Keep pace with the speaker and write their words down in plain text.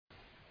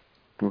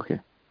Okay.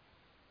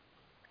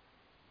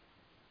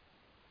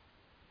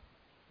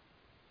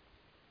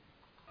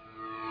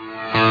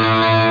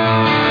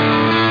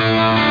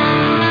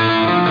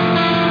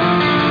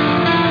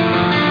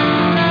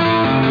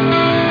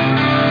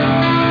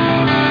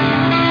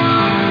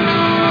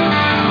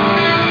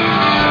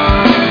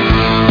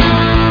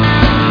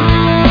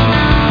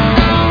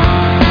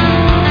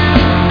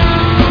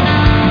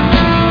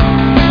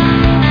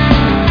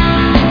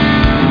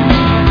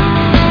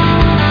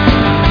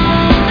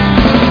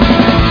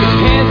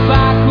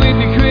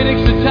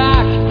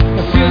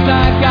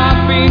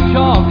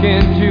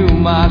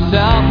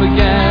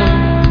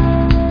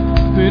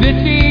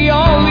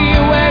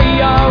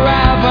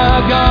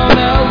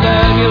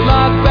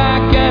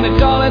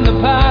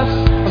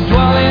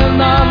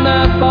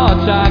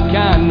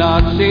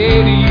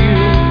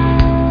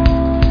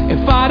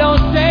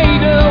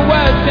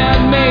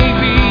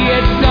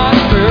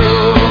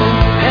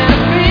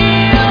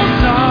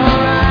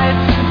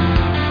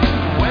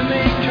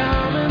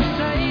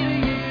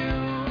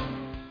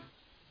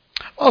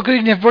 Well, good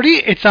evening, everybody.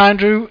 It's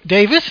Andrew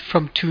Davis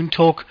from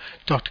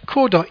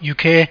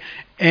toontalk.co.uk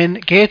in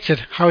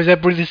Gateshead. How is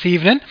everybody this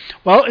evening?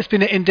 Well, it's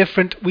been an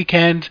indifferent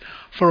weekend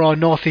for our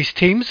North East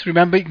teams.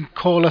 Remember, you can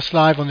call us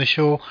live on the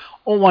show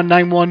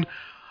 0191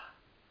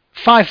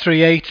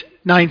 538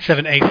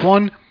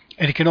 9781,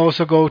 and you can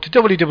also go to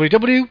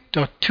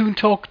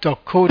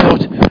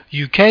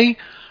www.toontalk.co.uk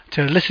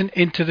to listen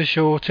into the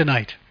show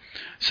tonight.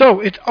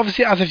 So, it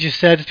obviously, as I've just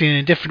said, it's been an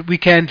indifferent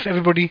weekend for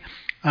everybody.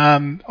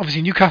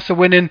 Obviously Newcastle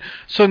winning,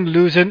 Sunderland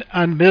losing,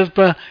 and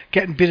Middlesbrough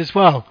getting beat as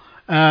well.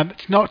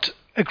 It's not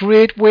a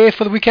great way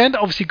for the weekend.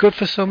 Obviously good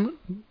for some,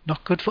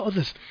 not good for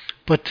others.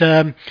 But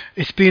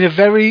it's been a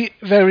very,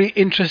 very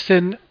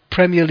interesting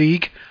Premier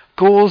League.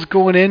 Goals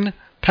going in,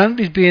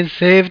 penalties being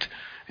saved.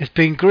 It's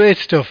been great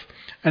stuff.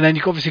 And then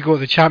you obviously go to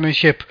the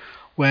Championship,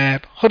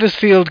 where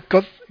Huddersfield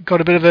got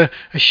a bit of a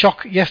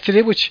shock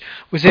yesterday, which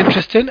was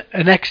interesting.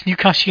 An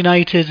ex-Newcastle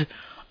United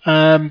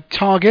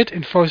target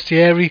in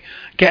Forestieri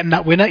getting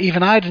that winner.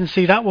 Even I didn't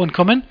see that one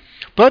coming,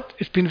 but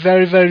it's been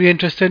very, very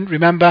interesting.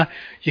 Remember,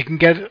 you can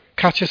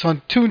catch us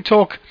on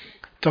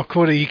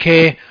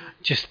toontalk.co.uk.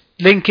 Just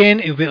link in,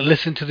 you'll be able to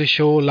listen to the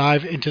show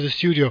live into the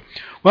studio.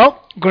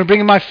 Well, I'm going to bring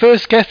in my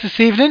first guest this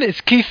evening.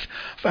 It's Keith,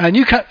 I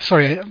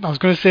was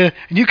going to say a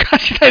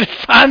Newcastle United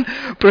fan,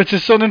 but it's a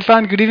Sunderland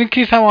fan. Good evening,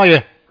 Keith. How are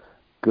you?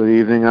 Good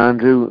evening,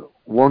 Andrew.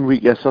 1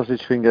 week your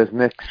sausage fingers,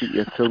 next week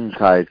your tongue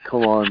tied.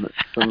 Come on,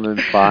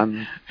 Sunderland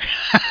fans.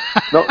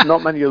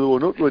 Not many of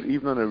those up to it,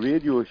 even on a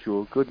radio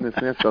show. Goodness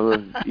me, after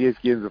the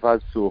 8 games I've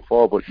had so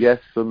far. But yes,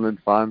 Sunderland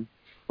fan,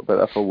 for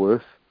better for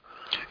worse.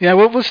 Yeah,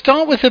 well, we'll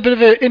start with a bit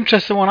of an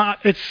interesting one.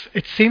 It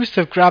seems to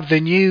have grabbed the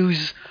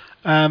news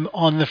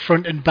on the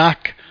front and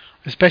back,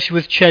 especially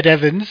with Ched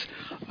Evans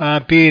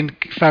being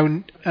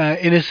found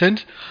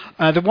innocent.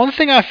 The one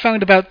thing I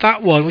found about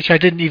that one, which I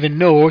didn't even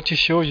know, it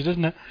just shows you,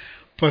 doesn't it?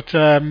 But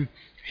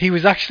he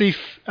was actually,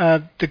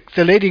 the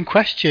lady in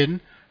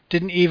question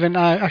didn't even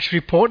actually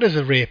report it as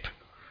a rape.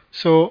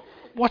 So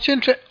what's your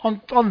interest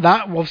on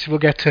that? Obviously, we'll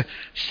get to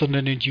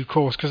Sunderland in due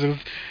course, because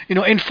of,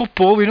 in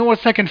football, we know what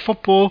it's like in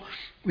football.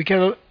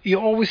 You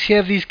always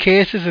hear these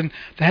cases, and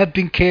there have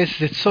been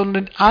cases at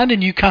Sunderland and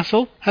in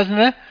Newcastle, hasn't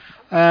there,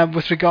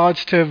 with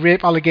regards to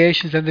rape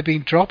allegations, and they're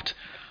being dropped.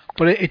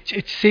 But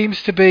it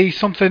seems to be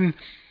something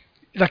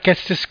that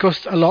gets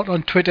discussed a lot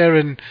on Twitter,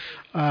 and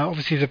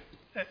obviously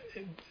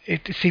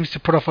it seems to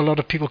put off a lot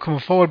of people coming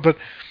forward. But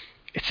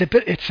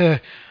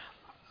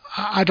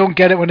I don't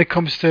get it when it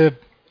comes to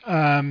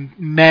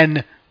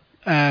men,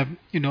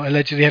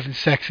 allegedly having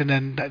sex and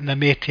then they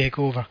may take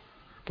over.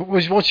 But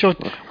what's your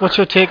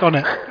take on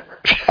it?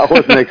 I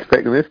wasn't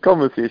expecting this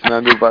conversation,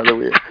 Andrew, by the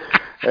way.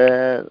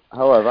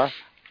 However,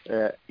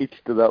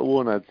 each to their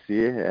own, I'd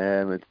say.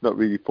 It's not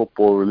really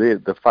football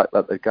related. The fact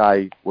that the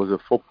guy was a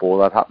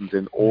footballer, that happens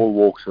in all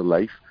walks of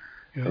life.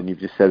 Yeah. And you've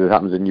just said it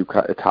happens in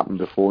Newcastle. It happened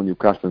before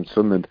Newcastle and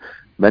Sunderland.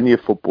 Many a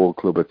football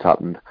club it's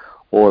happened.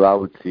 All I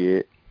would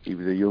say, he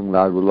was a young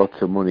lad with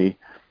lots of money.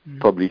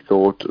 Probably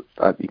thought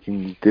that he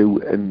can do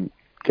and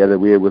get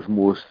away with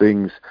most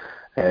things.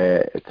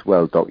 It's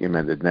well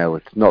documented now.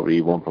 It's not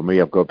really one for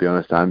me, I've got to be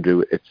honest,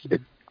 Andrew. It's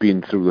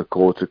been through the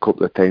courts a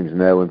couple of times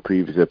now in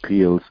previous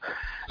appeals.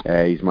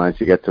 He's managed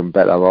to get some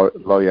better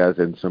lawyers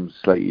and some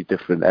slightly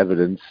different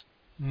evidence.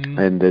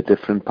 And the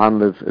different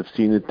panel have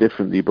seen it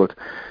differently. But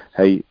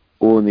hey,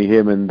 only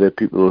him and the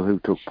people who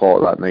took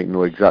part that night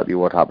know exactly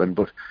what happened.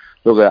 But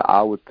look,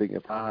 I would think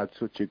if I had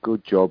such a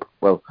good job,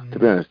 well, to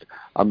be honest,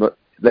 I'm not.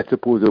 Let's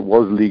suppose it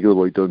was legal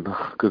what he done,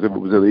 because if it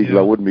was illegal,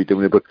 I wouldn't be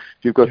doing it. But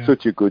if you've got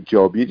such a good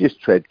job, you just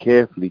tread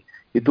carefully.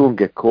 You don't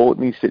get caught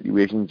in these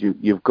situations.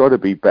 You've got to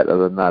be better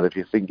than that if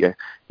you think your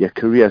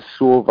career is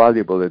so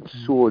valuable and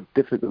so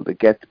difficult to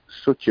get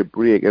such a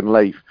break in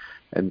life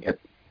and get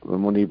the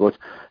money. But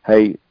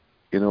hey,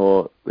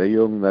 they're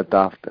young, they're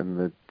daft,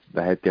 and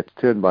the head gets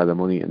turned by the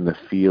money, and they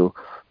feel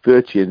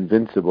virtually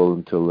invincible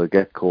until they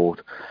get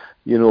caught.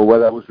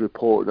 whether it was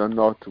reported or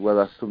not,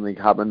 whether something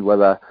happened,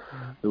 whether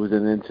there was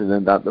an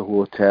incident at the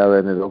hotel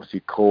and it obviously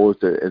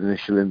caused an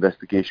initial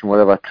investigation,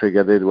 whatever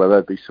triggered it, whether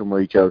it be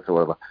somebody else or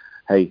whatever.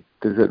 Hey,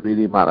 does it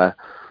really matter?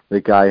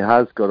 The guy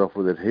has got off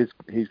with it.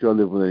 He's got to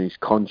live within his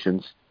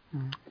conscience.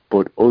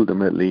 But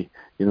ultimately,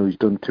 he's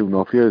done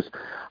 2.5 years.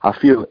 I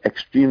feel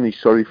extremely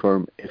sorry for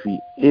him if he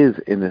is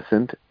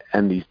innocent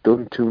and he's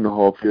done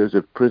 2.5 years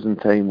of prison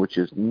time, which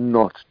is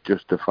not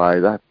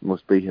justified. That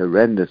must be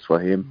horrendous for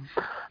him.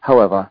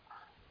 However,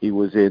 he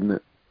was in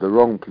the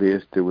wrong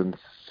place doing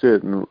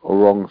certain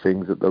wrong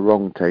things at the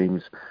wrong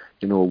times.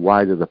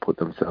 Why did they put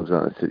themselves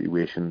in that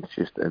situation? It's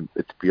just,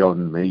 it's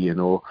beyond me,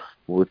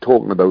 We're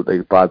talking about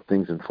like bad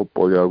things in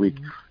football the other week.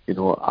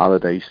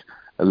 Allardyce,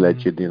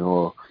 alleged,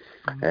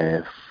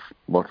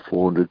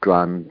 400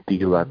 grand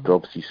deal that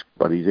obviously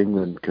spot his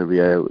England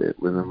career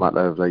within a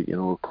matter of a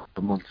couple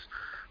of months.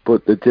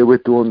 But they do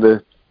it on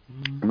the,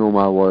 no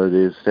matter what it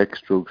is,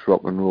 sex, drugs,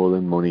 rock and roll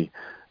and money,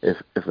 if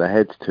the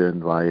head's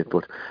turned by it.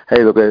 But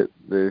hey, look,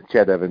 the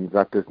Ched Evans,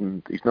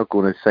 he's not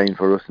going to sign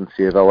for us and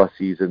save our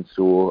season.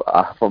 So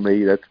for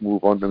me, let's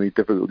move on to any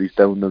difficulties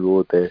down the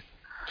road there.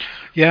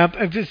 Yeah,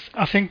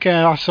 I think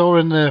I saw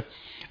in the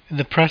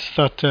press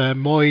that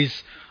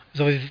Moyes is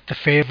always the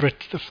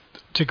favourite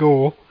to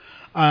go.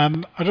 I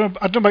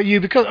don't know about you,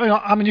 because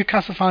I'm a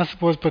Newcastle fan, I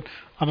suppose, but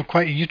I'm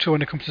quite neutral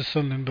when it comes to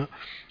Sunderland. But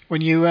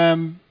when you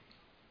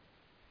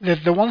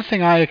the one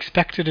thing I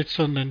expected at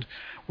Sunderland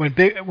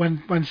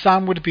when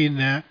Sam would have been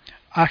there,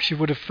 I actually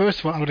would have, first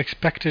of all, I would have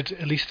expected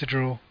at least a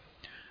draw,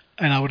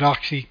 and I would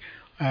actually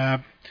I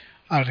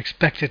would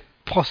expected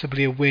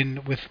possibly a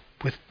win with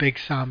Big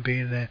Sam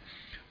being there.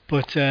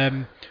 But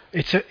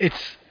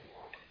it's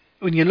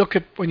when you look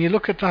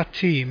at that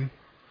team,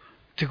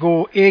 to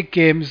go 8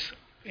 games,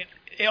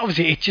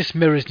 obviously it just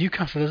mirrors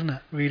Newcastle, doesn't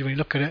it? Really, when you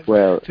look at it.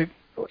 Well,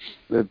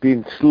 they've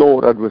been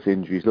slaughtered with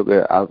injuries. Look,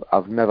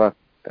 I've never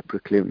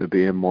proclaimed to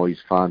be a Moyes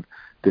fan.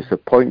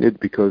 Disappointed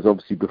because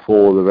obviously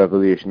before the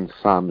revelations,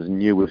 Sam's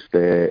newest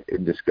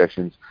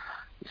indiscretions,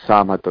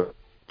 Sam had the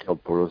job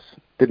for us.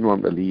 Didn't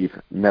want to leave,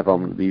 never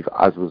want to leave,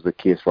 as was the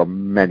case for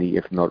many,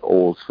 if not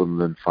all,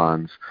 Sunderland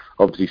fans.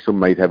 Obviously, some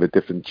might have a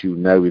different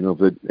tune now,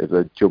 if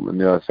they're jumping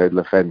the other side of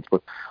the fence.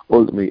 But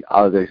ultimately,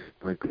 Allardyce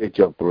did a great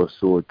job for us,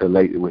 so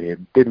delighted with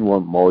him. Didn't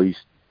want Moyes,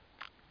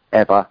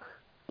 ever.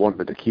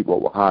 Wanted to keep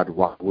what we had,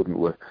 why wouldn't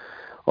we?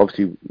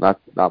 Obviously, that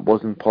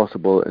wasn't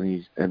possible, and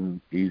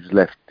he's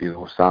left.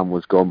 Sam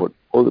was gone, but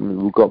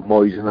ultimately we got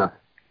Moyes in that.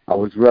 I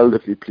was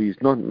relatively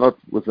pleased, not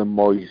with the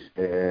Moyes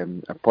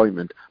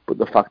appointment, but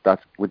the fact that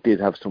we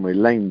did have somebody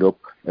lined up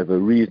of a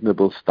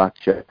reasonable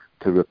stature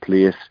to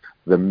replace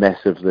the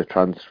mess of the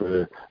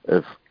transfer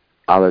of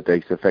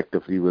Allardyce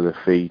effectively with a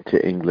fee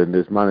to England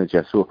as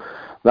manager. So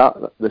that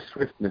the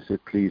swiftness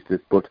it pleased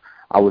us, but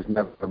I was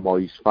never a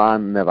Moyes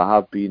fan, never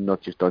have been,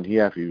 not just on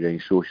here, if you're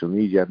reading social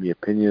media. My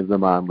opinion of the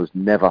man was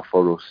never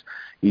for us.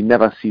 He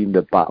never seen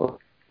the battle,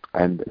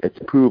 and it's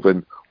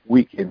proven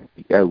week in,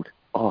 week out.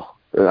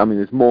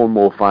 There's more and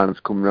more fans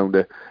coming around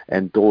to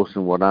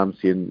endorsing what I'm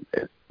saying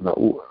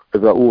of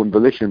their own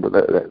volition, but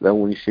they're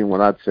only seeing what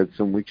I'd said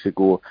some weeks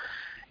ago.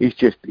 He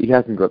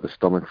hasn't got the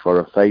stomach for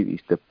a fight.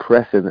 He's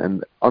depressing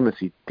and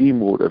honestly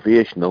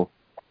demotivational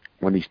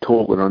when he's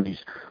talking on his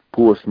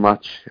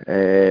post-match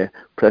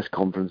press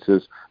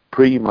conferences.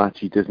 Pre-match,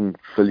 he doesn't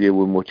fill you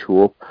with much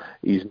hope.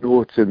 His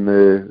notes in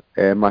the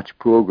match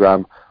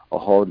programme are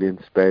hardly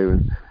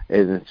inspiring,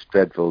 and it's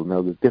dreadful.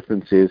 Now, the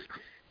difference is,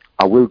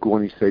 I will go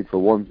on his side for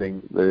one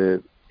thing.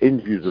 The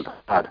injuries we've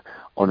had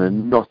on a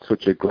not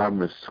such a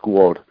glamorous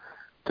squad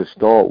to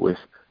start with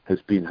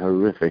has been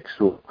horrific.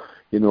 So,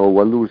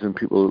 we're losing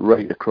people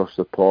right across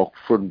the park,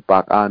 front,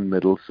 back and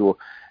middle. So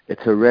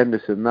it's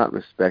horrendous in that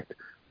respect.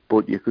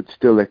 But you could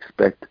still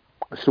expect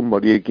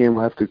somebody, again,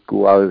 we'll have to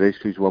go Allardyce,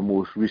 who's our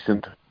most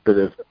recent bit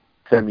of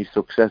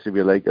semi-success, if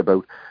you like,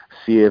 about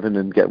saving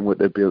and getting with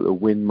the ability to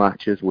win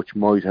matches, which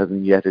Moyes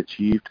hasn't yet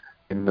achieved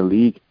in the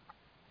league.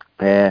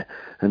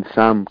 And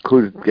Sam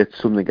could get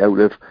something out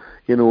of,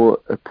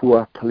 a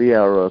poor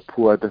player or a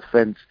poor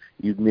defence.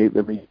 You'd make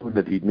them a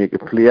unit, you'd make a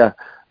player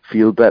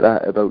feel better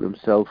about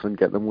himself and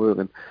get them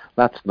working.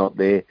 That's not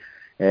there.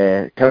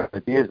 Couple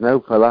of days now,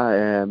 fella,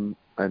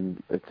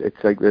 and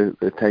it's like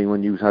the time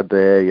when you had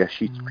your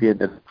sheets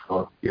painted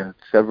for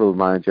several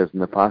managers in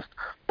the past.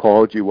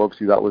 Pardew,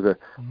 obviously that was a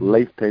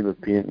lifetime of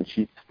painting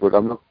sheets, but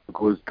I'm not going to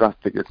go as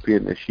drastic as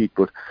painting a sheet,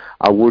 but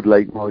I would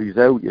like Moyes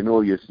out.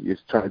 You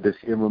tried the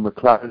same with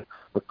McLaren.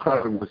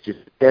 McLaren was just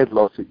dead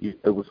lost.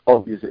 It was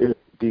obvious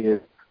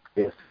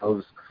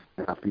themselves,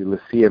 and I feel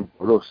the same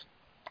for us.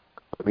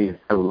 I mean,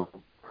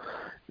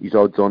 he's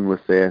odds on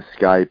with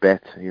Sky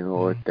Bet,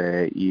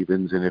 at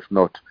evens, and if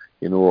not,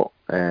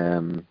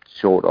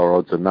 shorter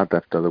odds than that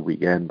after the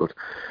weekend. But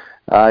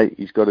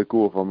he's got to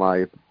go for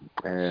my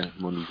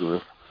money's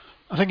worth.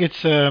 I think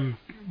it's the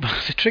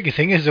tricky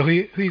thing is, who are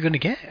you going to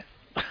get?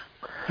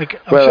 I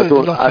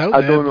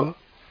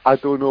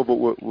don't know, but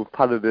we've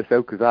padded this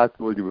out because I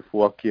told you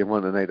before I came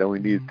on tonight that we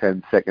needed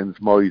 10 seconds.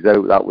 Moyes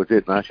out, that was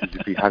it, and I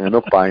should be hanging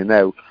up by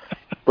now.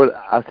 But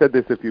I said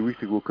this a few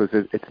weeks ago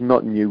because it's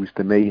not news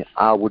to me.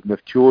 I wouldn't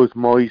have chose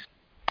Moyes.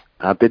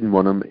 I didn't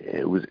want him.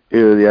 It was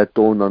earlier,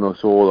 dawned on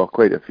us all, or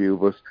quite a few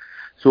of us.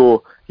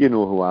 So, you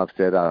know who I've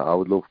said I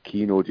would love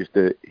Keano just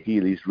to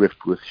heal his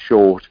rift with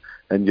Short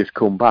and just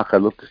come back.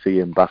 I'd love to see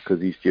him back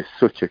because he's just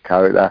such a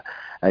character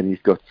and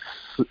he's got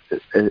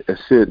a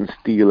certain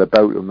steel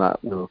about him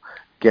that will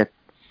get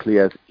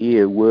players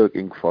here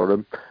working for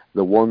him.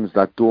 The ones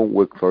that don't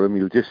work for him,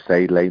 he'll just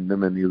sideline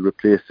them and he'll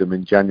replace them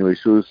in January.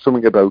 So there's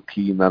something about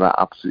Keane that I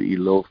absolutely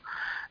love.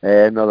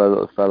 Another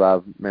little fella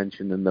I've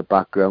mentioned in the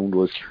background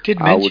was he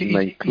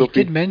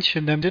did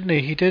mention them, didn't he?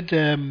 He did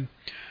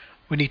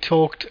when he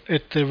talked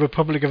at the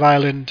Republic of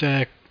Ireland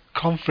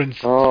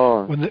conference.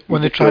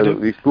 When they tried to.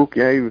 He spoke,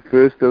 he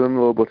refers to them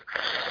though, but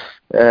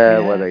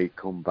whether he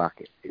come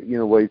back,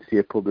 what you'd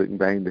say public and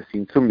behind the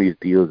scenes, some of these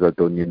deals are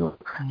done,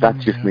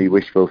 That's just me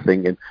wishful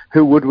thinking.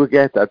 Who would we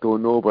get? I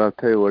don't know, but I'll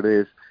tell you what it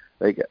is.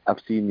 Like,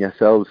 I've seen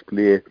yourselves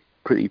play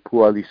pretty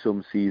poorly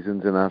some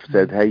seasons, and I've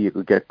said, hey, you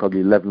could get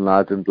probably 11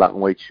 lads in black and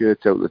white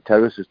shirts out of the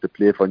terraces to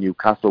play for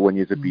Newcastle when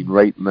you'd have been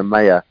right in the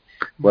mire.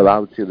 Well, I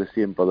would say the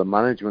same for the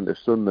management of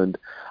Sunderland.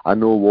 I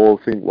know we all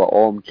think we're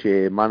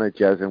armchair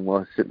managers and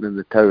we're sitting in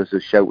the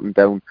terraces shouting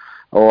down,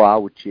 I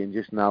would change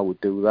this and I would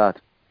do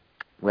that.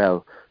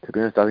 Well, to be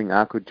honest, I think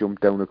I could jump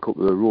down a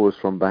couple of rows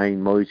from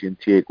behind Moyes and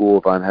take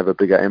over and have a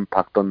bigger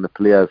impact on the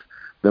players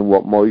than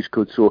what Moyes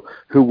could. So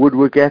who would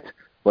we get?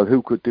 Well,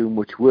 who could do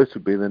much worse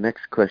would be the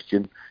next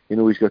question.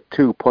 He's got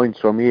 2 points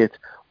from 8.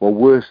 We're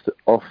worse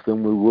off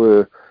than we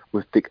were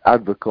with Dick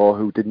Advocaat,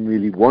 who didn't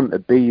really want to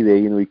be there.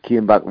 He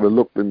came back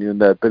reluctant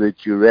under a bit of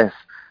duress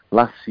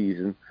last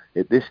season.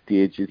 At this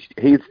stage,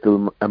 he'd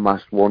still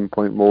amassed 1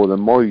 point more than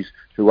Moyes,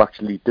 who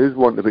actually does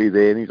want to be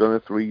there, and he's on a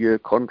 3-year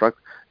contract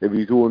of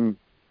his own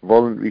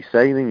voluntary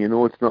signing.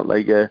 It's not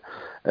like a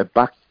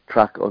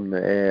backtrack on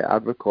the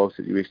Advocaat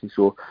situation.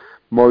 So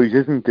Moyes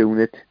isn't doing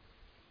it.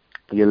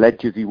 He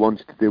alleges he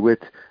wants to do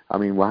it. I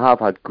mean, we have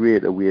had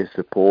great away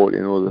support.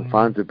 The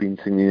fans have been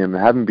singing him. They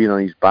haven't been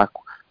on his back.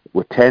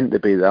 We tend to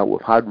be that.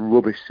 We've had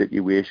rubbish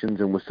situations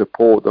and we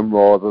support them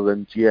rather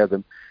than jeer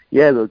them.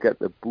 Yeah, they'll get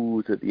the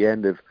boos at the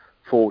end of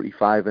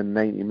 45 and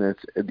 90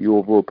 minutes at the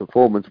overall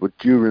performance, but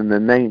during the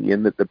 90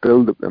 and at the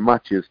build-up the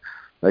matches,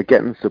 they're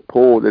getting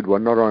supported. We're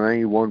not on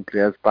any one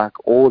player's back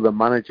or the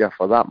manager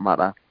for that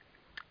matter.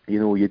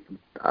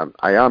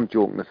 I am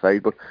joking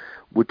aside, but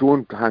we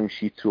don't hang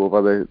sheets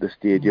over the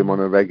stadium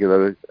on a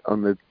regular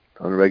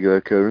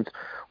occurrence.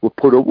 We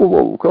put up with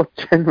what we've got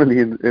generally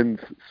and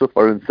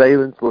suffer in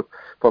silence. But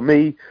for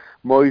me,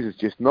 Moyes is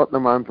just not the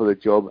man for the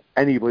job.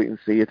 Anybody can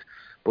see it.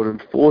 But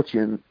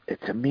unfortunately,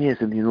 it's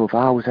amazing. If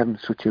I was having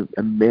such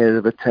a mare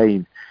of a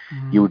time,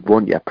 you would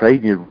want your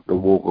pride and you'd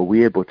walk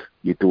away, but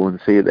you don't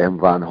see it. Them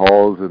Van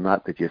Halls and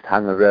that, they just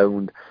hang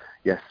around.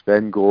 Yes,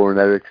 Sven-Goran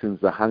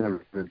Erikssons, they hang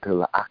around until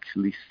they're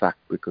actually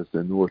sacked because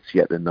they know it's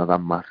yet another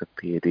massive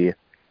payday.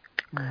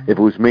 If it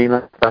was me and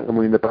I had the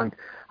money in the bank,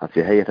 I'd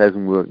say, hey, it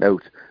hasn't worked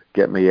out.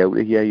 Get me out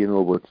of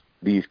here, but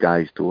these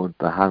guys don't.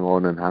 They hang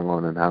on and hang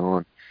on and hang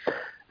on.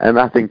 And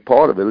I think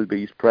part of it will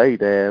be his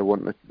pride.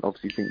 Wanting to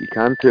obviously think he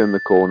can turn the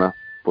corner,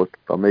 but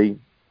for me,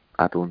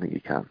 I don't think he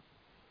can.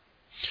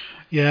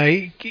 Yeah,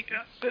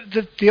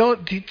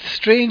 the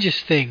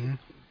strangest thing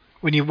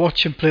when you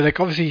watch him play, like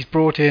obviously he's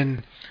brought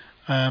in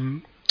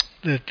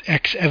the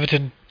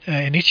ex-Everton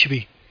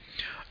Inichibi.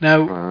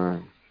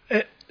 Now,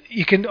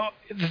 you can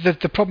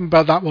the problem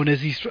about that one is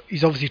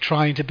he's obviously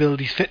trying to build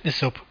his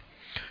fitness up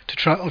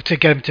to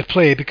get him to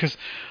play, because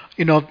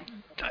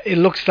it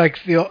looks like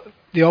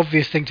the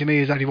obvious thing to me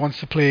is that he wants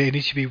to play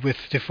Inichibi with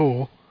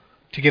Defoe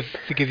to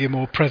give you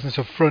more presence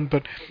up front.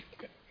 But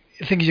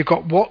the thing is, you've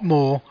got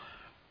Watmore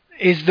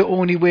is the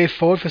only way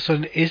forward for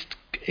Sun is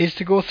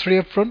to go 3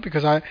 up front,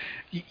 because they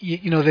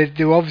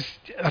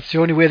obviously, that's the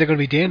only way they're going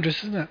to be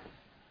dangerous, isn't it?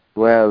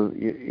 Well,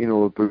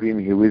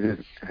 Barini, who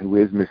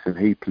is missing,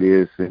 he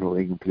plays, he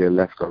can play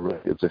left or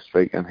right of the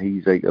strike, and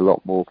he's like a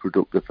lot more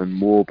productive and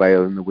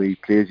mobile in the way he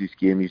plays his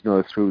game. He's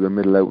not through the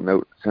middle out and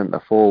out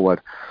centre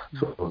forward.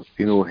 So,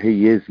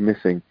 he is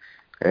missing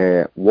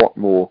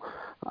Watmore.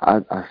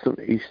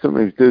 He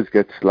sometimes does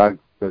get slagged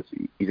because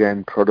his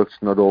end product's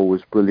not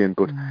always brilliant,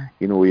 but,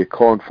 you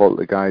can't fault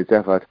the guy's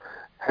effort.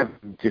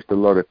 Having just a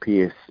lot of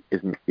pace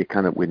you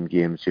cannot win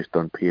games just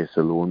on pace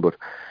alone, but,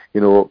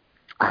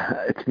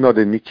 it's not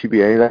a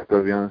Nichibi either,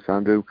 to be honest,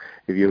 Andrew.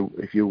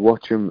 If you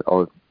watch him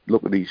or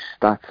look at his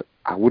stats,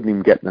 I wouldn't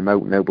even get them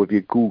out now, but if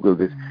you Google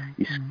this,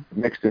 he's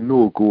next to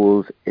no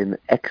goals in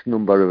X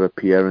number of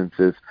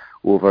appearances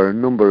over a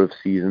number of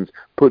seasons.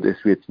 Put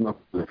this way, it's not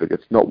prolific.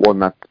 It's not one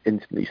that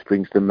instantly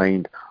springs to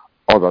mind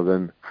other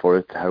than for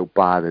it how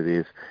bad it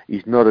is.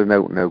 He's not an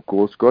out-and-out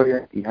goal scorer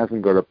yet. He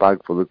hasn't got a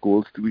bag full of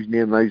goals to his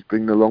name that he's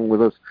bringing along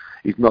with us.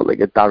 He's not like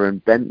a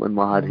Darren Bent when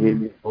we had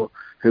him,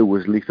 who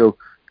was lethal.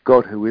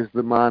 God, who is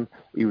the man?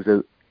 He was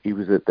at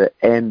the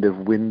end of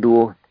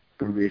window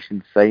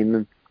duration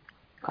signing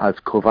as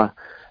cover,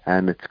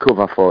 and it's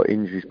cover for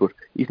injuries, but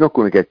he's not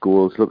going to get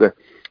goals. Look, the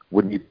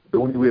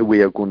only way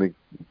we are going to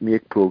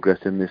make progress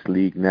in this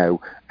league now,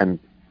 and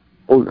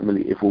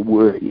ultimately, if we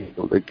were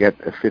able to get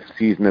a fifth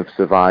season of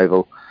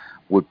survival,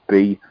 would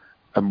be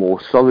a more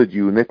solid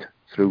unit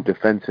through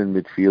defence and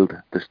midfield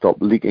to stop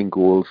leaking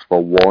goals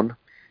for one.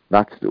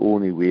 That's the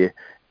only way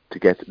to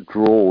get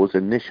draws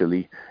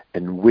initially,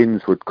 and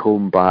wins would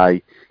come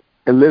by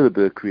a little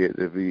bit of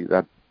creativity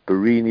that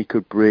Barini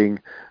could bring.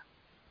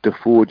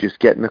 Defoe just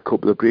getting a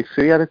couple of breaks.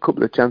 So he had a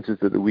couple of chances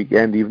at the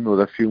weekend, even though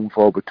they're few and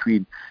far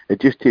between.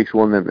 It just takes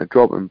one of them to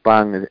drop and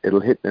bang, it'll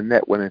hit the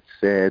net when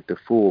it's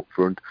Defoe up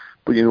front.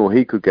 But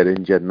he could get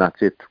injured and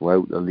that's it. We're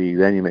out of the league.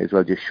 Then you may as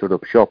well just shut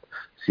up shop,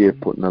 save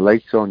putting the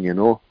lights on,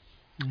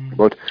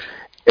 But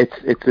it's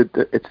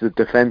the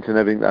defence and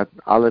everything that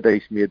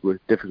Allardyce made was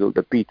difficult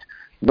to beat.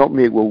 Not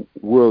make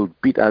world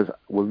beaters,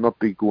 will not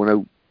be going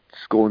out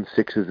scoring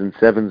 6s and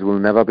 7s. Will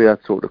never be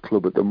that sort of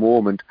club at the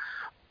moment.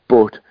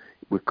 But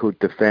we could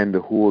defend a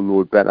whole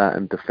load better,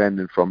 and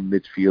defending from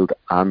midfield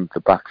and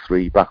the back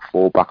 3, back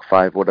 4, back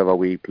 5, whatever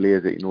way he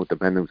plays it,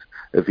 depending who's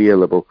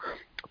available.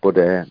 But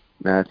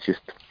it's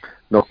just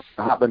not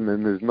happening,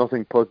 and there's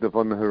nothing positive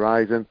on the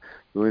horizon.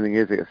 The only thing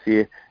is, like I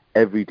say,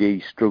 every day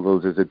he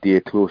struggles as a day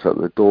closer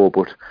to the door,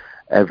 but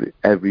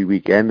every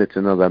weekend it's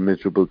another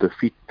miserable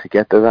defeat to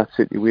get to that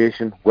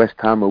situation. West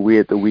Ham away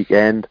at the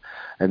weekend,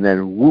 and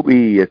then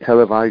whoopee, a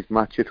televised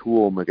match at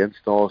home against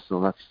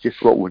Arsenal. That's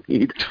just what we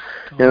need.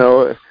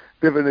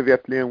 Different if you're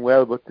playing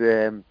well, but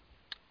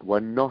we're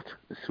not.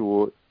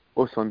 So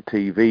us on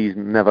TV is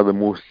never the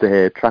most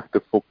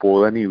attractive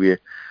football anyway.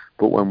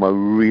 But when we're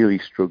really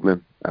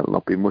struggling, that'll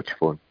not be much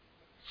fun.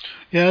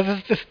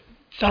 Yeah,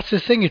 that's the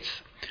thing.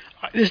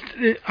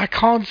 I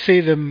can't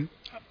see them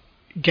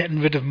getting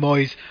rid of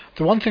Moyes.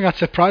 The one thing that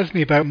surprised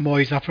me about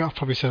Moyes, I've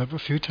probably said it a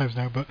few times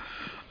now, but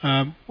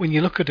when you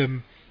look at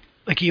him,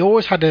 like, he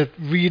always had a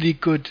really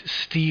good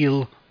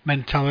steel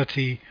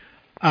mentality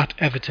at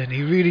Everton.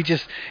 He really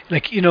just,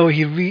 he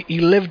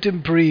lived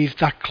and breathed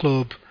that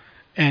club,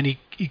 and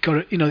he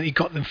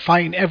got them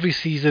fighting every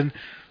season.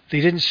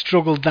 They didn't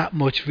struggle that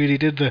much, really,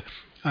 did they?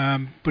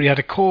 But he had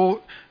a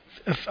core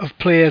of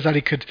players that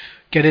he could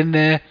get in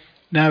there.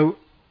 Now,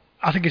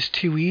 I think it's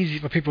too easy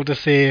for people to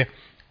say,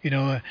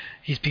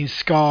 he's been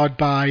scarred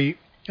by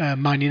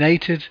Man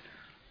United,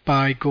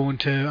 by going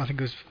to, I think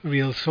it was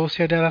Real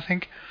Sociedad, I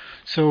think.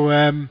 So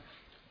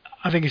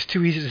I think it's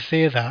too easy to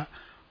say that.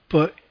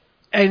 But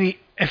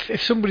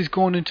if somebody's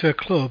going into a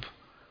club,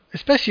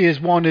 especially as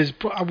one is,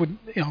 I would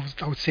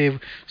say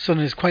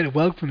Sunderland is quite a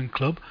welcoming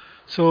club.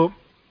 So,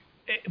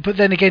 but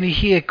then again, you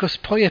hear Gus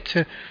Poyet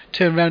to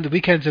turn around the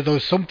weekend and say there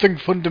was something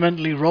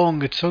fundamentally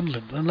wrong at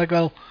Sunderland. And I'm like,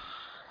 well,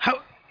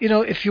 how,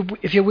 if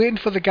you're waiting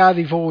for the guy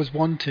they've always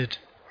wanted,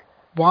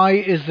 why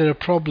is there a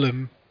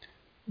problem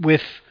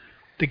with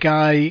the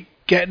guy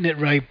getting it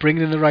right,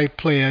 bringing in the right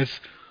players,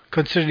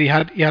 considering he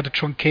had a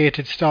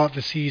truncated start of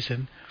the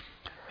season?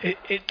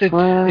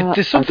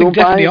 There's something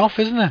definitely off,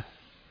 isn't there?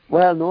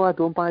 Well, no, I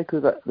don't buy,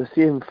 because the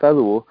same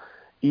fellow,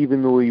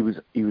 even though he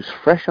was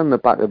fresh on the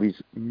back of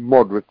his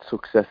moderate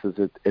successes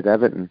at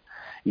Everton,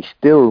 he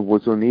still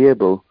was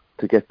unable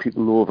to get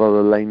people over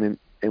the line,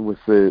 and with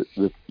the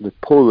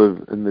pull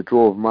and the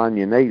draw of Man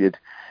United,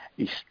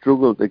 he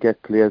struggled to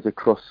get players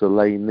across the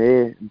line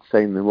there and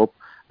sign them up,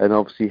 and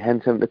obviously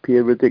hence having to pay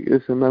a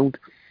ridiculous amount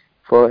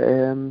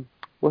for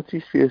what's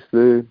his face,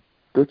 the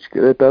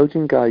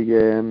Belgian guy,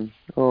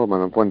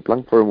 I've went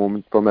blank for a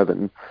moment, from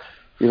Everton.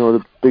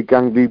 The big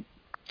gangly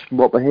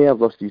mop of hair,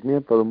 I've lost his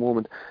name for the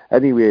moment.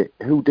 Anyway,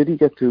 who did he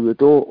get through the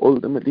door?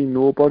 Ultimately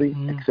nobody,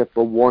 except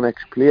for one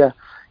ex-player.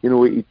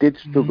 He did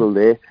struggle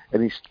there,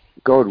 and he's,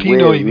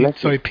 Pino, you mean?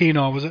 Sorry,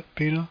 Pino, was it?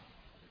 Pino?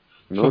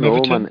 No,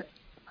 man.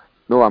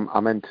 No, I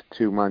meant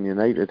to Man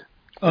United.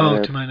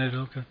 To Man United,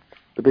 okay.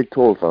 The big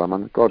tall fella,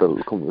 man. God,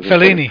 it'll come with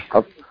Fellaini.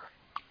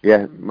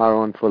 Yeah,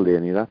 Marouane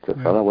Fellaini, that's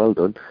it, fella. Well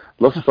done.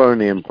 Lost for a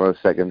name for a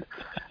second.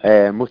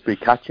 Must be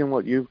catching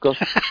what you've got.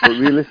 But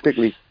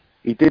realistically,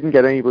 he didn't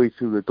get anybody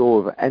through the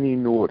door of any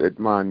note at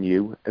Man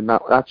U, and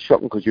that's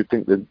shocking, because you'd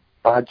think the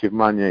badge of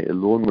Man United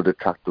alone would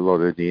attract a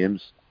lot of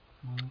names.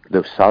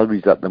 The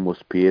salaries that they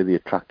must pay, the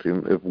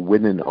attraction of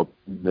winning, of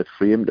the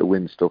frame to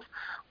win stuff,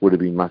 would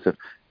have been massive.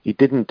 He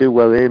didn't do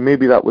well there.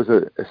 Maybe that was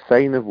a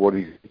sign of what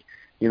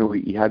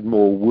he had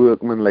more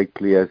workman-like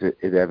players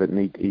at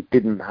Everton. He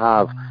didn't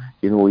have,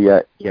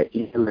 your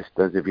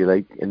A-listers, if you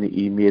like, and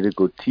he made a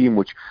good team,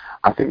 which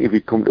I think if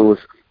he'd come to us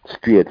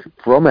straight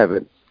from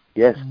Everton,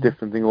 yes,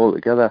 different thing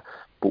altogether,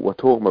 but we're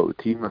talking about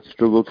a team that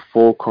struggled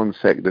 4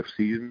 consecutive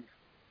seasons,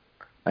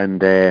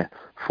 and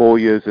 4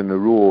 years in a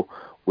row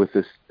with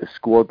a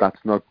squad that's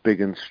not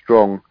big and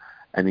strong.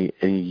 And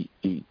he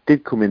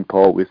did come in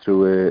partway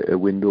through a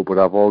window, but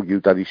I've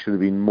argued that he should have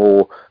been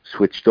more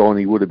switched on.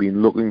 He would have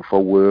been looking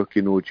for work,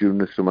 during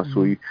the summer.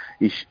 So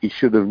he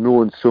should have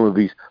known some of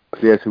these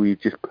players who he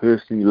just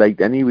personally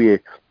liked anyway,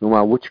 no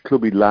matter which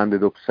club he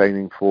landed up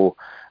signing for.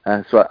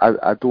 So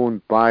I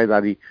don't buy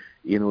that it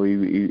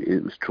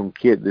was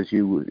truncated, as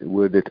you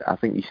worded. I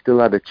think he still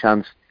had a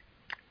chance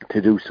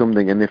to do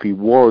something, and if he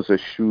was a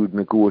shrewd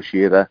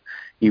negotiator,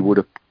 he would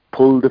have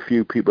pulled a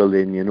few people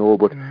in,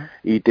 but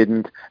he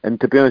didn't. And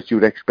to be honest, you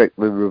would expect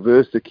the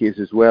reverse the case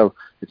as well.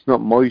 It's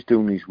not Moyes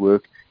doing his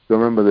work. You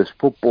remember there's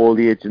football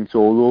agents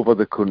all over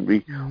the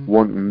country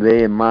wanting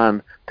their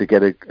man to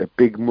get a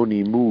big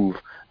money move,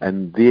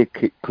 and they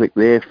click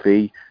their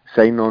fee,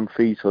 sign-on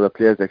fees for the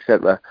players,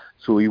 etc.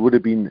 So he would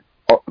have been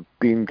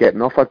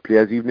getting offered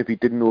players, even if he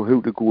didn't know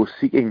who to go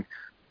seeking.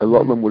 A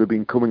lot of them would have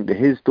been coming to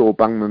his door,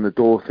 banging on the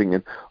door,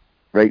 thinking,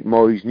 right,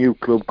 Moyes, new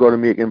club, got to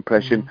make an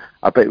impression.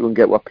 I bet we can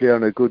get a player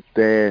on a good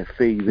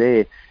fee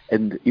there.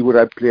 And he would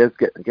have players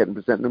getting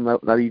presented him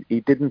that he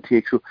didn't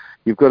take. So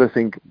you've got to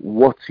think,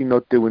 what's he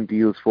not doing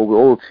deals for? We're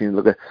all seeing,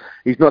 look,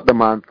 he's not the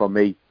man for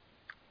me.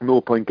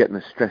 No point getting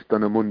us stressed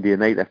on a Monday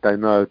night after I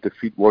know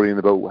defeat, worrying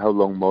about how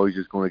long Moyes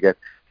is going to get.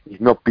 He's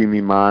not been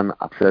me man.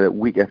 I've said it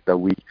week after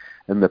week.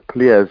 And the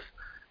players,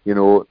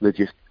 they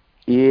just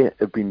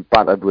have been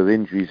battered with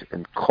injuries,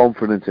 and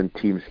confidence and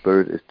team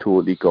spirit is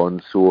totally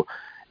gone. So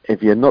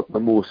if you're not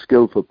the most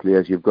skillful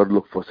players, you've got to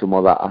look for some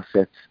other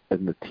assets,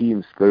 and the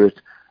team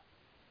spirit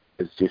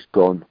is just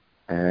gone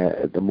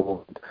at the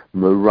moment.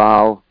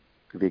 Morale,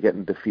 if you're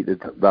getting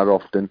defeated that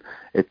often,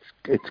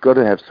 it's got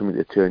to have something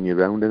to turn you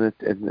around, and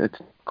it's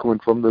coming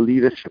from the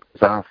leadership.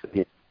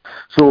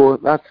 So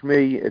that's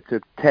me. It's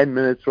a 10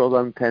 minutes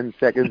rather than 10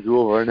 seconds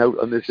over and out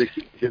on this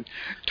occasion.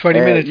 20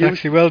 minutes,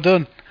 actually, well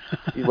done.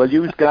 Well,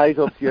 you guys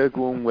up here are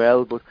going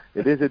well, but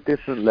it is a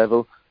different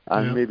level,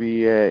 and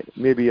maybe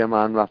a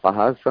man Rafa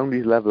has found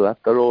his level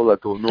after all. I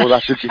don't know.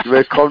 That's a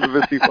great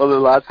controversy for the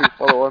lads who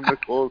follow on the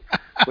call.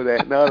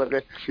 But no,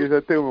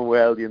 they're doing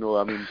well.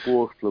 I mean,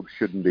 both clubs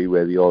shouldn't be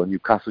where they are.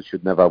 Newcastle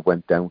should never have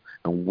went down,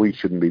 and we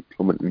shouldn't be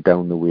plummeting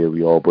down the way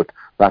we are. But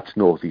that's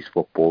North East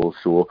football.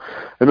 So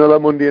another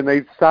Monday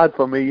night, sad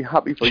for me,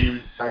 happy for you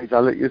guys.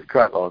 I'll let you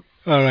crack on.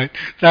 All right.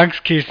 Thanks,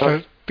 Keith.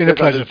 Been a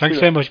pleasure. Thanks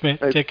very much, mate.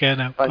 Take care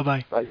now.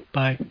 Bye.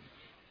 Bye.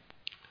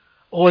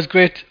 Always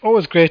great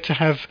to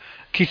have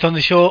Keith on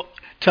the show,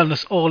 telling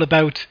us all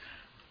about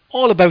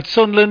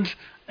Sunderland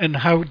and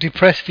how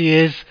depressed he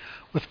is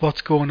with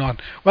what's going on.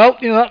 Well,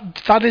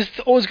 that is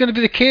always going to be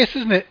the case,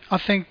 isn't it? I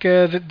think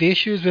that the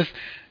issues with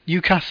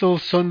Newcastle,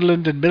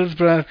 Sunderland and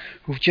Middlesbrough,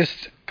 who've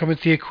just come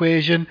into the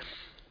equation,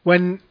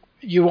 when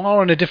you are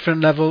on a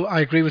different level, I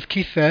agree with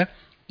Keith there,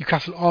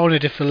 Newcastle are on a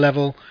different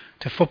level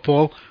to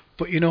football,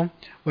 but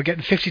we're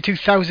getting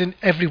 52,000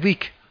 every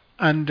week,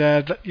 and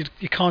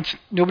you can't,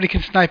 nobody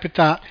can snipe at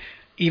that,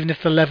 even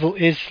if the level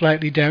is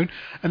slightly down.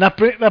 And that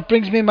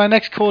brings me, my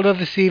next caller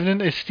this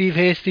evening is Steve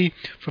Hasty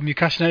from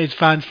Newcastle United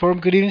Fans Forum.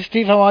 Good evening,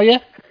 Steve. How are you?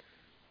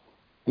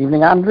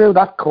 Evening, Andrew.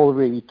 That call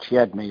really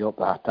cheered me up.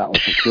 That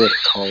was a great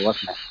call,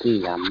 wasn't it?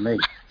 Dear me.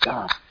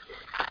 God.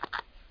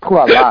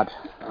 Poor lad.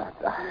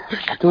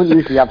 I don't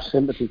usually have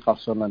sympathy for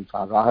Sunderland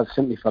fans. I have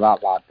sympathy for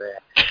that lad there.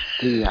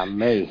 Dear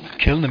me.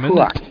 Killing him,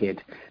 Poor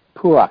kid.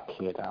 Poor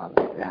kid.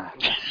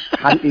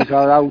 Hankies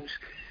are out.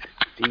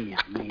 Dear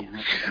me.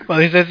 Well,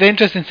 the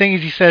interesting thing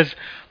is he says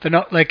they're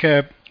not like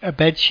a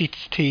bed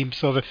sheets team,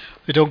 so that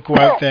they don't go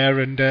out there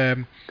and...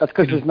 That's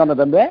because there's none of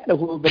them there to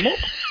hold them up.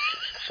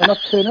 They're not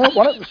turning up.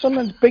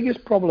 Sunderland's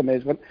biggest problem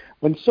is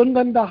when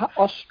Sunderland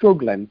are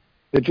struggling,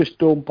 they just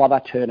don't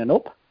bother turning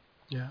up.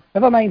 Yeah.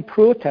 Never mind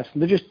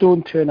protesting, they just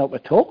don't turn up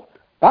at all.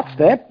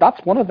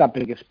 That's one of their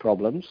biggest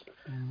problems.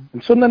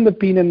 And Sunderland have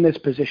been in this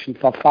position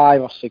for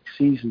 5 or 6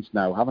 seasons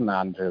now, haven't they,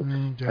 Andrew?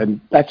 And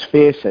let's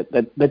face it,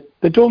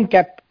 they don't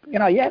get...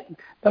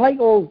 they like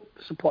all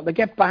support. They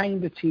get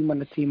behind the team when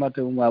the team are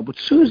doing well. But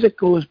as soon as it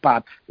goes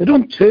bad, they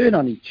don't turn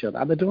on each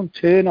other. They don't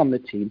turn on the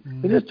team.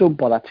 They just don't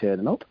bother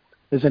turning up.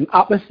 There's an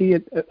apathy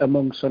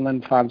among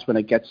Sunderland fans when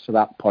it gets to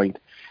that point.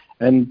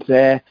 And,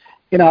 the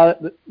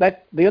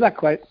other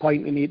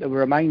point we need to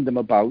remind them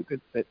about,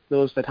 that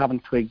those that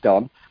haven't twigged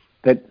on,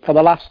 that for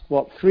the last,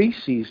 3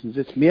 seasons,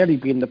 it's merely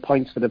been the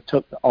points that have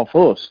took off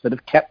us that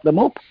have kept them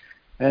up.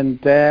 And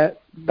they're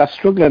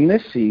struggling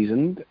this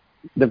season.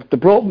 They've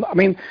brought. I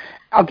mean,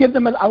 I'll give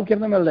them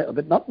a little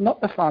bit,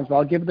 not the fans, but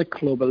I'll give the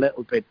club a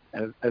little bit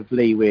of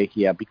leeway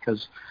here,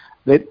 because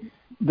they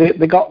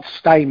got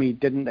stymied,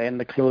 didn't they, in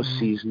the close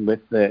season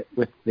with the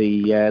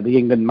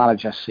England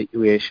manager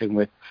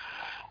situation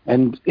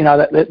and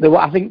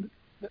I think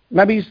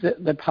maybe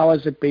the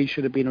powers that be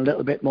should have been a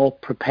little bit more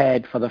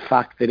prepared for the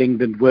fact that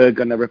England were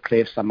going to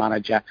replace the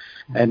manager,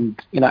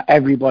 and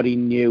everybody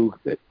knew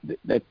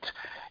that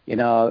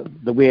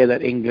the way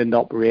that England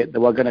operate, they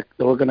were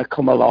going to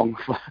come along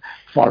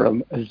for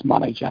him as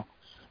manager.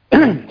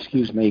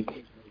 Excuse me.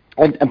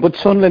 But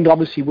Sunderland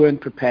obviously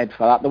weren't prepared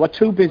for that. They were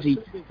too busy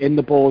in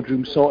the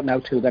boardroom sorting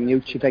out who their new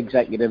chief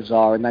executives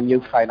are and their new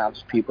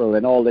finance people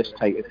and all this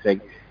type of thing.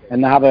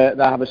 And they have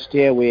a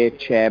stay-away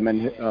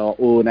chairman or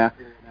owner.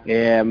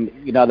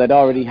 They'd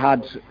already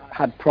had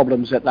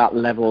problems at that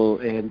level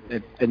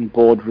in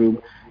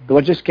boardroom. They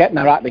were just getting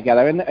their act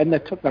together, and they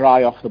took their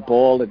eye off the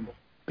ball. And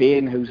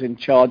Bain, who's in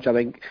charge, I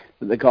think,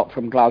 that they got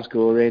from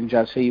Glasgow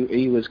Rangers,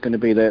 he was going to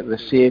be the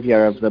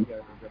saviour of them.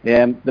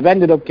 They've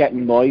ended up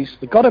getting Moyes.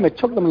 They got him. It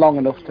took them long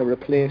enough to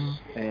replace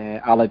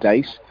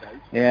Allardyce.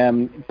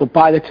 But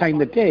by the time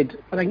they did,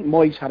 I think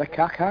Moyes had a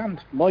cack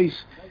hand. Moyes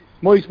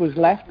Moyes was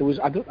left.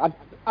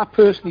 I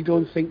personally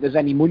don't think there's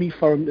any money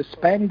for him to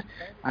spend,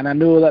 and I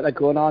know that they're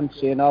going on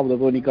saying, "Oh,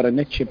 they've only got a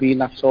Nitcheby,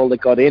 and that's all they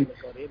got in."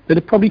 They'd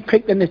have probably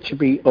picked the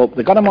Nitcheby up.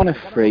 They got him on a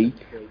free.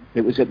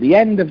 It was at the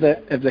end of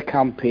the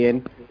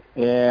campaign,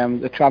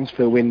 the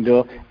transfer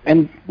window,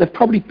 and they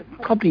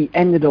probably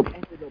ended up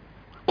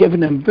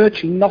giving him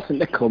virtually nothing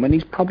to come, and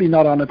he's probably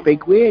not on a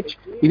big wage.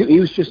 He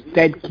was just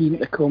dead keen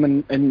to come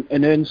and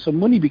earn some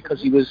money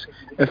because he was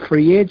a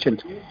free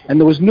agent, and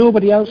there was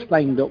nobody else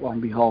lined up on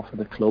behalf of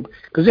the club.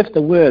 Because if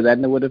there were,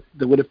 then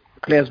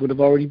players would have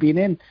already been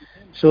in.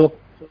 So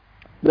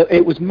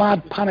it was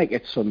mad panic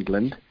at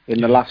Sunderland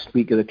in the last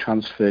week of the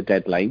transfer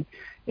deadline.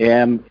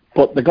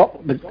 But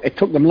it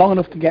took them long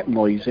enough to get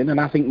Moyes in, and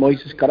I think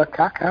Moyes has got a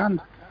crack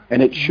hand,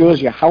 and it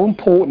shows you how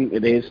important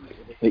it is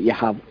that you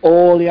have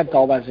all your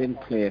dollars in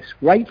place,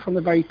 right from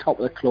the very top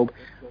of the club,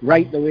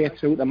 right the way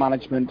through the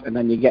management, and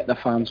then you get the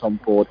fans on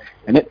board.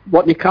 And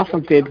what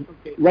Newcastle did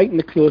right in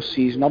the close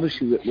season,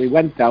 obviously we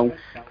went down,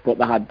 but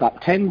they had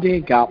that 10-day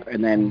gap,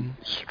 and then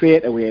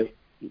straight away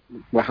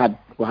we had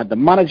the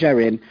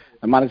manager in.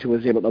 The manager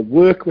was able to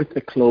work with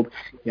the club.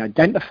 He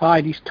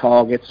identified his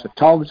targets. The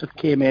targets that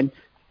came in.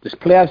 There's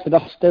players that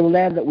are still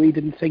there that we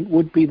didn't think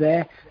would be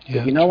there.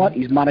 But you know what?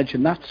 He's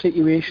managing that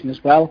situation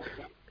as well.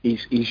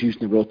 He's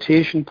using the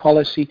rotation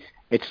policy.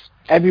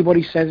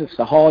 Everybody says it's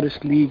the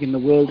hardest league in the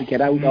world to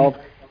get out of.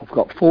 We've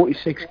got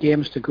 46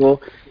 games to go.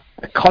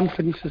 The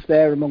confidence is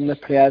there among the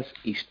players.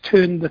 He's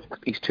turned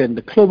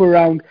the club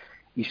around.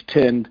 He's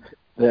turned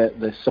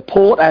the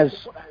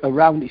supporters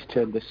around. He's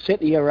turned the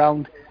city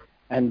around,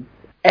 and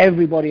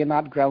everybody in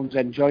that ground's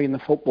enjoying the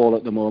football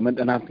at the moment.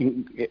 And I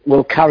think it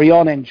will carry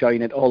on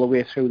enjoying it all the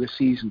way through the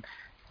season.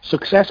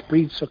 Success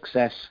breeds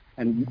success,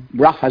 and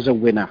Raf has a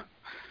winner.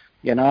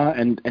 You know,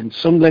 and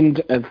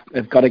Sunderland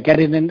have got to get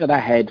it into their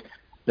head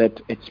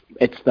that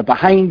it's the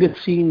behind the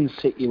scenes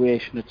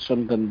situation at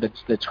Sunderland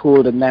that's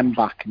holding them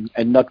back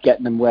and not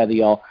getting them where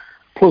they are.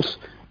 Plus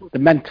the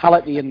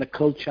mentality and the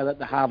culture that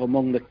they have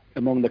among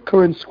the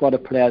current squad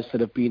of players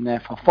that have been there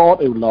for far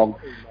too long,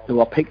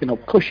 who are picking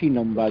up cushy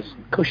numbers,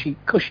 cushy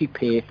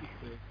pay,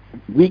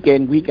 week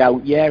in, week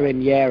out, year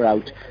in, year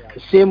out.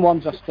 The same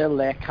ones are still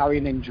there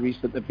carrying injuries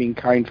that they've been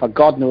carrying for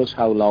God knows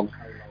how long,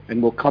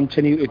 and will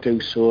continue to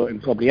do so,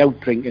 and probably out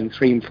drinking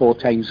 3 and 4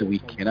 times a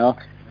week, you know,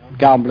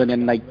 gambling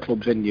in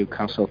nightclubs in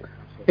Newcastle.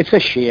 It's a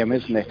shame,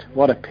 isn't it?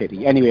 What a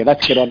pity. Anyway,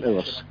 let's get on to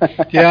us.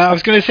 Yeah, I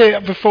was going to say,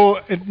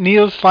 before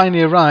Neil's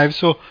finally arrived,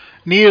 so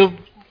Neil,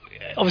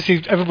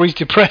 obviously everybody's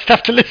depressed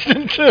after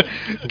listening to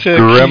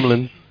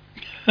Gremlin.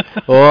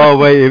 Oh,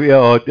 wait,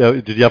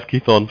 did you have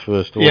Keith on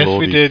first? Yes,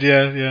 we did,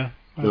 yeah.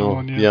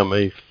 Dear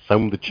me,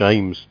 sound the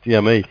chimes,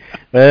 dear me.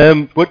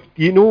 But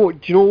do you know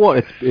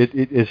what?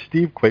 It as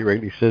Steve quite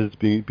rightly says, it's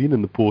been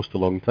in the post a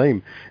long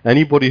time.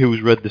 Anybody who's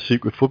read the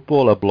Secret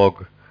Footballer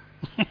blog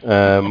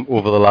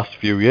over the last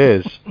few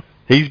years,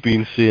 he's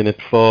been saying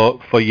it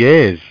for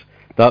years.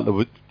 That there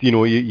was,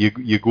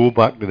 you go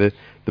back to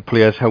the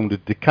players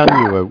hounded Di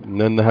Canio out, and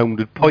then they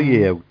hounded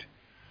Poyet out.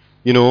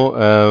 You know,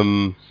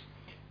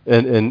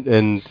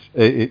 and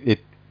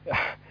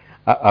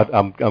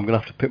I'm going to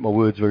have to pick my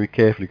words very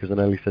carefully because I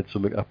nearly said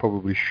something I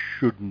probably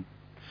shouldn't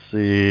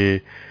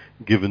say,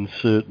 given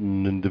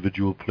certain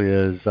individual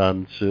players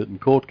and certain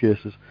court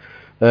cases.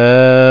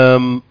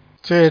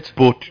 Say it.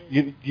 But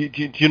you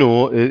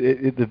know,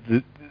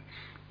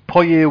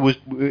 Poyet was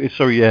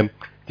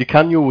Di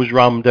Canio was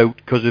rammed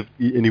out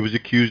and he was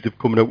accused of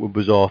coming out with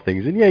bizarre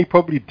things, and yeah, he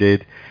probably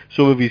did.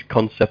 Some of his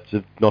concepts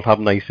of not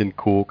having ice in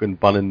Coke and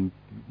banning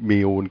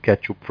mayo and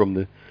ketchup from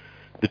the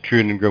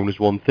training ground is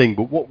one thing,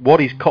 but what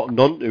he's cottoned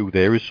onto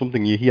there is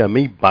something you hear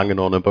me banging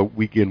on about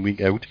week in, week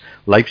out.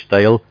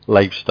 Lifestyle.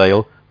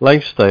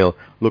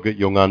 Look at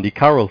young Andy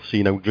Carroll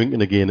seen out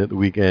drinking again at the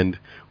weekend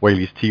while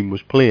his team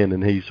was playing,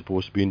 and he's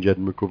supposed to be in Jeddah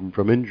recovering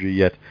from injury,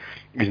 yet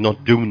he's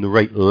not doing the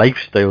right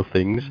lifestyle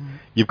things.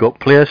 You've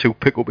got players who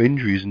pick up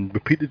injuries and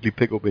repeatedly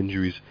pick up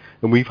injuries,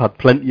 and we've had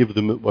plenty of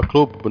them at our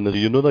club, and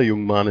there's another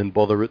young man in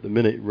bother at the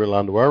minute,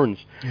 Rolando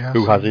Aarons,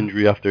 who has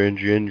injury after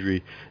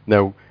injury.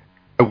 Now,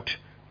 out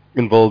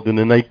involved in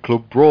a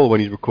nightclub brawl when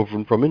he's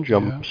recovering from injury.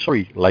 I'm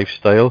sorry,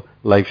 lifestyle.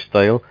 Let's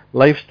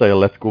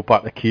go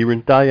back to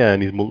Kieran Dyer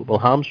and his multiple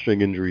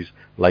hamstring injuries.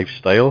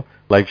 Lifestyle.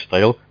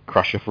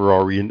 Crash a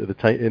Ferrari into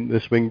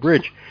the swing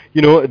bridge.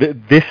 You know,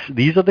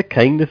 these are the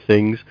kind of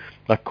things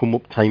that come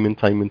up time and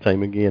time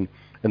again,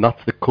 and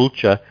that's the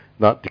culture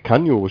that Di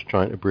Canio was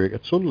trying to break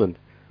at Sunderland.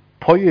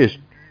 Poyet's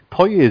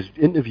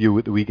interview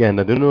at the weekend,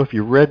 I don't know if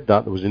you read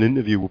that. There was an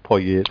interview with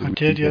Poyet at the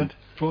weekend. I did,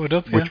 brought it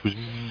up, which was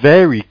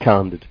very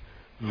candid,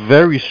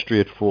 very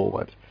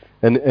straightforward.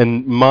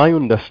 And my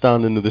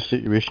understanding of the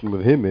situation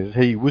with him is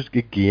he was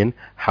again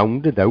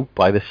hounded out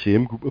by the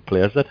same group of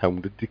players that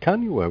hounded Di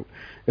Canio out.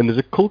 And there's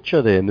a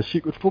culture there, and the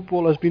Secret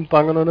Footballer has been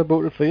banging on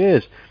about it for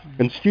years.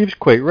 And Steve's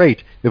quite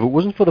right. If it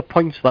wasn't for the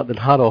points that they'd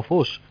had off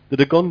us, they'd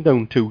have gone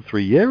down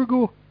 2-3 years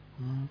ago.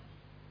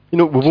 You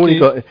know, we've only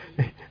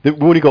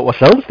got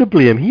ourselves to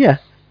blame here,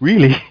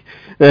 really.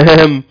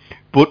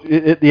 But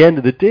at the end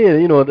of the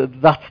day, you know,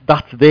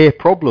 that's their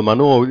problem. I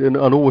know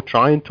we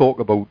try and talk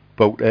about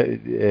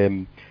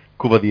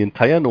cover the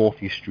entire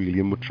North East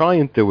Australia, and we'll try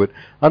and do it.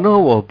 I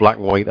know all black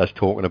and white is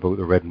talking about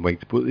the red and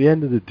white, but at the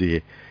end of the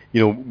day,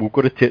 you know, we've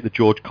got to take the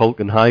George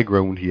Culkin high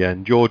ground here,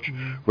 and George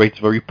writes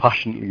very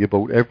passionately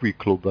about every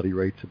club that he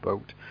writes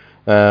about.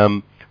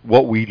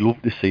 What we'd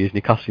love to see is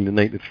Newcastle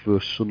United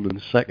first,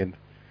 Sunderland second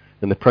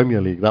in the Premier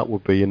League. That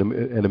would be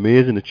an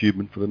amazing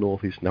achievement for the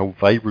North East. And how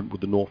vibrant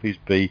would the North East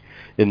be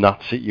in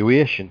that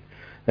situation?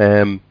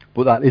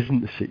 But that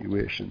isn't the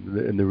situation,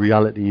 and the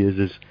reality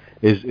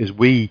is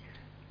we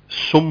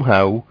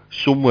somehow,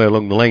 somewhere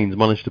along the lines,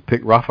 managed to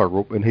pick Rafa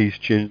up, and he's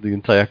changed the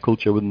entire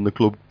culture within the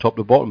club, top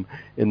to bottom.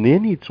 And they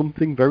need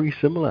something very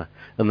similar,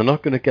 and they're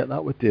not going to get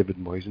that with David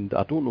Moyes. And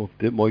I don't know if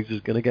David Moyes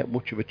is going to get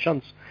much of a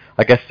chance.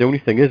 I guess the only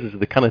thing is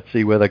they cannot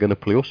see where they're going to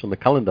play us on the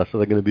calendar, so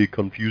they're going to be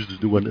confused as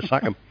to when to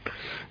sack him.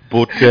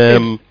 But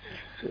you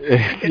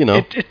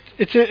know,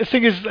 the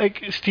thing is,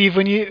 like, Steve,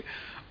 when you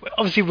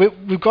obviously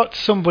we've got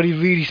somebody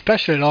really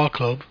special in our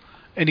club,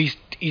 and he's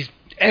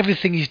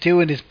everything he's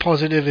doing is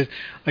positive.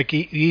 Like,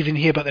 you even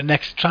hear about the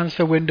next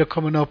transfer window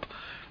coming up,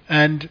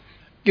 and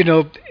you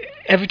know,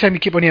 every time you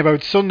keep on hearing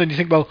about Sunderland, you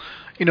think, well,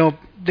 you know,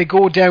 they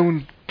go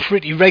down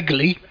pretty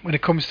regularly when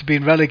it comes to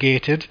being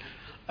relegated,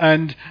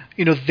 and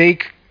you know, they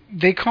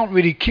can't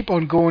really keep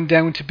on going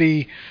down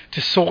to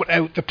sort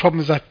out the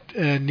problems that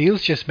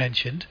Neil's just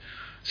mentioned.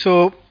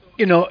 So,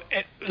 you know,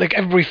 like,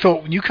 everybody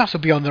thought Newcastle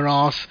would be on their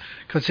arse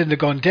considering they've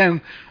gone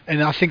down,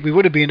 and I think we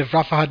would have been if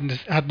Rafa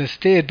hadn't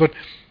stayed. But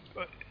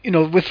you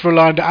know, with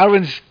Rolando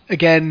Aaron's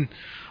again,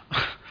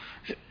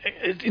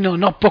 you know,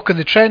 not bucking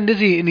the trend, is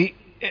he?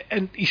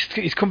 And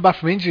he's come back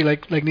from injury,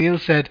 like Neil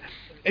said.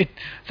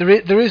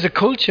 There is a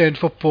culture in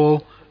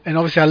football, and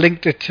obviously I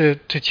linked it to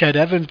Ched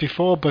Evans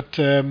before, but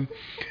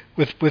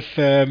with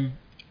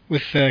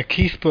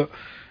Keith. But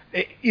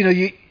you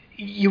know,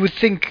 you would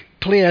think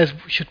players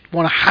should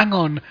want to hang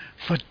on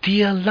for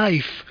dear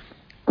life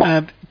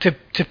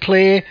to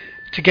play,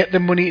 to get the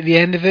money at the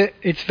end of it.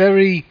 It's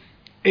very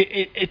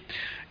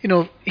you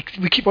know,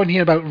 we keep on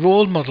hearing about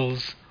role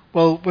models.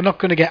 Well, we're not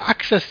going to get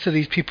access to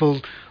these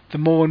people the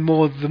more and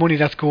more the money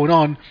that's going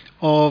on,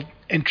 or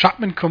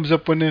entrapment comes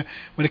up when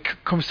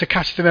it comes to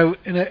catch them out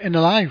in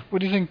a lie. What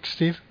do you think,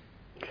 Steve?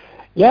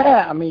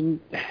 Yeah, I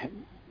mean,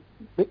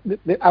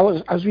 I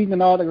was reading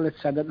an article that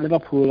said that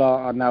Liverpool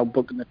are now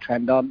booking the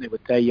trend, aren't they,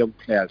 with their young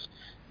players,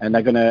 and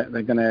they're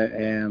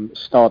gonna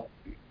start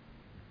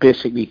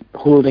basically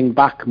holding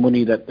back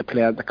money that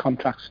the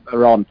contracts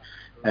are on.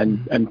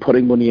 And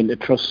putting money into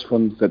trust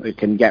funds that they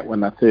can get when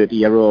they're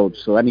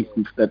 30-year-olds. So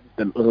anything that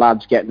the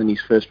lad's getting in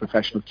his first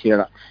professional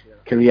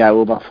career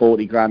over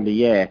 40 grand a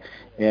year,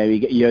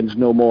 he earns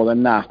no more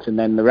than that, and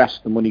then the rest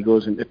of the money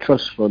goes into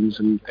trust funds,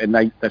 and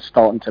they're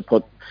starting to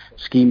put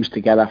schemes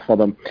together for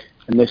them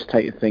and this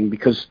type of thing.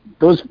 Because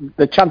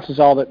the chances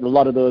are that a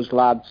lot of those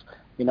lads,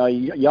 you know,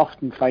 you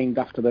often find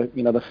after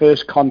the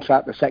first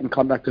contract, the second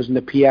contract doesn't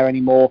appear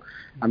anymore.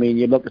 I mean,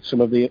 you look at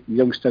some of the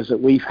youngsters that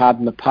we've had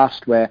in the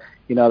past where,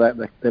 you know,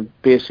 they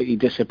basically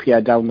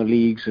disappear down the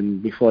leagues,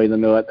 and before you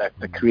know it,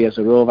 their careers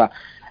are over.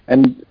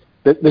 And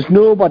the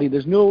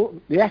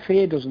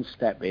FA doesn't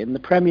step in, the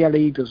Premier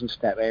League doesn't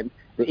step in,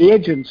 the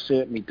agents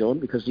certainly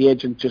don't, because the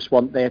agents just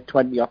want their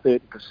 20 or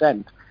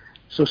 30%.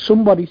 So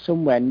somebody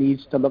somewhere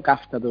needs to look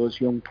after those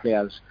young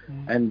players.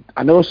 And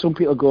I know some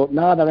people go,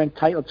 no, they're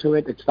entitled to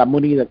it, it's their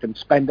money, they can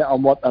spend it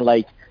on what they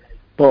like.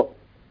 But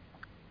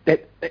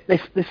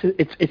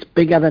it's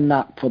bigger than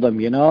that for them,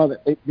 you know.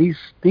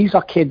 These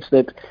are kids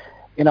that,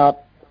 you know,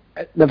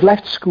 they've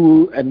left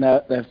school and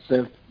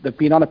they've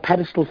been on a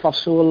pedestal for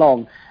so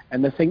long,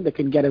 and they think they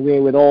can get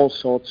away with all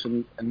sorts,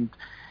 and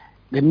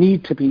they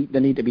need to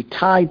be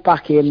tied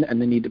back in,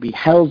 and they need to be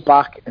held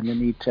back, and they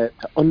need to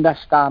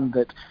understand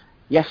that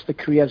yes, the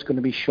career is going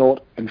to be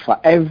short, and for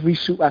every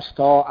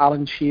superstar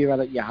Alan Shearer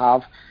that you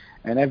have,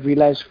 and every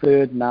Les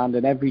Ferdinand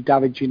and every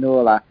David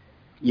Ginola,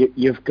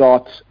 you've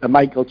got a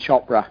Michael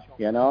Chopra,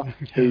 you know,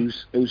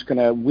 who's going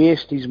to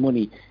waste his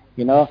money.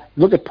 You know,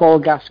 look at Paul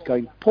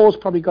Gascoigne. Paul's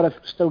probably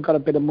still got a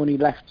bit of money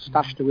left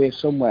stashed away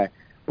somewhere,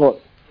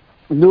 but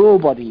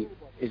nobody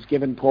is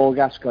giving Paul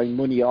Gascoigne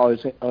money or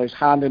is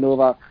handing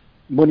over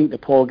money to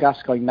Paul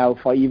Gascoigne now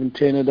for even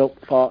turning up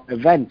for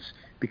events,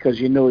 because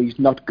you know he's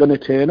not going to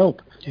turn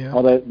up. Yeah.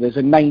 Or there's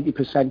a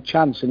 90%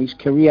 chance, and his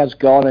career's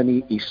gone,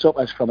 and he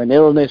suffers from an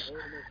illness,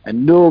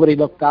 and nobody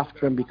looked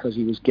after him because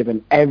he was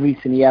given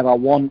everything he ever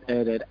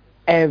wanted at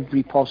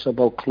every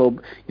possible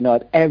club, you know,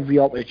 at every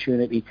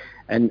opportunity,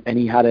 and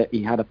he had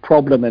a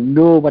problem, and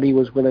nobody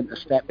was willing to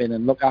step in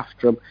and look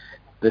after him.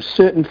 There's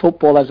certain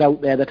footballers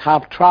out there that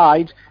have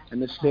tried,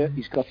 and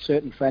he's got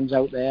certain friends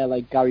out there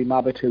like Gary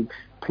Mabbott who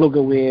plug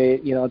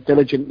away, you know,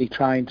 diligently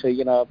trying to,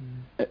 you know,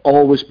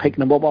 always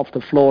picking him up off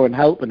the floor and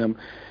helping him.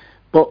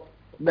 But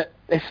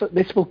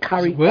this will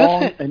carry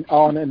on and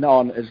on and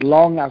on as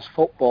long as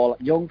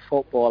young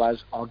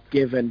footballers are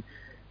given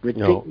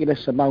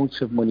ridiculous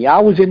amounts of money. I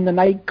was in the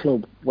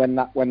nightclub when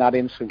that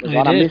incident was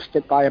on. I missed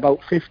it by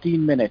about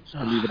 15 minutes,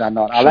 believe it or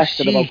not. I left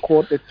at about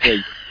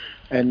 2:45.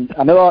 And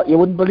I know you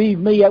wouldn't believe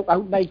me out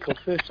nightclub,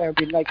 first time I've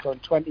been nightclub in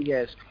 20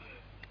 years,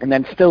 and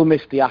then still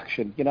missed the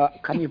action. You know,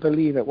 can you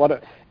believe it?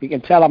 You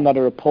can tell I'm not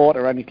a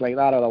reporter or anything like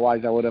that,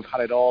 otherwise I would have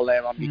had it all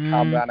there on my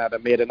camera and I'd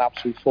have made an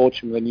absolute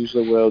fortune with the News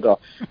of the World, or,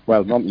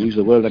 well, not News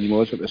of the World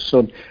anymore, it's with the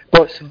Sun.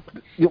 But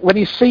when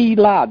you see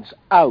lads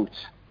out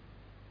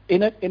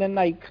in a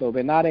nightclub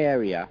in that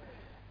area,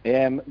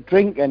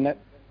 drinking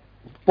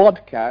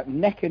vodka,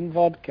 necking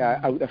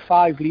vodka out of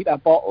 5-litre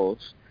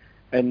bottles,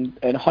 and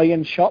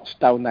hoying shots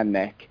down their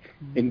neck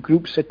in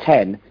groups of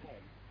 10,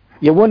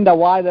 you wonder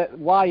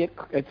why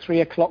at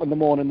 3 o'clock in the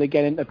morning they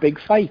get into big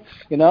fights,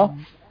 you know,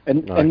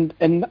 and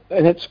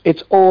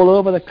it's all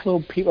over the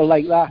club, people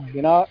like that,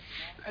 you know.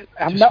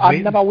 I've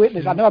never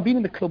witnessed. I've never been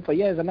in the club for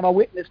years. I've never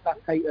witnessed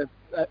that type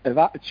of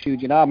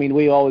attitude, you know. I mean,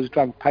 we always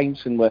drank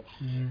pints and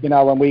you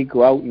know, when we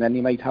go out, and then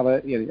you might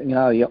have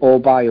you all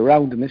buy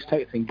around and this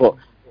type of thing, but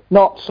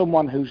not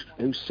someone who's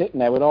sitting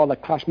there with all the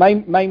clash. My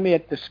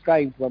mate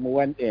described when we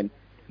went in.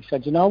 He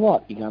said, "You know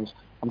what?" He goes,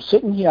 "I'm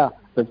sitting here.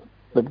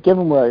 They've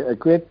given me a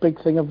great big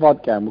thing of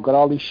vodka, and we've got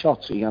all these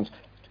shots." He goes,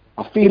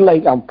 "I feel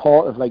like I'm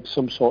part of like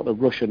some sort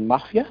of Russian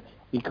mafia."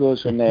 He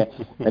goes, and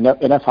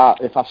if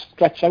I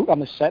stretch out on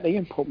the settee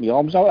and put my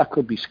arms out, I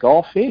could be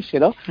Scarface, you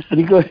know.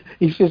 And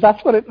he says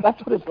that's what it's like,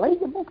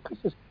 isn't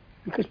it?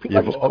 Because people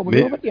are just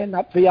coming over to you in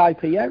that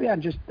VIP area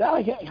and just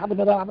have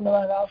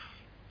another.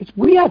 It's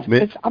weird.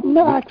 I've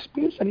never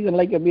experienced anything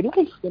like it in my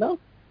life, you know.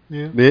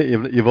 Yeah. Mate,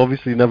 you've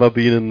obviously never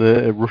been in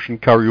the Russian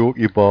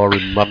karaoke bar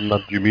in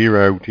Madinat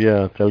Jumeirah out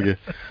here, I tell you.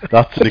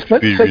 That's an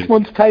experience. 6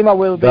 months' time I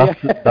will be.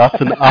 That's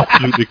an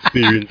absolute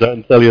experience, I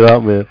can tell you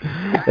that, mate.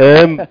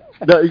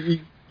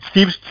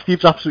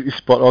 Steve's absolutely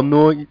spot on,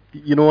 though.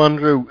 You know,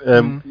 Andrew,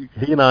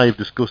 he and I have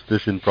discussed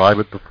this in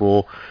private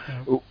before,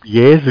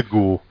 years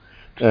ago.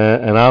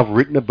 And I've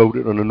written about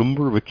it on a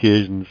number of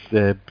occasions,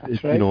 right.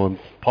 You know, on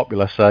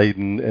Popular Side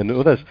and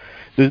others.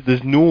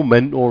 There's no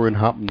mentoring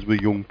happens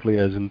with young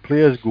players, and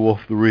players go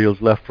off the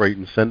rails left, right,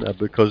 and centre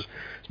because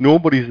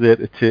nobody's there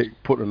to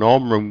put an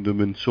arm around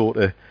them and sort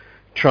of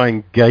try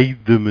and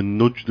guide them and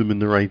nudge them in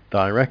the right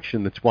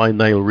direction. That's why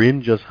Nile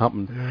Rangers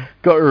happened. Yeah.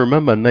 Got to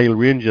remember, Nile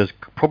Rangers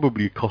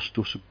probably cost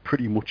us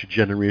pretty much a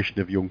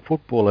generation of young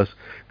footballers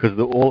because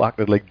they all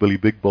acted like Billy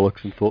Big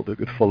Bollocks and thought they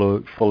could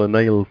follow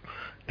Nile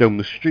down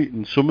the street,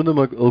 and some of them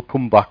will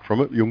come back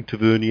from it. Young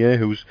Tavernier,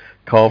 who's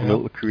carving a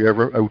little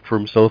career out for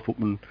himself up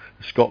in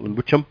Scotland,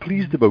 which I'm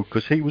pleased about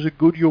because he was a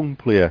good young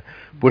player,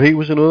 but he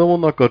was another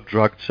one that got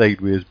dragged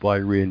sideways by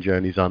Ranger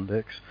and his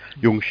antics.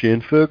 Young Shane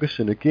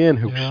Ferguson again,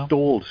 who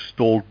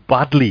stalled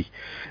badly,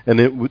 and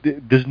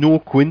there's no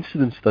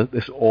coincidence that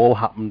this all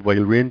happened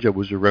while Ranger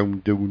was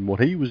around doing what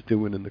he was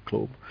doing in the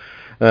club.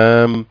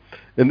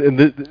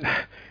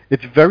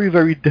 It's very,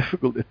 very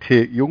difficult to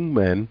take young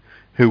men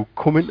who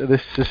come into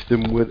this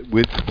system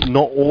with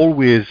not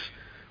always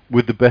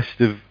with the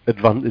best of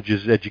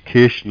advantages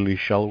educationally,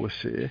 shall we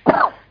say.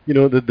 You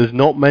know, there's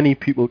not many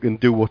people can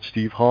do what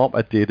Steve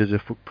Harper did as a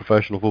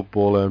professional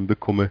footballer and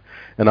become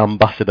an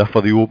ambassador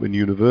for the Open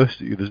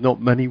University. There's not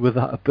many with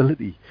that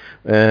ability.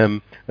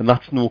 And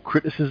that's no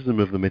criticism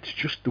of them. It's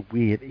just the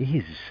way it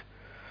is.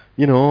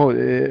 You know,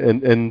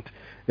 and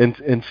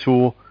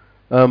so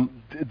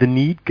they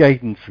need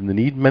guidance and they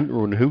need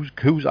mentoring.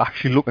 Who's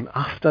actually looking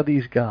after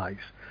these guys?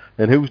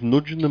 And who's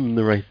nudging them in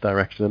the right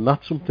direction? And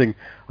that's something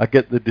I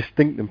get the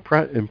distinct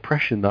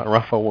impression that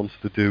Rafa wants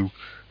to do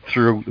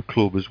throughout the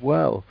club as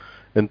well.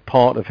 And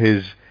part of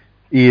his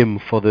aim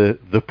for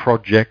the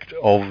project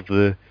of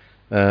the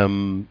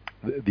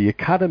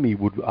academy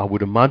I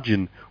would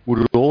imagine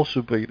would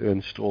also be to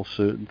install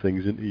certain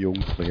things into young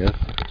players.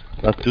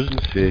 That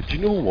doesn't say, do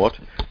you know what?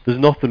 There's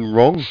nothing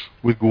wrong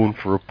with going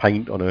for a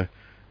pint on a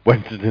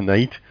Wednesday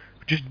night.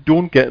 Just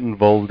don't get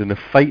involved in a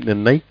fight in a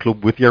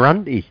nightclub with your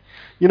auntie.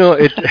 You know,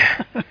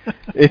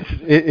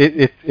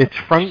 it's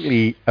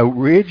frankly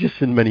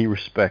outrageous in many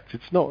respects.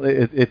 It's not.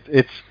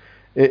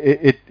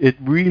 It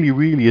really,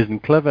 really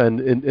isn't clever.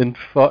 And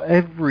for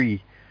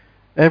every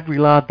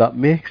lad that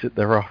makes it,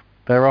 there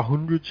are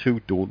hundreds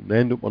who don't. They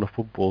end up on a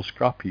football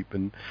scrap heap.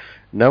 And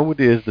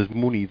nowadays there's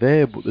money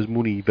there, but there's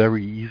money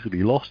very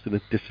easily lost, and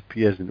it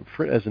disappears and it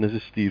fritters. And as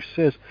Steve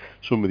says,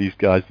 some of these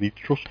guys need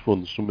trust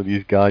funds. Some of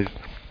these guys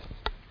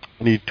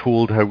need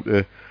told how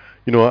to.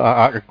 You know,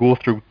 I could go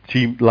through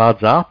team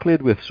lads I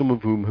played with, some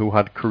of whom who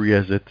had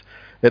careers at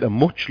a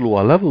much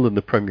lower level than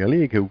the Premier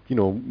League. Who, you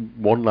know,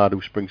 one lad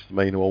who springs to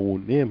mind, who I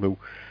won't name,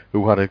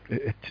 who had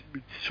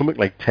something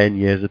like 10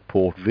 years at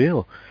Port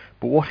Vale.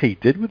 But what he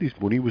did with his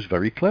money was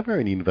very clever,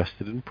 and he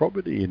invested in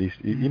property, and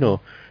you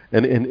know,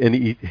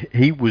 and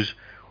he was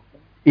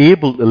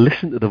able to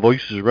listen to the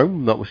voices around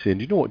him that were saying,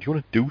 you know what, do you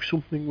want to do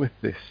something with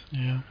this?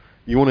 Yeah.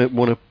 You want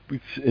to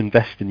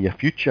invest in your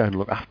future and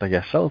look after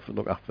yourself and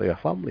look after your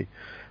family.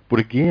 But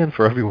again,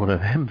 for every one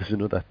of them, there's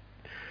another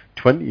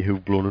 20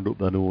 who've blown it up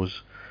their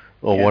nose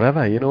or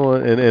whatever, you know,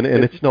 and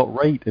it's not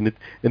right, and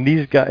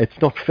these guys,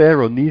 it's not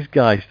fair on these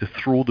guys to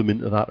throw them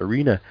into that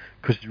arena,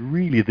 because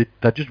really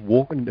they're just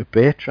walking into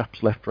bear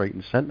traps left, right,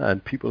 and centre,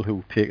 and people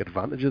who take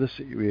advantage of the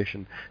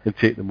situation and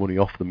take the money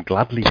off them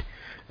gladly,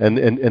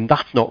 and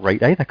that's not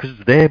right either, because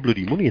it's their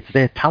bloody money, it's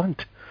their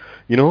talent,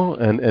 you know,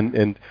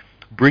 and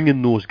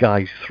bringing those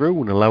guys through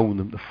and allowing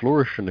them to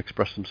flourish and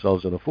express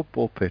themselves on a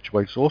football pitch,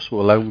 whilst also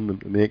allowing them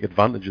to make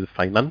advantage of it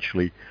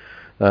financially.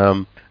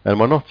 And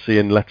we're not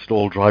saying let's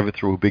all drive it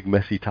through a big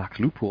messy tax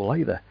loophole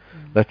either.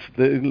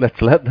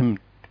 Let's let them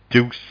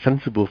do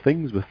sensible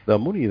things with their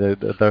money.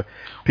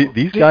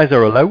 These guys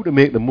are allowed to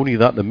make the money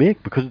that they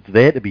make because it's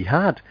there to be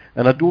had,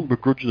 and I don't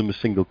begrudge them a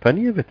single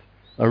penny of it.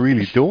 I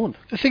really don't.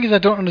 The thing is, I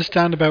don't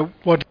understand about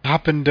what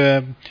happened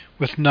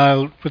with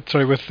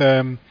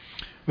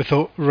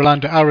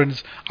Rolando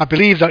Aarons. I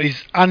believe that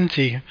his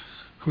auntie,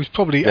 who's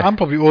probably I'm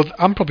probably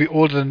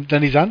older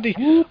than his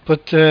auntie,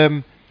 but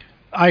they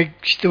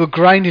were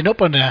grinding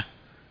up on her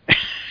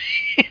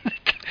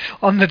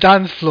on the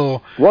dance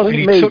floor. Wasn't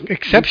and me. He took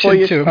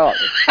exception to him.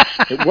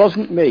 It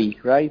wasn't me,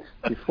 right?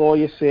 Before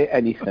you say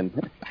anything.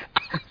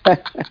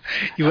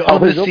 You were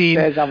on the scene.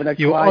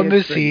 You were on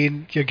the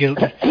scene. You're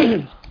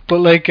guilty. But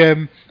like,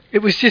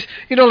 it was just,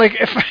 you know, like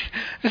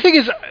the thing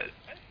is,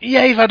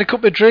 yeah, you've had a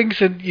couple of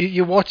drinks and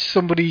you watch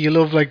somebody you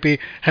love like be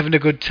having a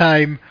good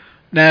time.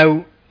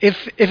 Now,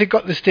 if it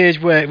got to the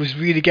stage where it was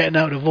really getting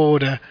out of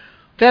order,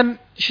 then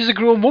she's a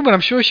grown woman. I'm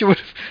sure she would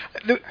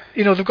have.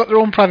 You know, they've got their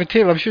own private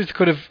table. I'm sure they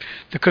could have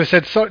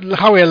said, "Sorry,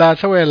 how are you,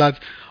 lads?"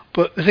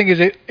 But the thing is,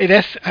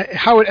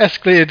 how it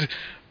escalated.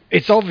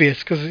 It's obvious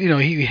because you know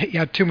he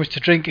had too much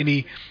to drink and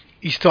he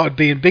started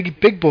being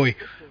big boy.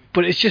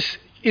 But it's just,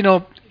 you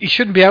know, he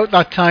shouldn't be out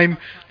that time.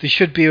 There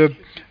should be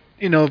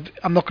you know,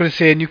 I'm not going to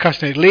say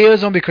Newcastle United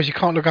liaison because you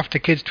can't look after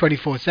kids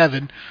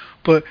 24/7.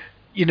 But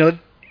you know,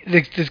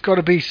 there's got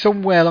to be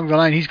somewhere along the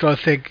line he's got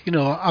to think, you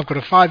know, I've got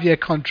a 5-year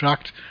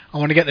contract, I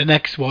want to get the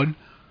next one.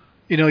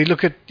 You know, you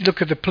look at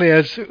the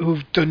players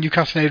who've done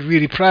Newcastle United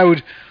really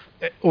proud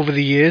over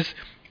the years,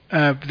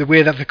 the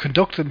way that they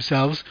conduct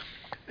themselves,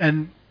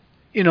 and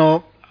you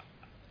know,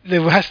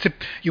 there has to.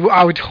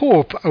 I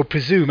would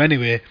presume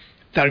anyway,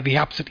 that would be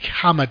absolutely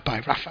hammered by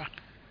Rafa.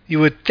 You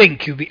would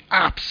think he'd be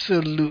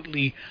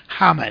absolutely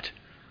hammered,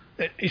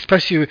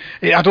 especially.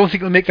 I don't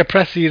think he'll make the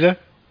press either.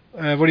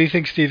 What do you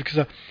think, Steve?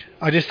 Because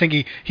I just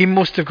think he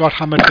must have got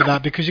hammered for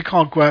that, because you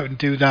can't go out and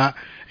do that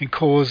and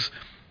cause,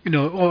 you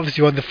know,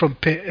 obviously on the front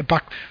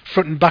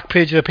and back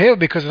page of the paper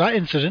because of that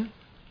incident.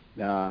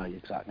 No,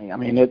 exactly. I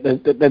mean,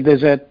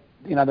 there's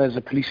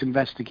a police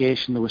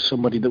investigation. There was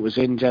somebody that was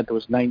injured. There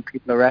was 9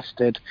 people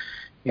arrested.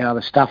 You know,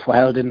 the staff were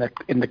held in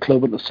the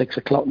club until 6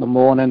 o'clock in the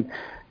morning.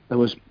 There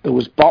was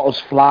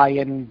bottles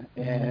flying.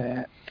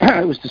 It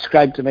was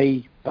described to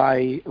me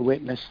by a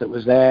witness that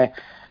was there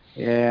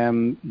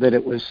that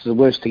it was the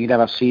worst thing he'd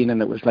ever seen,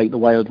 and it was like the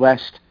Wild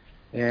West.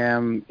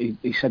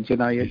 He said, you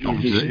know, he's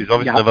obviously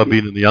never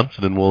been in the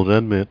Anson Walls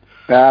End, mate.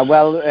 No,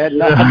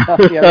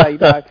 you're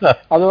right.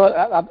 Although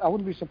I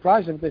wouldn't be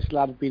surprised if this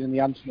lad had been in the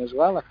Anson as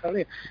well, I tell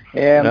you.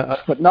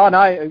 But no,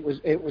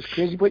 it was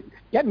crazy. But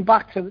getting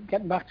back to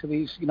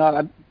these, you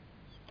know,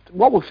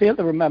 what we fail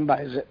to remember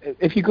is that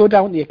if you go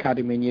down to the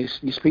academy and you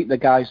speak to the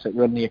guys that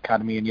run the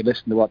academy and you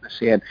listen to what they're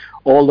saying,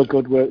 all the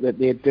good work that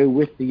they do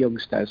with the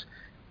youngsters,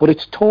 but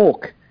it's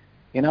talk.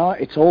 You know,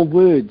 it's all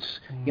words.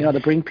 You know, they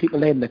bring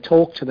people in, they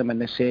talk to them,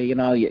 and they say, you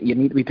know, you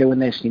need to be doing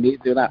this, you need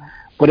to do that.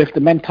 But if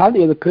the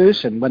mentality of the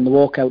person when they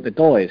walk out the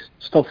door is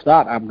stuff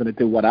that I'm going to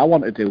do what I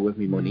want to do with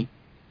my money,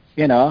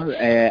 you know,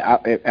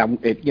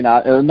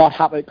 it'll not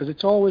happen, because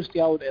it's always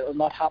the old, it'll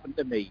not happen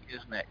to me,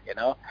 isn't it? You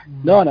know,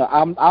 no,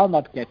 I'll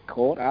not get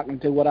caught. I can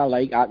do what I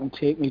like. I can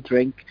take me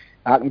drink.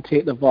 I can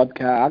take the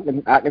vodka.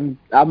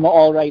 I'm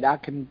all right. I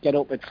can get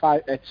up at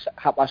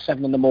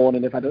 7:30 in the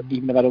morning if I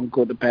don't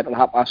go to bed till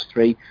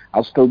 3:30.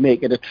 I'll still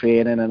make it a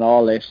training and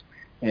all this.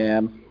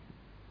 You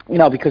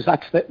know, because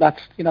that's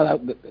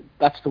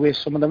the way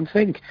some of them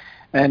think.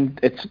 And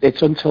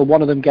it's until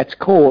one of them gets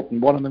caught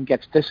and one of them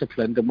gets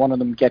disciplined and one of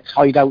them gets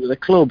hied out of the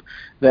club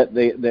that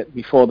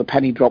before the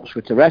penny drops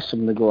with the rest of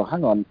them, they go,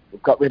 hang on,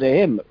 we've got rid of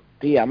him.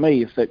 Dear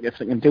me, if they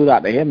can do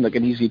that to him, they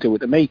can easily do it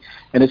to me.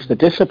 And it's the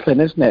discipline,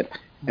 isn't it?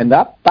 And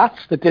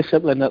that's the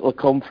discipline that will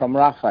come from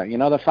Rafa. You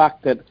know, the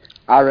fact that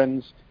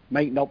Aarons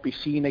might not be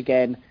seen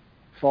again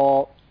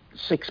for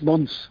 6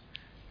 months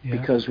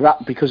because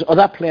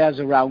other players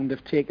around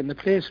have taken the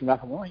place of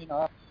Rafa. Well, you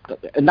know,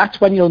 and that's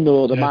when you'll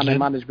know the man and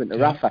management of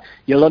Rafa.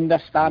 You'll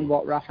understand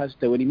what Rafa's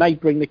doing. He might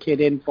bring the kid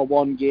in for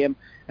one game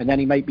and then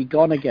he might be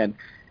gone again.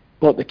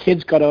 But the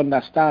kid's got to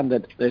understand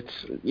that it's,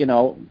 you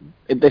know,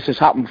 this has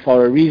happened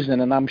for a reason,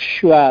 and I'm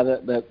sure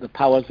that the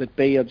powers that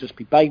be will just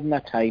be biding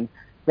their time.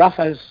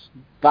 Rafa's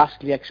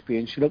vastly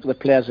experienced. You look at the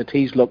players that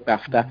he's looked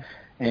after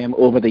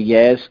over the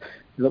years.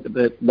 You look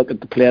at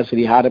the players that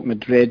he had at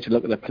Madrid. You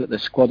look at the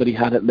squad that he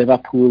had at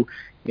Liverpool.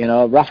 You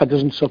know, Rafa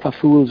doesn't suffer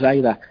fools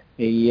either.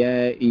 He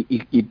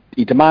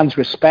demands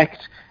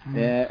respect,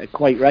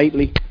 quite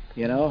rightly.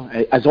 You know,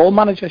 as all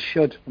managers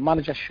should. The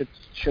manager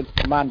should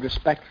command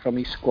respect from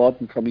his squad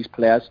and from his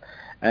players,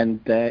 and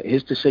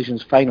his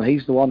decision's final.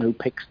 He's the one who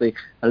picks the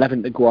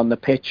 11 to go on the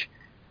pitch,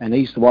 and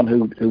he's the one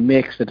who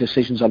makes the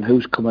decisions on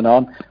who's coming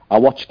on. I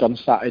watched on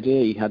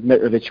Saturday, he had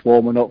Mitrovic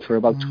warming up for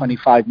about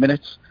 25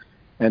 minutes,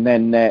 and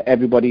then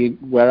everybody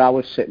where I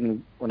was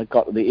sitting, when it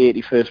got to the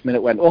 81st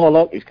minute, went, oh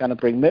look, he's going to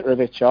bring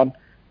Mitrovic on,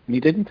 and he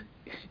didn't.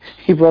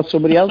 He brought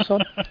somebody else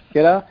on,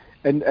 you know,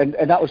 and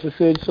that was the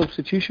third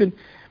substitution.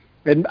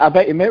 And I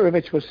bet you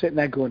Mitrovic was sitting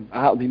there going,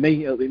 it'll be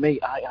me,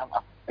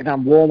 and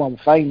I'm warm, I'm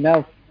fine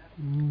now.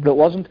 But it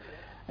wasn't.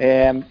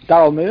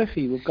 Daryl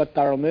Murphy, we've got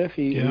Daryl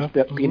Murphy, who's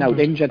been out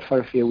injured for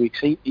a few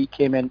weeks. He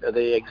came into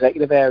the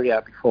executive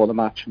area before the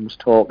match and was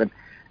talking.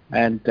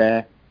 And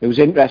it was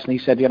interesting. He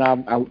said, you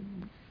know,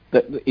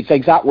 his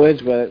exact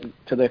words were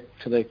to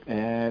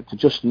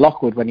Justin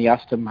Lockwood when he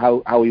asked him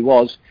how he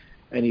was.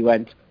 And he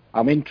went,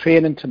 I'm in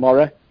training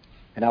tomorrow.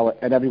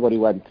 And everybody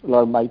went,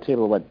 along my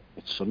table went,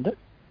 it's Sunday.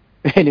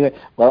 Anyway,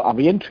 well, I'll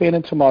be in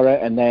training tomorrow,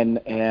 and then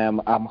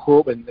I'm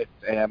hoping that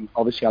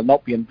obviously I'll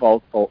not be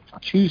involved for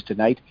Tuesday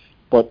night,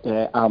 but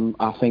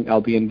I think I'll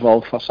be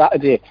involved for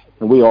Saturday.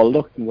 And we all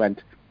looked and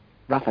went,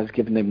 Rafa's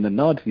giving him the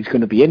nod. He's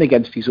going to be in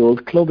against his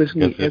old club,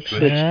 isn't he?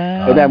 Ipswich.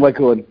 Yeah. And then we're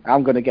going,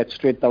 I'm going to get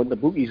straight down to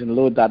bookies and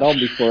load that on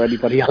before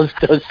anybody else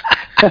does,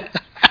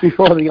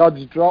 before the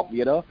odds drop,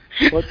 you know.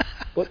 But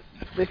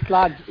this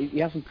lad, he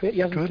hasn't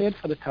played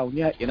for the town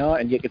yet, you know,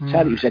 and you could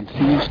tell he was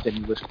enthused and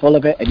he was full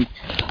of it. And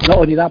not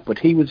only that, but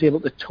he was able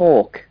to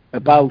talk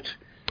about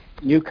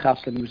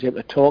Newcastle, and he was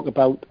able to talk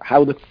about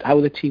how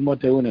the team were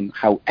doing and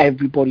how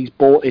everybody's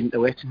bought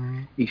into it.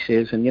 He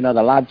says, and you know,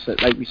 the lads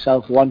that like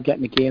myself weren't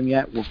getting the game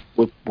yet,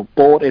 were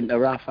bought into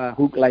Rafa,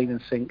 hook, line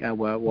and sinker,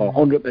 were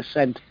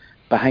 100%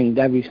 behind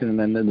everything.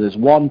 And then there's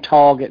one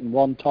target and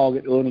one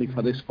target only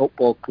for this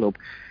football club,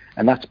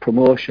 and that's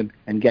promotion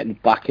and getting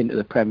back into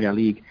the Premier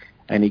League.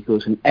 And he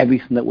goes, and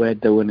everything that we're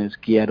doing is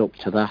geared up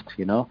to that,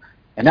 you know.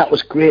 And that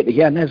was great to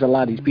hear. And there's a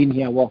lad, he's been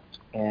here, what,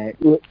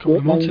 8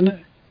 months, isn't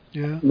it?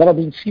 Yeah. Not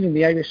been seen in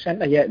the Irish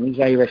Centre yet, and he's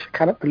Irish. I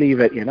cannot believe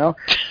it, you know.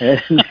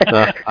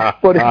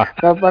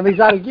 But when he's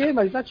at a game,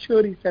 he's not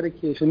sure his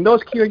dedication. No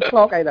Kieran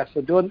Clark either,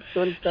 so don't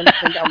think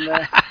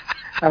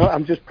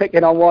I'm just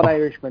picking on one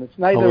Irishman. It's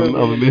neither of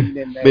them.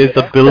 Amazed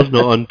that Bill's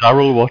not on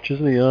Darryl watch,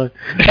 isn't he?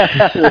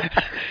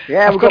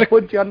 Yeah, we've got to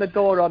put you on the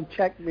door on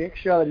check, make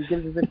sure that he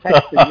gives us a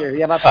text and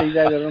you have to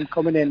either of them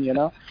coming in, you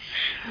know.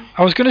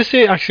 I was going to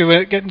say, actually,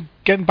 we're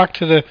getting back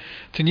to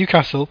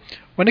Newcastle.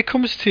 When it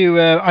comes to,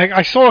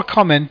 I saw a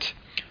comment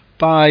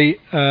by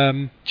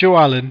Joe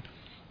Allen,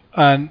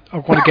 and I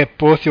want to get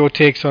both your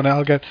takes on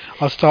it.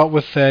 I'll start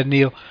with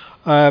Neil.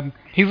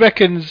 He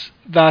reckons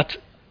that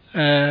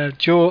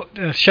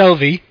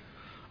Shelvey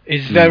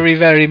is very,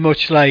 very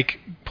much like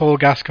Paul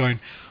Gascoigne.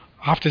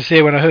 I have to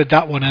say, when I heard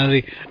that one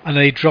and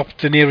they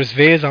dropped the nearest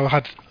vase,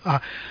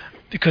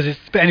 because it's.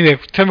 But anyway,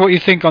 tell me what you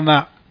think on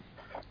that.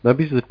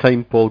 Maybe it's the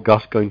time Paul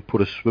Gascoigne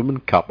put a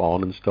swimming cap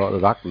on and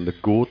started acting the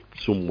goat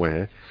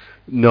somewhere.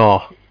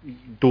 No,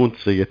 don't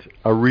see it.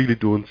 I really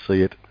don't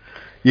see it.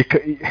 You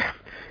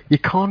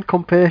can't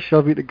compare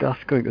Shelvey to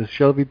Gascoigne, because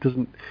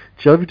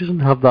Shelvey doesn't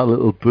have that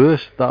little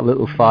burst, that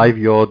little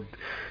 5-yard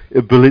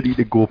ability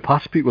to go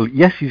past people.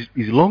 Yes, he's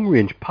long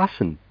range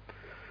passing.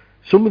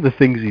 Some of the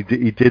things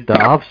he did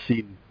that I've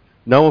seen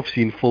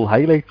full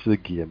highlights of the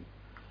game.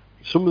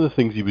 Some of the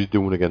things he was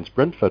doing against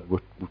Brentford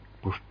were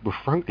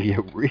frankly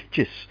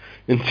outrageous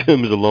in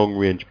terms of long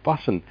range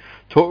passing.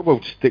 Talk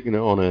about sticking it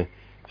on a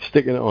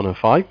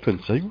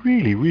 5-pence. It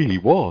really, really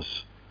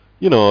was.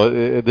 You know,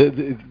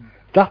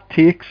 that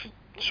takes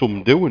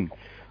some doing.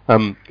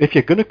 If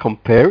you're going to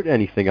compare it to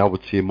anything, I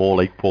would say more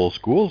like Paul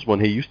Scholes, when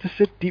he used to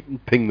sit deep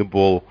and ping the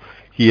ball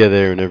here,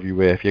 there and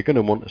everywhere, if you're going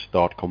to want to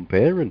start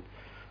comparing.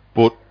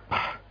 But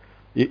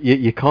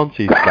you can't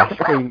say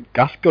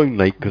Gascoigne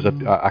like, because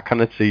I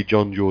cannot see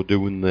John Joe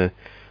doing the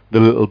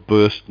little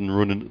burst and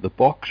run into the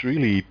box.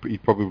 Really,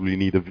 he'd probably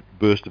need a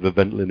burst of a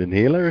Ventolin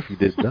inhaler if he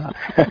did that.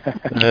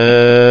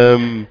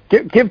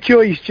 Give Joe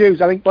his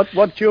dues. I think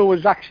what Joe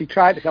was actually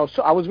trying to tell.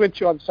 So I was with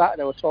Joe on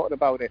Saturday. We were talking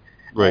about it.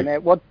 Right.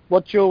 And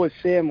what Joe was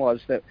saying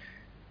was that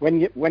when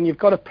you've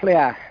got a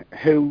player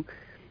who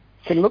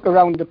can look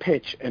around the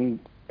pitch and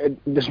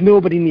there's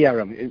nobody near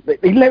him,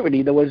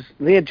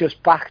 they had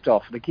just backed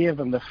off. They gave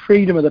him the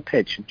freedom of the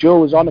pitch. Joe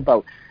was on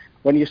about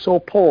when you saw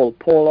Paul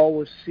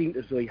always seemed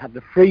as though he had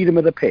the freedom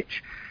of the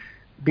pitch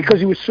because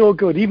he was so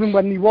good. Even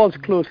when he was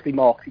closely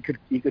marked,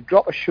 he could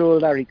drop a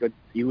shoulder,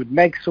 he would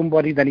make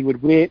somebody, then he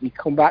would wait and he'd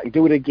come back and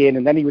do it again,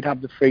 and then he would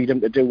have the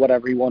freedom to do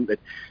whatever he wanted,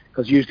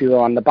 because usually they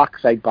were on the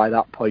backside by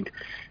that point.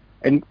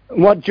 And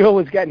what Joe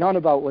was getting on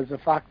about was the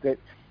fact that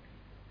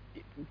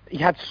he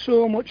had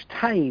so much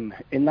time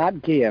in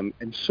that game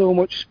and so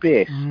much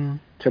space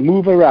to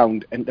move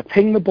around and to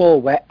ping the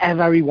ball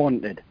wherever he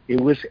wanted. He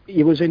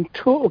was in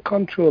total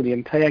control the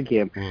entire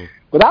game.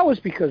 But that was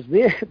because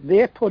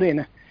they put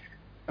in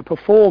a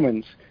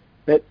performance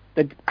that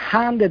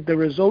handed the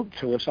result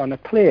to us on a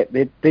plate.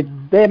 Their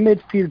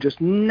midfield just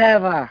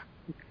never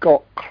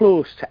got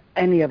close to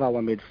any of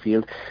our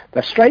midfield.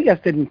 The strikers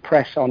didn't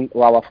press onto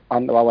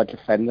our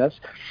defenders,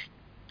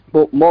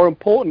 but more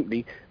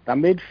importantly, the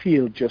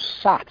midfield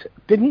just sat,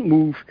 didn't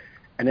move,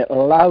 and it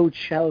allowed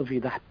Shelby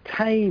that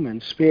time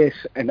and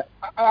space. And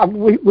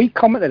we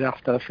commented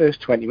after the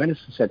first 20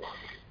 minutes and said,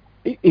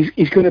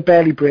 he's going to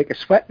barely break a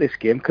sweat this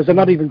game because they're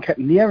not even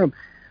getting near him.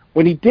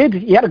 When he did,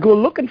 he had to go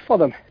looking for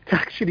them to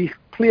actually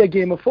play a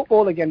game of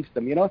football against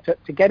them,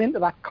 to get into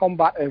that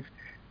combative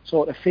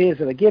sort of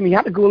phase of the game. He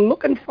had to go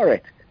looking for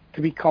it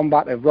to be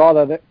combative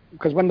rather than,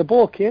 because when the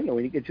ball came to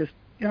him, he could just,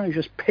 he was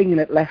just pinging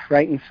it left,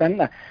 right and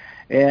centre.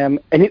 And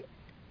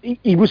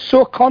he was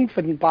so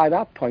confident by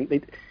that point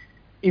that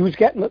he was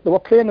getting, they were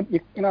playing,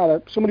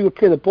 somebody would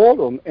play the ball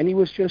to him and he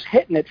was just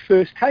hitting it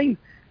first time.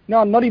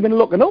 No, not even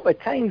looking up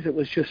at times. It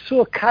was just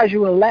so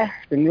casual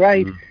left and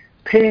right,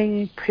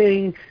 ping,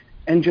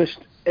 and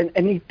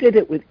he did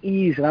it with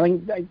ease. And I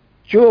think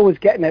Joe was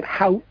getting at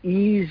how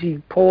easy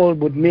Paul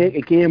would make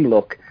a game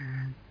look.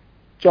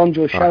 John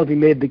Joe Shelby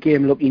made the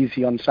game look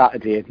easy on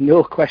Saturday,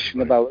 no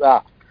question about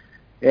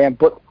that.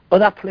 But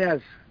other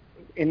players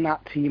in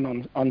that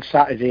team on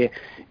Saturday,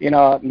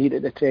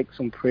 needed to take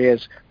some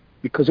praise,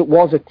 because it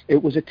was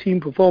a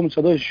team performance.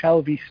 Although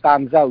Shelby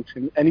stands out,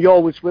 and he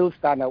always will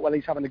stand out, whether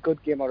he's having a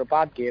good game or a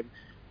bad game,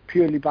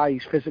 purely by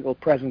his physical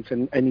presence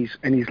and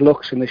his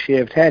looks and the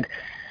shaved head.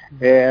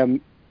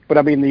 But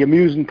I mean, the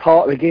amusing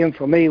part of the game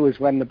for me was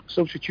when the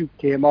substitute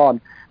came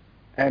on,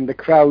 and the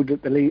crowd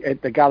at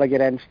the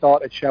Gallagher end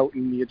started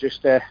shouting, "You're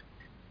just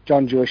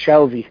John Joe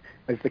Shelby,"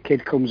 as the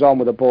kid comes on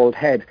with a bald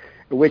head.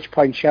 At which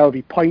point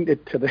Shelby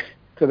pointed to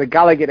the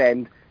Gallagher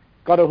end,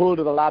 got a hold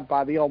of the lad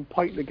by the arm,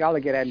 pointed to the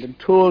Gallagher end, and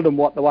told him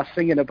what they were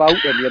singing about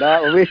him. You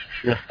know what I mean?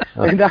 Yeah.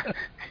 And that,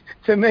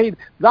 to me,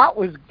 that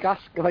was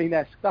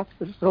Gascoigne-esque. That's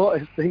the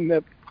sort of thing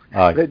that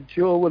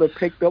Joe would have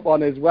picked up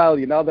on as well.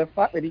 The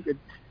fact that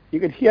you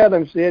could hear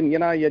them saying,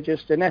 you're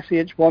just an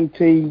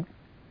SH1T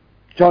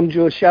John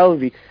Joe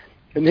Shelby,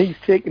 and he's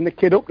taking the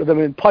kid up to them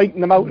and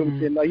pointing them out and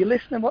saying, "Are you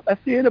listening to what they're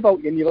saying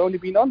about you? And you've only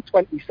been on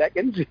 20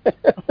 seconds."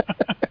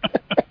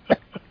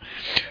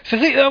 So,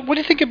 what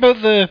do you think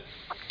about the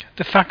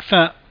fact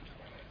that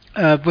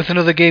with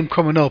another game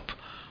coming up,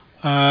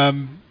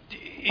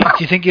 do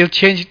you think he'll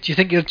change? Do you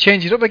think he'll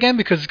change it up again,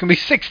 because there's going to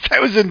be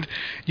 6,000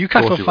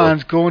 Newcastle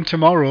fans going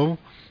tomorrow?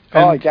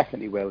 Oh, he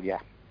definitely will. Yeah,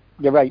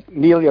 you're right,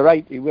 Neil. You're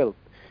right. He will.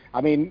 I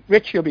mean,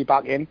 Richie will be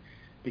back in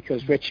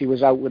because Richie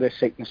was out with a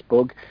sickness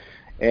bug.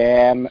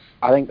 I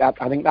think that's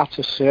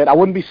a cert. I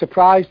wouldn't be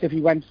surprised if he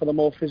went for the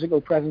more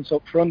physical presence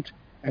up front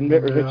and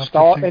Rich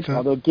started.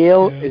 Although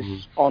Gale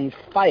is on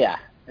fire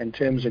in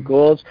terms of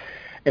goals.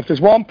 If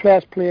there's one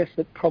player's place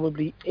that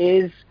probably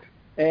is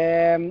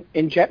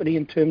in jeopardy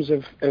in terms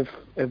of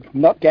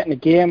not getting a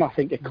game, I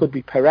think it could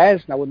be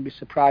Perez, and I wouldn't be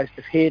surprised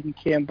if Hayden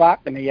came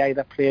back and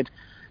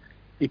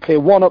he played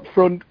one up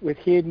front with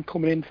Hayden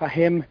coming in for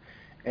him.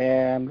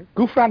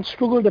 Gouffran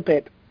struggled a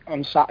bit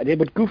on Saturday,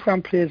 but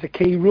Gouffran plays a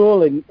key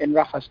role in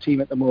Rafa's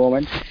team at the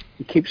moment.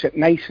 He keeps it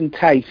nice and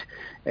tight,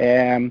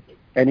 and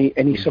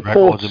he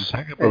supports. His record's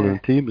impeccable in the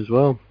team as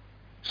well.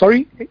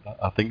 Sorry?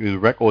 I think his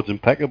record's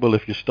impeccable.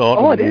 If you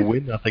start and you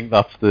win, I think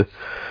that's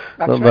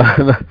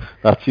right.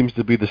 That seems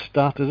to be the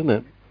stat, isn't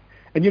it?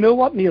 And you know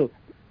what, Neil?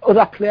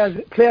 Other players,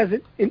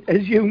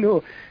 as you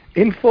know,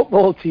 in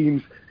football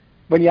teams,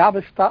 when you have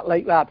a stat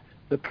like that,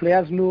 the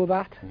players know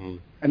that,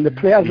 and the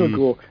players will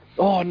go,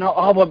 "Oh no,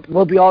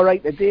 we'll be all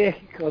right today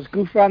because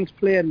Gouffran's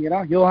playing,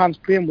 Johan's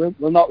playing.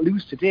 We'll not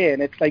lose today."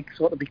 And it's like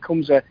sort of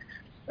becomes a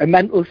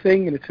mental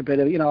thing, and it's a bit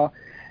of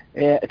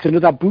it's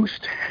another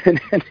boost.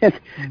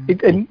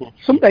 and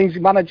sometimes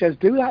managers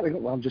do that. They go,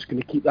 "Well, I'm just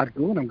going to keep that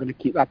going. I'm going to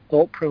keep that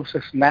thought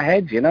process in their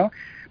heads,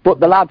 But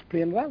the lad's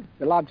playing well.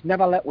 The lad's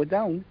never let us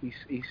down.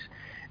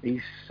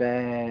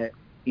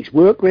 His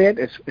work rate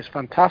is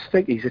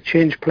fantastic. He's a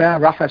changed player.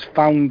 Rafa's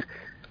found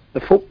the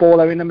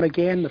footballer in him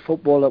again, the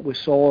footballer that we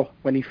saw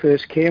when he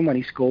first came, when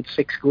he scored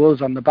 6 goals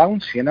on the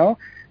bounce,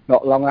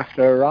 not long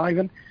after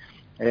arriving.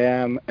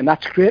 And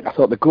that's great. I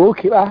thought the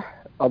goalkeeper,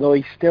 although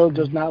he still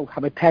does now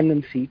have a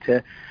tendency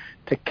to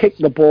kick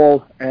the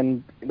ball,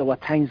 and there were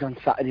times on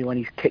Saturday when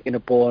he's kicking the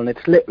ball and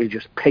it's literally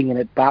just pinging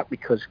it back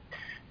because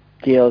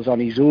Gale's on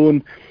his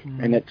own,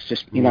 and it's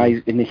just, he's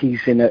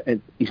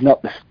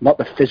not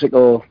the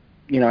physical,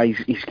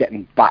 he's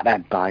getting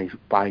battered by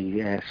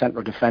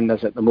central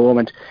defenders at the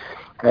moment.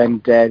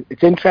 And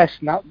it's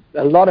interesting that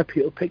a lot of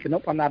people picking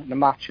up on that in the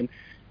match, and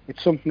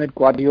it's something that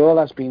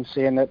Guardiola's been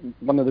saying, that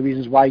one of the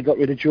reasons why he got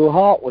rid of Joe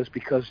Hart was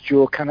because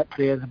Joe cannot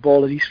play the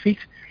ball at his feet,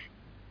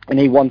 and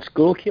he wants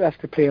goalkeepers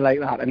to play like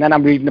that. And then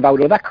I'm reading about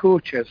other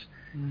coaches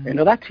in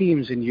other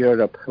teams in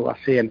Europe who are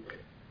saying,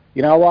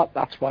 "You know what,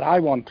 that's what I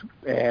want."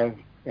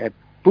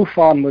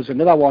 Buffon was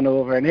another one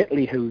over in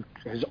Italy who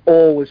has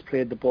always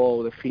played the ball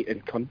with the feet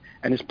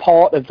and is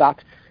part of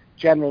that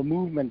general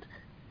movement.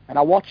 And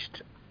I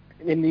watched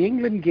in the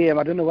England game,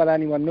 I don't know whether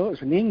anyone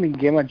noticed, in the England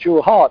game with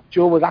Joe Hart,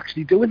 Joe was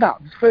actually doing that.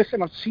 It's the first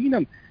time I've seen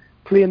him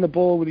playing the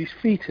ball with his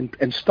feet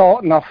and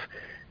starting off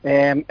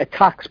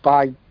attacks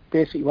by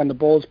basically when the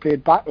ball's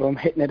played back to him,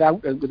 hitting it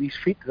out with his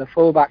feet to the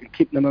fullback and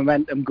keeping the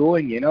momentum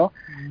going, you know.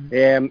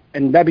 And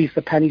maybe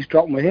the penny's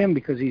dropping with him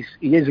because he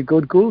is a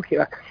good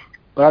goalkeeper.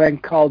 But I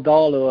think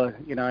Caldolo,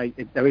 you know,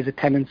 there is a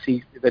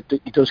tendency that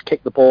he does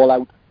kick the ball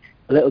out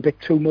a little bit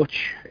too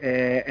much,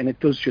 and it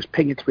does just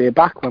ping its way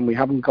back when we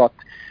haven't got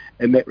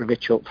a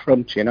Mitrovic up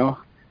front, you know.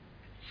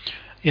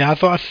 Yeah,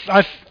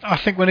 I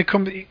think when it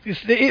comes,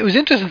 it was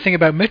interesting thing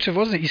about Mitrovic,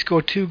 wasn't it? He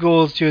scored 2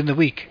 goals during the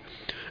week,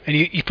 and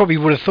you probably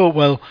would have thought,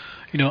 well,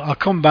 you know, I'll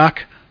come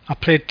back. I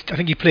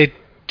think he played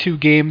 2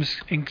 games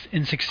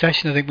in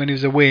succession. I think when he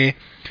was away.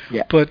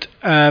 Yeah. But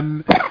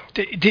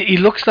he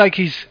looks like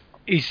he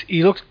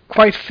looks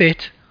quite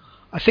fit.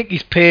 I think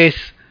his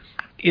pace.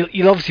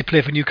 He'll obviously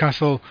play for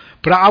Newcastle,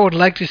 but I would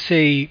like to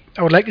see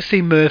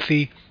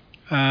Murphy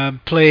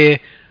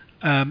play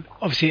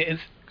obviously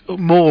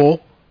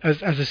more as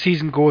the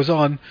season goes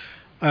on,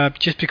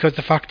 just because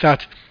the fact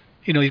that,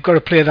 you know, you've got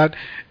a player that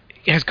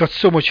has got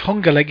so much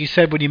hunger, like you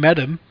said when you met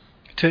him,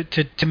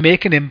 to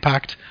make an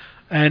impact,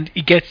 and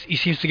he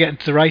seems to get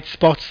into the right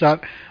spots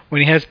that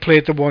when he has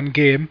played the one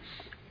game.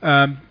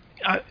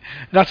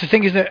 That's the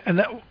thing, isn't it?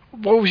 And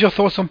what was your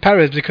thoughts on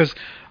Perez? Because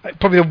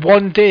probably the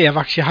one day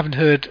haven't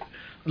heard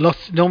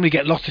normally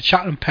get lots of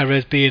chat on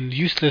Perez being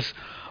useless,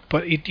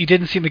 but he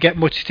didn't seem to get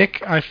much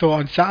stick, I thought,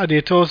 on Saturday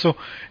at all. So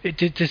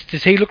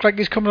does he look like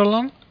he's coming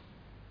along?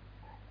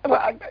 Well,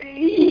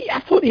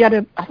 I thought he had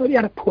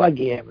a poor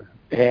game.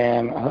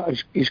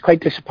 He's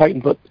quite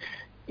disappointing, but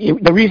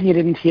the reason you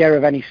didn't hear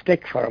of any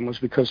stick for him was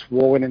because we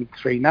were winning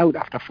 3-0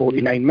 after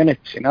 49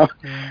 minutes, you know.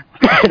 Yeah.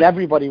 And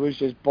everybody was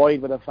just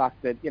buoyed with the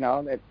fact that,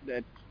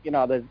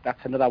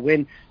 that's another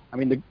win. I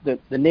mean,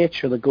 the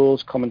nature of the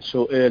goals coming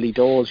so early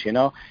doors, you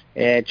know,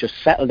 just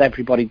settled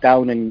everybody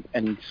down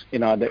and you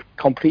know, that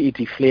completely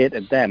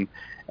deflated them.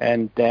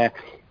 And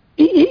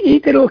he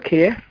did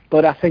okay,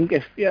 but I think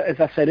as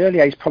I said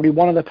earlier, he's probably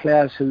one of the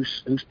players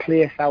whose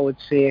place I would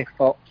say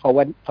for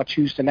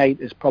Tuesday night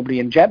is probably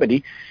in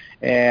jeopardy.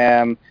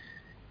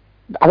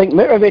 I think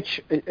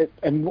Mitrovic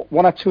and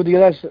one or two of the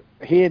others,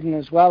 Hayden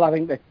as well, I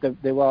think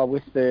that they were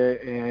with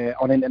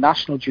on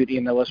international duty,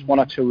 and there was one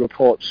or two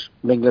reports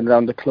ringing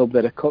around the club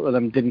that a couple of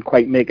them didn't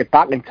quite make it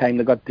back in time.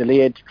 They got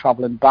delayed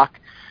travelling back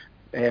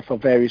for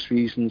various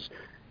reasons.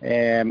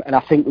 And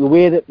I think the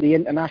way that the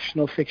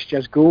international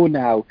fixtures go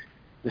now,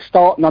 they're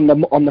starting on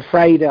the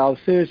Friday or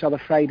Thursday or the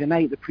Friday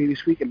night the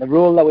previous week, and they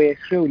roll their way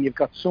through, and you've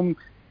got some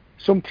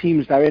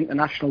teams, their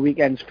international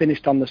weekends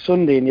finished on the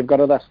Sunday, and you've got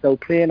others still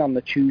playing on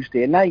the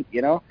Tuesday night, you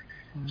know.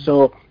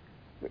 So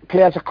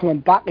players are coming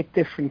back at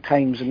different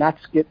times, and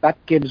that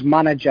gives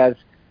managers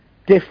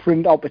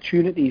different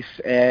opportunities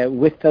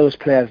with those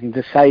players and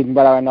deciding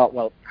whether or not,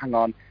 well, hang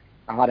on,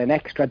 I had an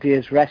extra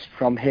day's rest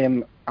from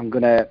him, I'm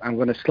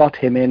gonna slot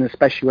him in,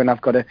 especially when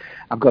I've got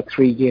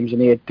 3 games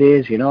in 8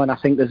 days, you know. And I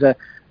think there's a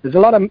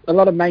lot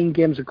of mind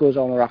games that goes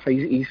on with Rafa.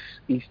 He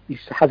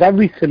has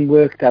everything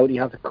worked out. He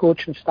has a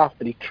coaching staff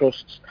that he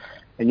trusts,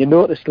 and you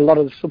notice a lot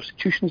of the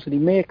substitutions that he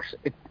makes.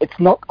 It's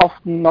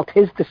often not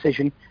his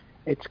decision.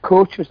 It's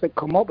coaches that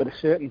come up at a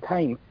certain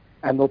time,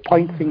 and they'll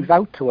point things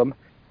out to him,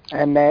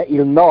 and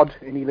he'll nod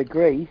and he'll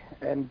agree,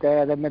 and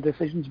then the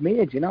decision's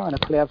made, you know, and the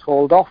players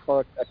hold off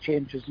or a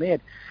change is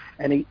made,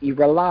 and he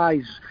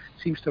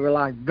seems to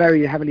rely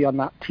very heavily on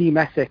that team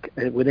ethic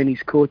within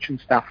his coaching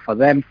staff for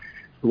them,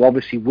 who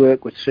obviously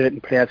work with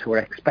certain players who are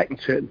expecting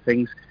certain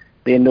things.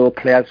 They know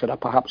players that are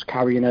perhaps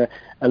carrying a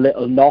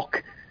little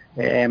knock,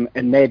 and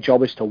their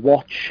job is to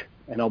watch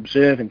and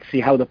observe and see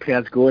how the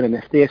player's going, and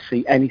if they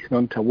see anything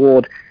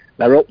untoward,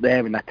 they're up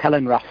there and they're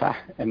telling Rafa,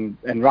 and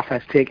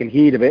Rafa's taking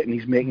heed of it, and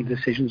he's making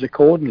decisions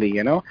accordingly,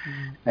 you know.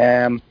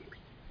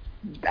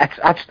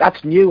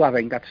 That's new, I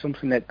think. That's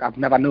something that I've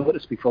never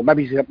noticed before.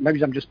 Maybe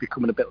I'm just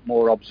becoming a bit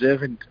more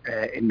observant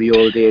in my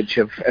old age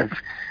of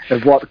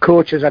what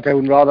coaches are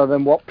doing rather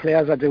than what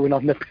players are doing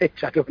on the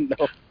pitch. I don't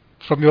know.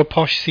 From your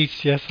posh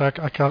seats, yes, I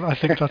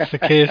think that's the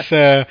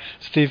case,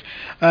 Steve.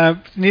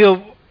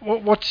 Neil,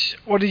 what's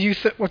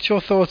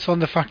your thoughts on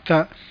the fact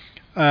that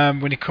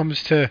when it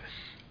comes to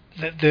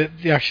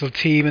the actual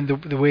team and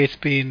the way it's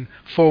been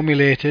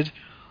formulated,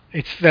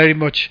 it's very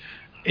much,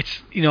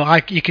 it's, you know,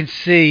 you can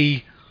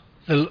see.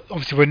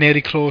 Obviously, we're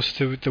nearly close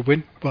to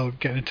the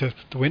getting into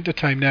the winter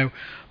time now,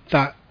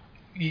 that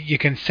you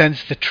can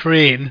sense the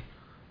train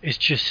is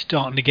just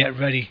starting to get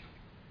ready.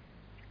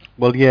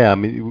 Well, yeah, I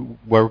mean,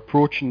 we're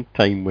approaching a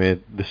time where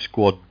the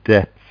squad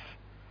depth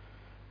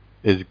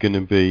is going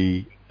to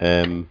be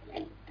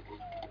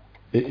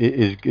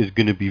is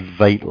going to be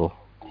vital,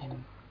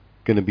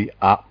 going to be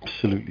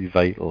absolutely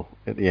vital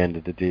at the end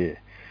of the day.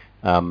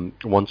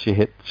 Once you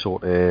hit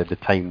sort of the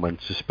time when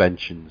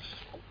suspensions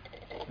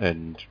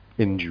and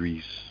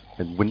injuries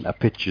and winter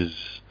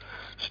pitches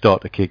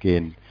start to kick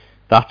in,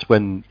 that's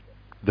when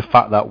the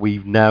fact that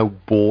we've now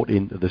bought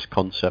into this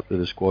concept of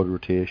the squad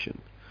rotation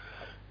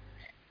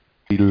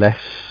be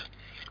less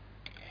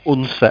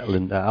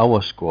unsettling to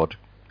our squad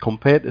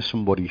compared to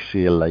somebody,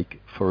 say, like,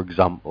 for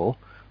example,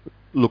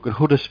 look at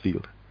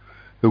Huddersfield,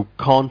 who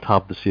can't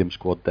have the same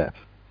squad depth.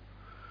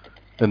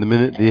 And the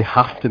minute they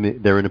have to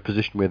make, they're in a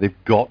position where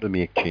they've got to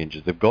make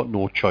changes. They've got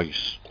no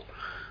choice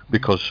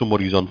because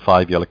somebody's on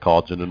 5 yellow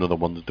cards and another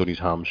one's done his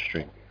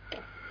hamstring.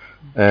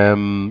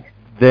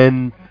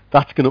 Then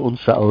that's going to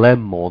unsettle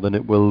them more than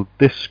it will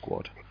this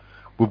squad.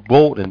 We're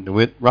bought into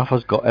it.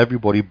 Rafa's got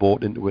everybody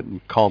bought into it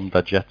and calmed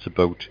their jets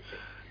about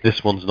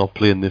this one's not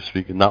playing this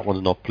week and that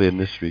one's not playing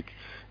this week.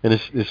 And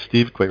as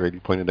Steve quite rightly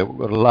pointed out, we've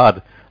got a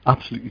lad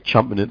absolutely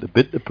champing at the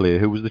bit to play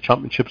who was the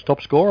championship's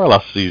top scorer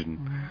last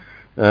season.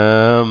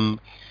 And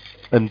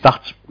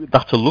that's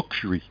a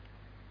luxury.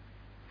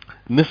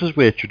 And this is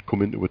where it should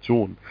come into its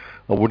own.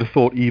 I would have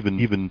thought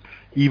even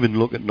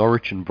look at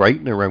Norwich and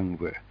Brighton around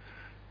there.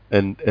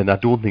 And I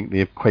don't think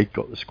they've quite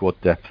got the squad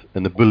depth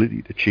and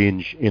ability to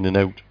change in and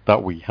out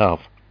that we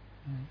have.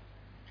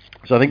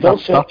 So I think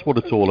that's what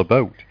it's all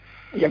about.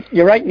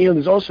 You're right, Neil.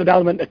 There's also an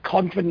element of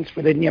confidence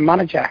within your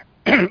manager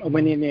and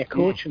within your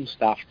coaching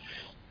staff,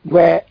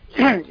 where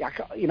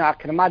I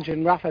can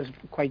imagine Rafa's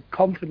quite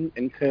confident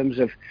in terms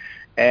of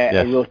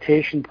a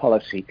rotation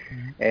policy.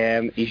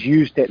 He's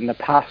used it in the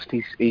past.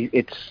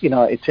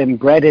 It's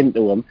inbred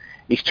into him.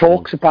 He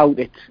talks about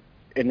it,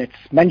 and it's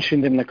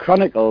mentioned in the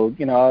Chronicle.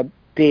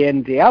 Day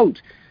in, day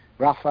out.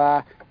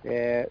 Rafa,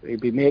 he'll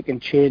be making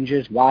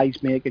changes. Why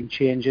he's making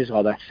changes,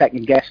 or they're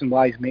second guessing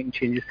why he's making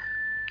changes.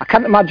 I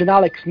can't imagine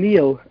Alex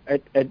Neil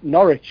at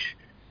Norwich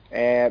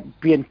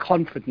being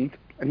confident,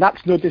 and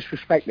that's no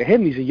disrespect to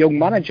him. He's a young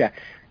manager,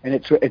 and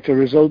it's a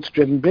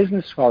results-driven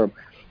business for him.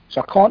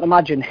 So I can't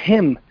imagine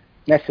him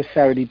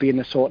necessarily being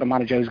the sort of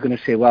manager who's going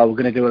to say, well, we're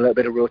going to do a little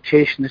bit of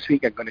rotation this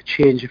week, I'm going to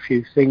change a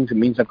few things, it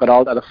means I've got to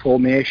alter the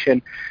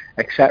formation,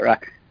 etc.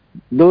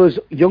 Those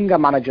younger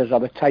managers are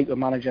the type of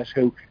managers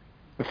who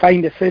they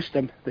find a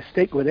system, they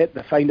stick with it,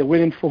 they find a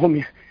winning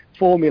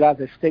formula,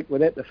 they stick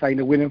with it, they find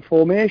a winning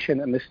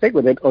formation, and they stick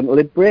with it until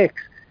it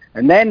breaks.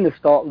 And then they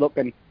start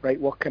looking, right,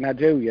 what can I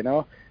do,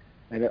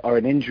 or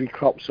an injury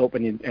crops up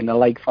and a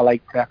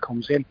like-for-like player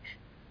comes in.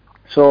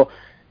 So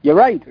you're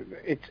right,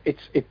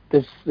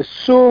 there's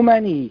so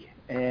many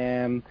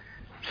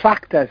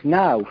factors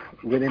now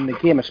within the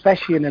game,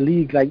 especially in a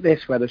league like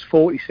this where there's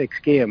 46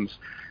 games.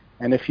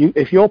 And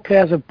if your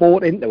players have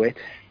bought into it,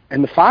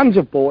 and the fans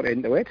have bought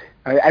into it,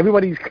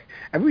 everybody's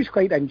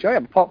quite enjoying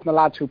it, apart from the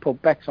lads who put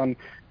bets on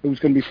who's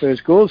going to be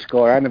first goal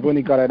scorer, and they've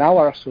only got an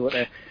hour or so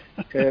to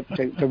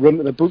run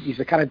to the bookies.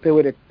 They kind of do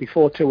it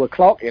before 2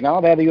 o'clock, They're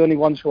the only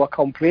ones who are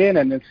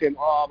complaining and saying,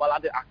 oh, well, I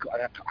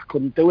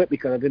couldn't do it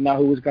because I didn't know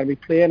who was going to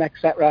be playing,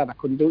 etc., and I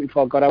couldn't do it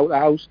before I got out of the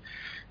house,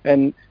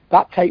 and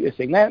that type of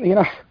thing.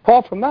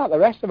 Apart from that, the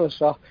rest of us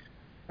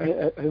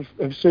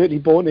have certainly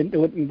bought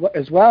into it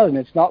as well, and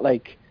it's not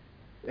like,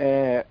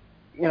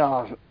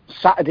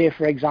 Saturday,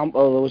 for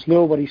example, there was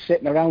nobody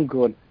sitting around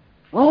going,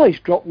 oh, he's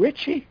dropped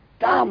Richie.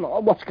 Damn,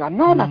 what's going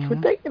on? That's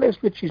ridiculous.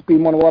 Richie's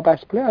been one of our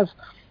best players.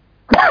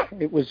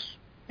 It was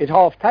at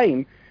half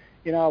time,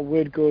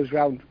 word goes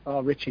round,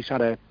 oh, Richie's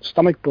had a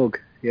stomach bug,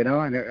 and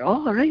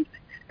all right.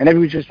 And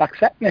everybody just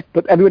accepting it.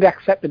 But everybody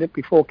accepted it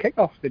before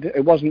kick-off.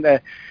 It wasn't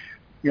it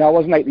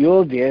wasn't like the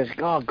old days,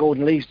 oh,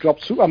 Gordon Lee's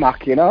dropped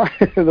Supermac,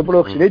 the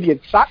bloke's an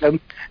idiot, sack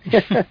him.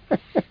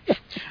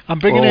 I'm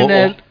bringing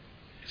in...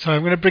 So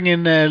I'm going to bring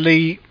in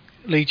Lee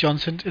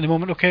Johnson in a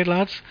moment, okay,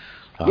 lads?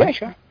 Yeah,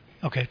 sure.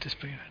 Okay, just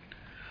bring it in.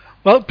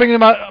 Well, bringing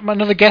him out,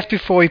 another guest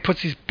before he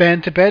puts his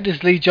Ben to bed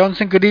is Lee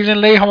Johnson. Good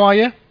evening, Lee. How are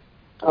you?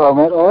 Hello,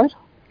 mate. All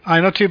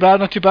right? Not too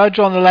bad.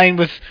 You're on the line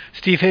with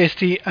Steve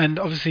Hasty and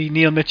obviously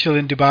Neil Mitchell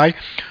in Dubai.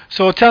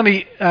 So tell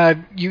me,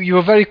 you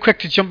were very quick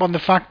to jump on the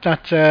fact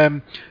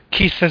that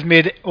Keith has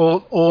made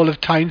all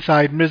of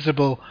Tyneside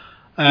miserable.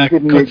 He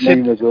didn't make me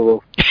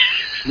miserable.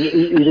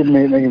 he didn't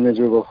make me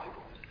miserable.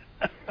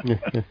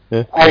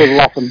 I was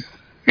laughing.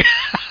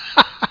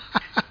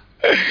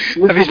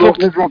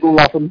 Miserable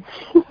laughing.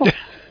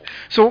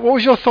 So what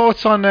was your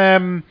thoughts on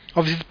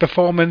obviously the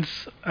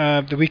performance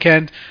the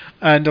weekend,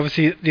 and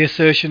obviously the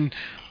assertion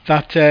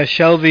that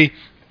Shelby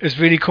is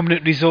really coming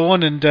into his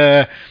own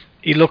and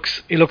he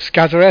looks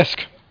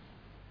Gazza-esque?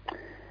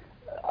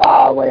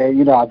 Well,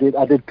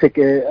 I did pick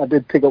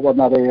up on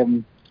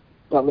that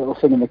little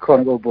thing in the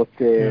Chronicle, but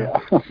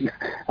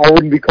I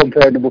wouldn't be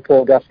comparing him with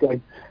Paul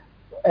Gascoigne.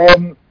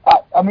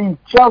 I mean,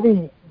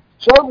 Shelby.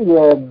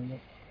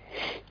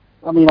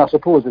 I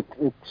suppose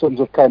it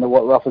sums up kind of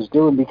what Rafa's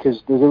doing,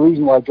 because there's a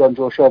reason why John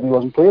Joe Shelby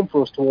wasn't playing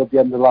for us toward the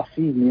end of last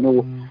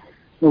season.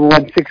 We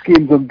went 6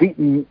 games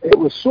unbeaten. It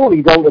was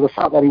solely down to the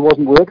fact that he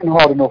wasn't working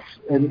hard enough.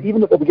 And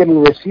even at the beginning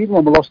of the season,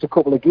 when we lost a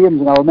couple of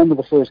games, and I remember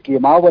the first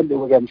game I went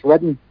to against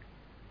Reading,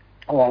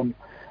 I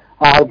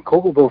had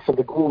culpable for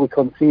the goal we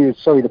conceded.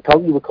 Sorry, the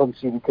penalty we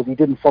conceded, because he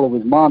didn't follow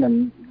his man,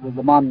 and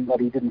the man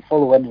that he didn't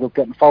follow ended up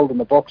getting fouled in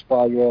the box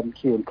by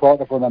Kieran Clark,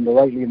 if I remember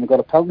rightly, and we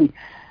got a penalty.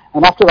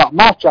 And after that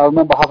match, I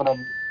remember having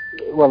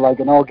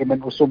an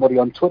argument with somebody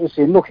on Twitter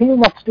saying, look, he'll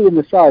not stay in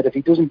the side if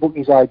he doesn't book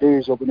his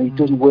ideas up and he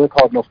doesn't work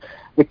hard enough.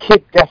 The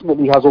kid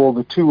definitely has all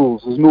the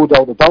tools, there's no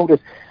doubt about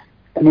it.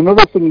 And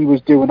another thing he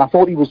was doing, I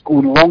thought he was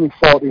going long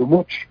far too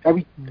much.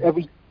 Every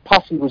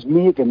pass he was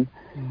making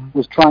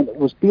was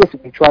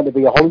basically trying to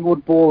be a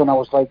Hollywood ball, and I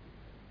was like,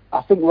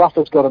 I think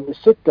Rafa's got him to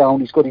sit down.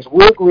 He's got his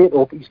work rate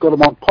up. He's got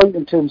him on point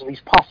in terms of his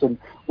passing,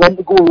 when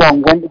to go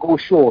long, when to go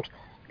short.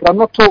 But I'm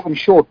not talking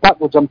short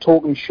backwards. I'm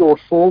talking short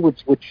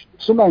forwards, which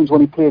sometimes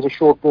when he plays a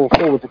short ball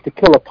forwards, it's a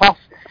killer pass.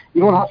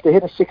 You don't have to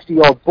hit a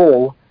 60-yard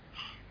ball,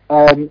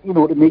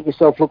 to make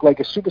yourself look like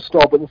a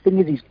superstar. But the thing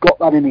is, he's got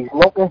that in his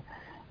locker.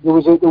 There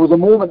was a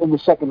moment in the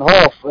second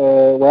half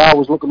where I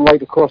was looking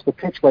right across the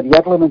pitch when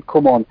Yedlin had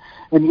come on,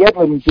 and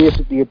Yedlin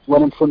basically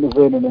went in front of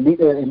Vernon and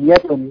Anita, and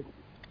Yedlin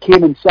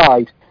came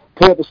inside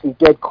purposely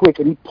dead quick,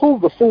 and he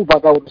pulled the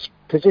fullback out of his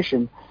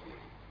position,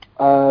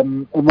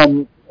 and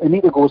then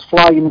Anita goes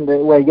flying into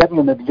where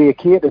Yedlin had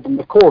vacated, and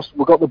of course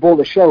we got the ball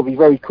to Shelby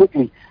very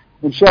quickly,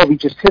 and Shelby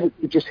just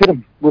hit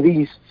him with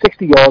ease,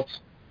 60 yards,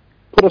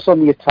 put us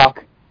on the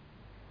attack,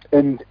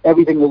 and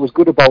everything that was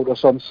good about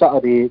us on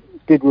Saturday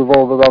did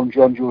revolve around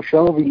John Joe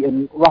Shelby,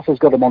 and Rafa's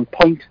got him on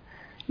point.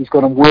 He's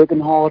got him working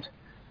hard,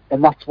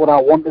 and that's what I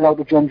wanted out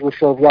of John Joe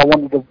Shelby. I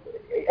wanted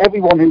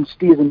everyone who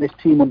stays in this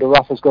team under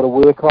Rafa's got to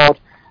work hard,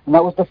 and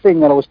that was the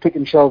thing that I was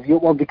picking Shelby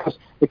up on, because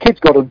the kid's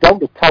got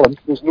undoubted talent.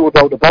 There's no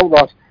doubt about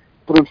that,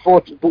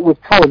 but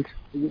with talent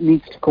it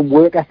needs to come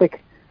work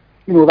ethic.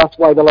 That's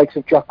why the likes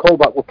of Jack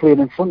Colback were playing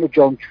in front of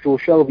John Joe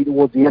Shelby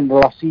towards the end of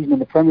last season in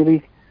the Premier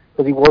League,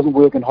 because he wasn't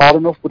working hard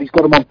enough. But he's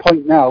got him on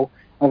point now.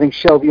 I think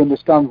Shelby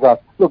understands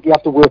that. Look, you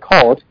have to work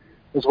hard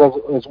as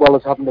well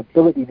as having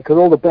ability, because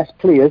all the best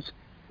players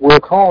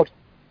work hard.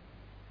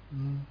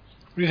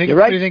 What do you think? You're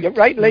right. What do you think? You're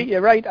right, Lee.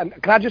 You're right. And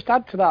can I just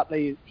add to that,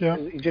 Lee? Yeah.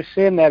 You're just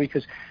saying there,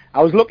 because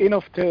I was lucky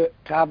enough to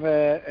have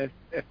a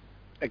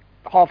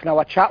half an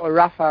hour chat with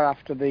Rafa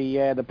after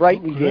the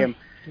Brighton game,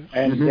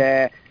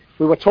 and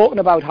we were talking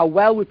about how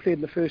well we played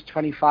in the first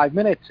 25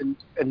 minutes,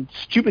 and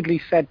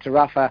stupidly said to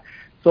Rafa,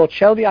 thought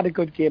Shelby had a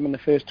good game in the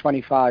first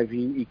 25.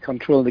 He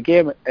controlled the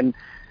game, and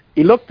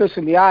he looked us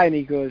in the eye and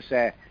he goes,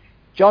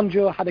 John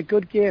Joe had a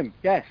good game.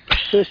 Yes,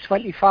 first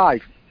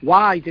 25.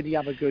 Why did he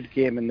have a good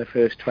game in the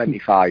first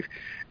 25?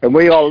 And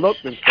we all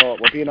looked and thought,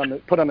 we're being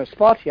put on the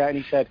spot here. And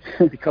he said,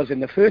 because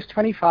in the first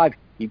 25,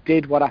 he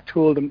did what I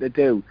told him to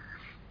do.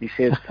 He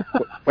says,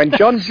 when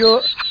John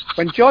Joe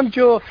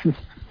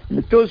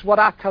does what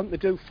I tell him to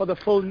do for the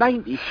full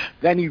 90,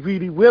 then he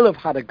really will have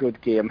had a good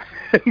game.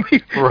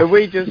 And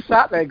we just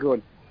sat there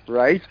going,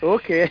 right,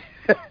 okay.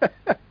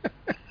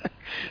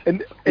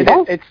 and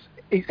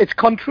it's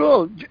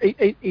control.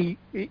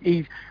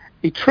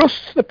 He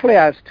trusts the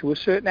players to a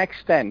certain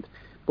extent,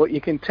 but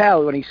you can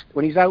tell when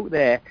he's out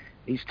there,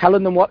 he's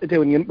telling them what to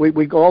do. And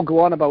we all go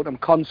on about him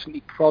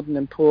constantly prodding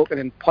and poking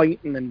and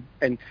pointing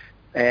and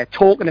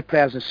talking to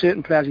players, and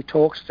certain players he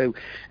talks to,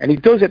 and he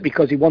does it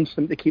because he wants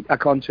them to keep their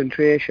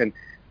concentration.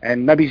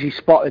 And maybe he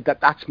spotted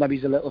that's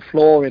maybe a little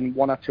flaw in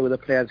one or two of the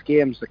players'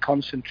 games, to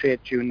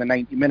concentrate during the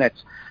 90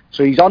 minutes.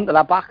 So he's onto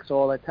their backs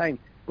all the time.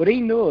 But he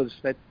knows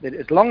that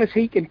as long as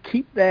he can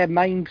keep their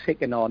mind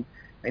ticking on,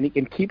 and he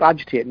can keep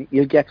agitating,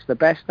 he'll get the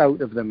best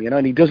out of them,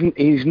 and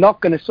he's not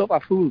going to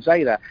suffer fools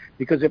either,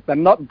 because if they're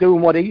not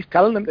doing what he's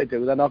telling them to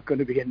do, they're not going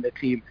to be in the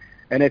team.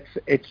 And it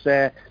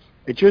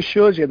just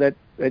shows you that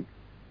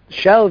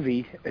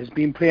Shelby has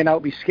been playing out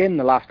of his skin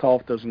the last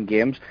half dozen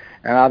games,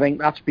 and I think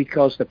that's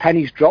because the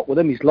penny's dropped with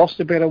him. He's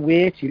lost a bit of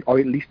weight, or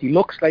at least he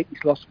looks like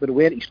he's lost a bit of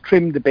weight. He's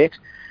trimmed a bit.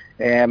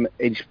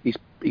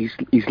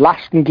 He's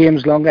lasting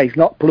games longer. He's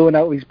not blowing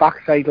out of his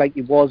backside like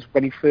he was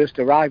when he first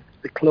arrived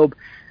at the club,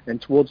 and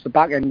towards the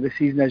back end of the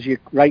season, as you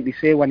rightly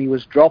say, when he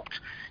was dropped.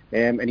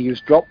 And he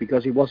was dropped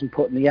because he wasn't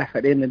putting the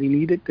effort in that he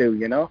needed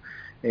to,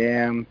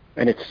 and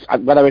it's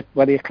whether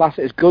you class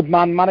it as good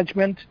man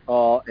management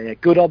or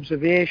good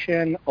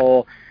observation,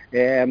 or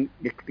you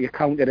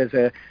count it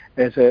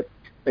as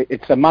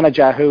it's a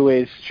manager who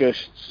is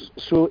just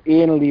so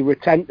anally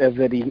retentive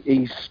that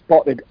he's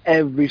spotted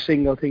every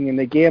single thing in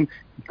the game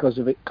because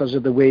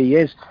of the way he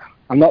is.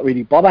 I'm not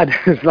really bothered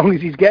as long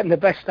as he's getting the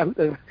best out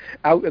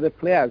of the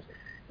players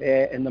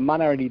in the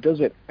manner, and he does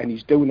it, and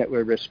he's doing it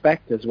with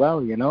respect as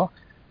well,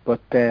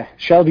 But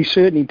Shelby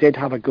certainly did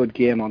have a good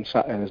game on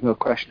Saturday. There's no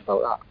question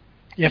about that.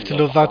 You have to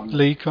love that,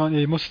 Lee, can't you?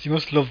 You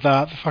must love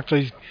that. The fact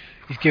that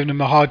he's giving him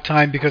a hard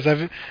time, because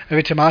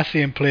every time I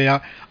see him play,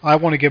 I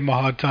want to give him a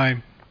hard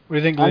time. What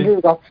do you think, Lee?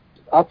 Andrew,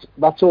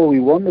 that's all we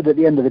wanted. At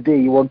the end of the day,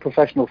 you want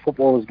professional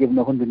footballers giving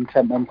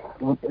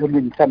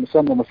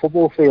 110% on the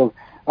football field.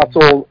 That's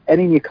all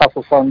any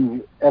Newcastle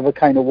fan ever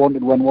kind of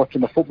wanted when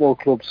watching a football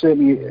club.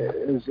 Certainly,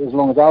 as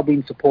long as I've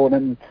been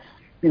supporting.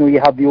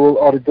 You have the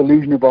old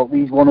delusion about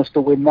these want us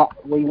to win that,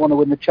 we want to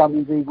win the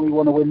Champions League, we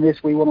want to win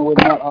this, we want to win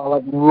that, all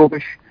that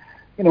rubbish.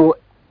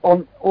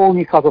 All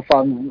Newcastle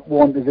fans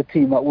want is a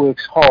team that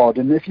works hard,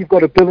 and if you've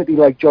got ability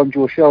like John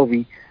Joe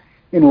Shelby,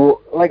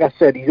 like I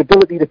said, his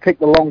ability to pick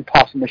the long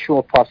pass and the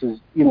short pass is,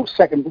 it's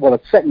second to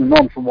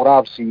none from what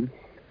I've seen.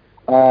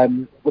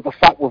 But the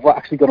fact we've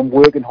actually got him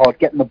working hard,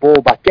 getting the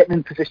ball back, getting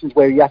in positions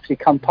where he actually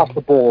can pass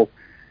the ball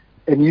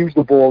and use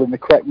the ball in the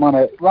correct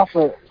manner.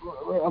 Rafa,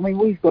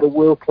 we've got a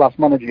world-class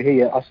manager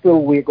here. I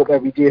still wake up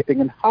every day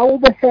thinking, how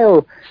the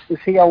hell is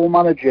he our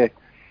manager?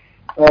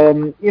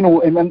 And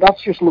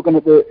that's just looking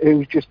at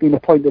who's just been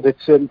appointed at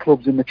certain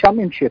clubs in the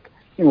Championship.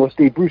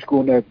 Steve Bruce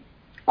going to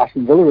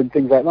Aston Villa and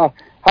things like that.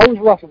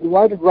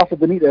 Why did Rafa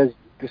Benitez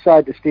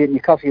decide to stay at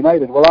Newcastle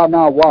United? Well, I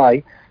know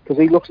why, because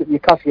he looks at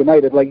Newcastle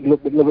United like he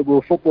looked at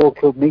Liverpool Football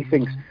Club, and he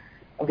thinks,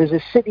 there's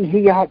a city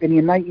here I can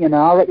unite you, and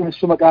I reckon there's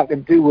something I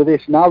can do with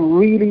this. And I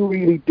really,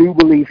 really do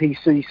believe he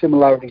sees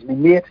similarities. My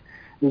mate,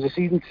 who was a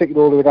season ticket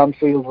holder at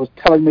Anfield, was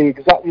telling me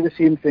exactly the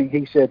same thing.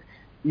 He said,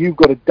 you've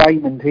got a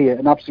diamond here,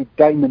 an absolute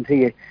diamond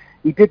here.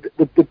 He did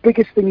the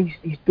biggest thing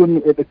he's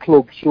done at the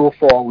club so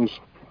far was,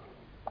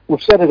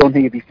 we've said it on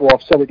here before,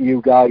 I've said it to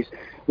you guys,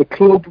 the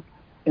club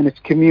and its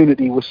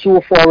community was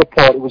so far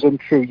apart it was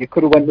untrue. You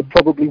could have went to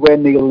probably where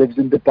Neil lives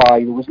in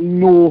Dubai.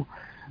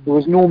 There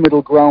was no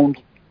middle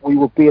ground. We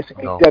were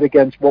basically dead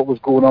against what was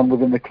going on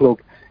within the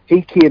club.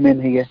 He came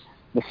in here.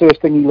 The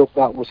first thing he looked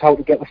at was how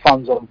to get the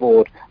fans on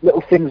board.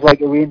 Little things like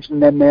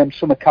arranging them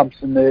summer camps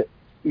in the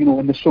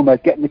summer,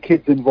 getting the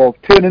kids involved,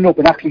 turning up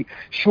and actually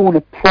showing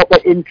a proper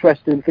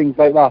interest in things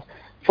like that.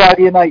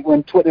 Friday night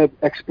when Twitter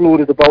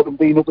exploded about them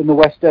being up in the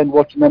West End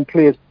watching them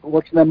players,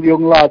 watching them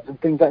young lads and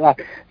things like that.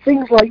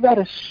 Things like that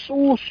are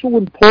so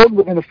important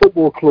within a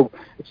football club.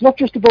 It's not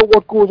just about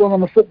what goes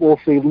on the football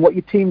field and what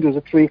your team does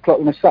at 3 o'clock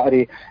on a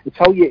Saturday. It's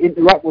how you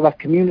interact with that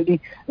community.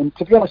 And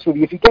to be honest with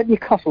you, if you get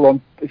Newcastle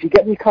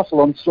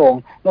on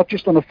song, not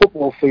just on the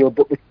football field,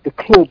 but the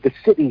club, the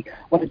city,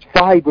 when it's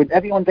vibrant,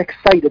 everyone's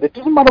excited. It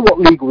doesn't matter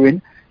what league we're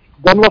in.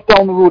 One lot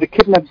down the road are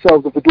kidding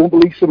themselves if they don't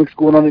believe something's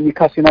going on at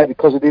Newcastle United,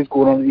 because it is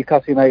going on at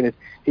Newcastle United.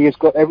 He's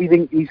got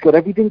everything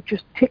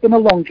just ticking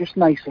along just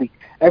nicely.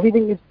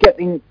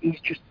 He's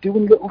just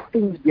doing little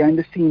things behind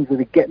the scenes that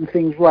are getting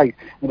things right.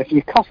 And if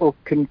Newcastle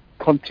can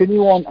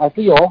continue on as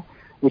they are,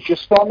 we're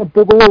just starting to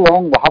bubble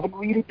along. We haven't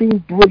really been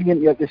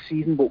brilliant yet this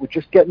season, but we're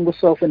just getting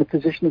ourselves in a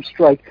position of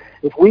strike.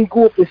 If we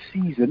go up this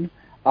season,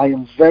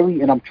 and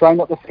I'm trying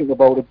not to think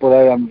about it, but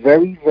I am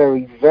very,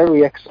 very,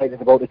 very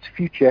excited about its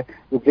future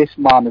with this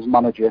man as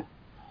manager.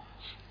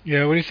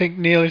 Yeah, what do you think,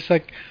 Neil? It's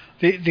like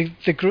the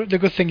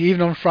good thing,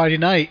 even on Friday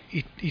night,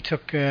 he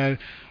took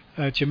Jamil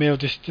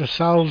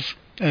Lascelles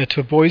to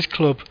a boys'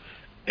 club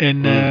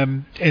in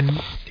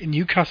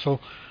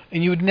Newcastle,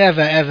 and you would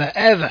never, ever,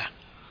 ever,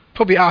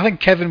 probably, I think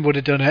Kevin would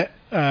have done it,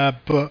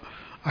 but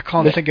I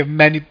can't think of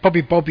many,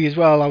 probably Bobby as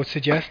well, I would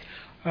suggest,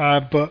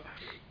 but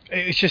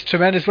it's just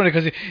tremendous, wasn't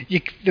it?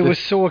 Because they were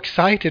so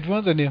excited,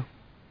 weren't they, Neil?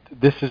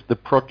 This is the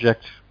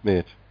project,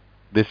 mate.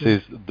 This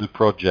is the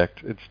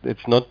project.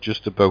 It's not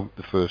just about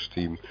the first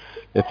team.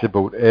 It's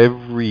about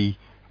every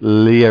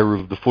layer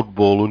of the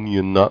football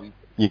onion that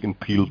you can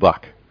peel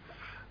back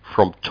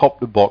from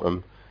top to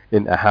bottom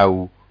into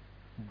how,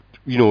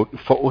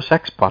 for us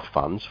expat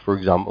fans, for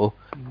example,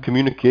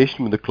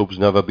 communication with the club's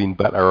never been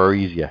better or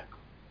easier.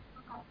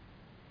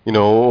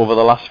 Over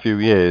the last few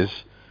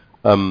years,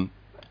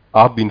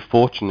 I've been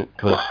fortunate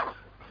because,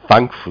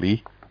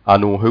 thankfully, I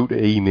know who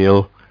to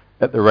email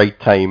at the right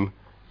time,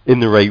 in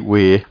the right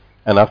way,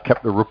 and I've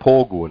kept the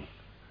rapport going.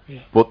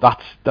 Yeah. But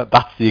that's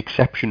the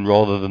exception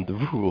rather than the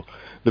rule.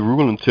 The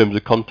rule in terms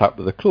of contact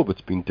with the club, it's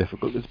been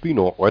difficult, it's been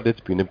awkward,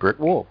 it's been a brick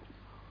wall.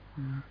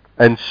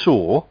 And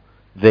so,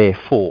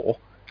 therefore,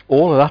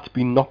 all of that's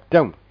been knocked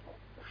down.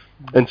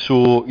 And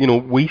so,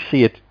 we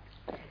see it,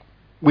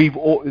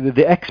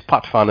 the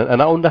expat fan, and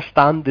I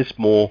understand this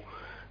more,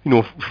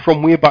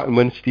 from way back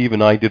when Steve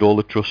and I did all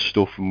the trust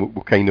stuff, and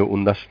we're kind of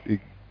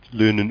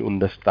learning to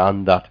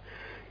understand that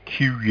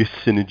curious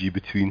synergy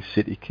between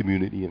city,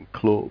 community and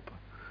club.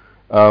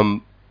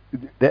 The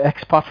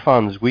expat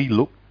fans, we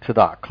look to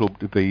that club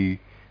to be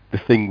the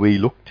thing we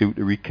look to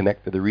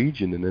reconnect to the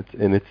region,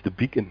 and it's the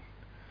beacon.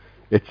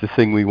 It's the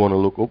thing we want to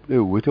look up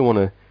to. We don't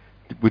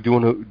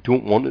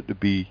want it to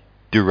be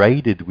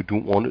derided. We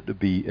don't want it to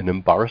be an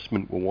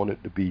embarrassment. We want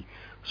it to be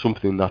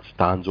something that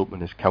stands up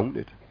and is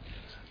counted.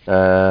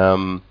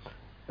 And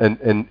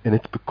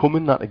it's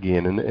becoming that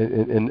again,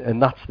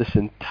 and that's this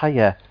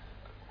entire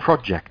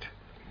project.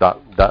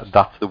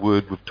 That's the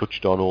word we've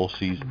touched on all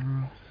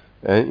season.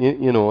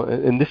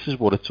 And this is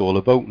what it's all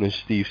about. And as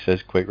Steve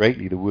says quite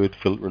rightly, the word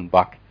filtering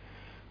back,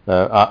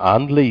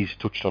 and Lee's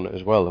touched on it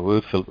as well. The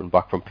word filtering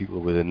back from people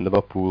within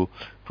Liverpool,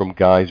 from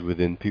guys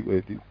within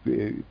people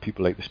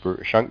like the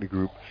Spirit of Shankly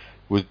group,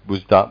 was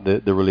that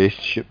the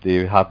relationship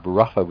they had with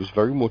Rafa was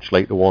very much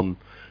like the one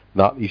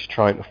that he's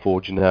trying to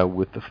forge now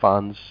with the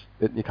fans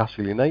at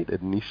Newcastle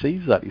United, and he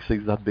sees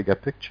that bigger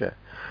picture.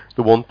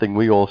 The one thing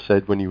we all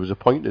said when he was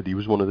appointed, he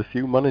was one of the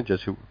few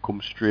managers who could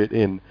come straight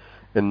in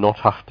and not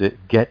have to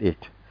get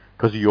it,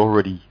 because he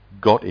already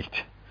got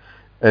it.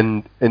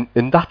 And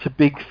that's a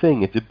big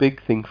thing. It's a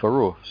big thing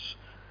for us.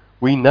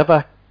 We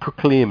never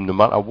proclaim, no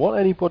matter what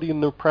anybody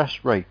in the press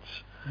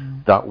writes,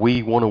 that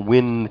we want to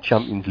win the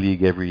Champions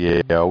League every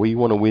year, or we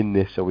want to win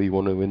this, or we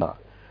want to win that.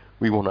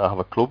 We want to have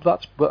a club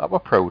that we're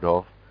proud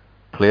of,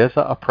 players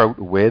that are proud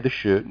to wear the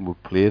shirt and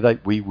would play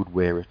like we would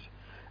wear it.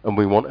 And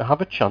we want to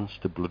have a chance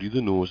to bloody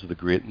the nose of the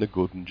great and the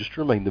good and just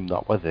remind them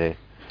that we're there.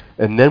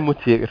 And then we'll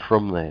take it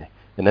from there.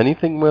 And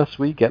anything else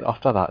we get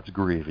after that is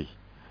gravy.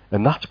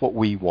 And that's what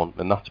we want,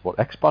 and that's what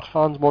expat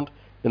fans want,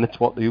 and it's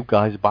what you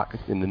guys back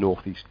in the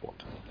Northeast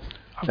want.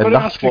 And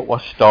that's what we're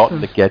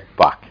starting to get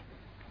back.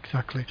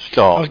 Exactly.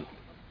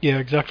 Yeah,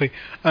 exactly.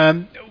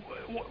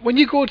 When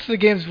you go to the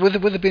games, with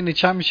it being the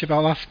championship,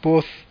 I'll ask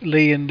both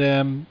Lee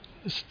and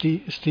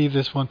Steve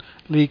this one.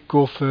 Lee,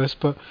 go first.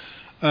 But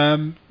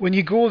when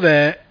you go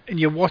there and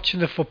you're watching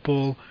the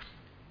football,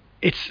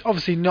 it's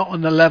obviously not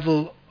on the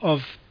level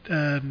of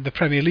the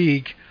Premier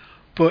League,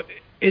 but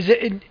is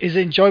it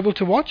enjoyable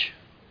to watch,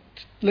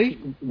 Lee?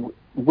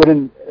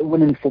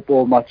 Winning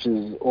football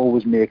matches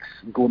always makes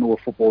going to a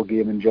football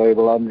game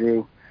enjoyable,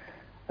 Andrew.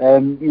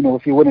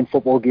 If you're winning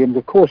football games,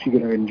 of course you're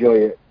going to enjoy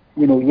it.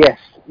 Yes,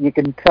 you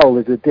can tell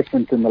there's a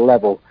difference in the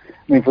level.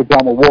 I mean, for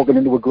example, walking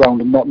into a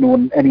ground and not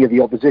knowing any of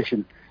the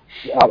opposition.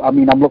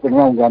 I'm looking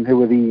around going,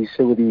 who are these?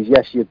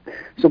 Yes,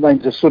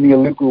 sometimes a Sonny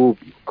Aluko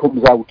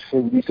comes out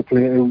who used to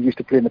play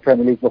in the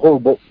Premier League, the whole.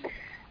 But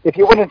if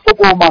you're winning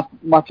football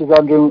matches,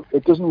 Andrew,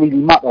 it doesn't really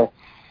matter.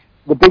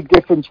 The big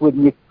difference with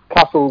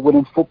Newcastle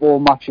winning football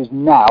matches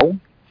now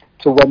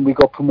to when we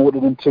got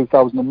promoted in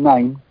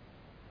 2009.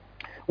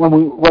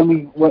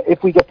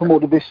 If we get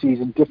promoted this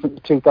season, different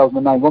to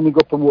 2009. When we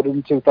got promoted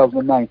in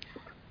 2009,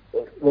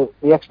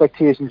 the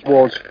expectations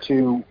was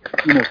to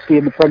stay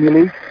in the Premier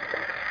League.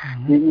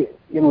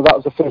 Mm-hmm. That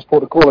was the first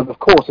protocol, and of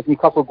course, if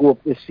Newcastle go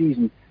up this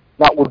season,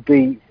 that would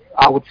be,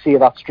 I would say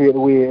that straight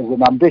away as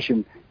an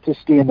ambition to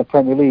stay in the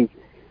Premier League.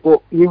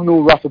 But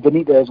Rafa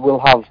Benitez will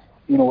have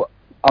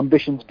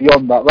ambitions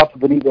beyond that. Rafa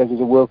Benitez is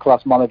a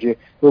world-class manager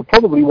who will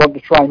probably want to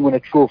try and win a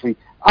trophy.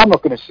 I'm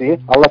not going to say it.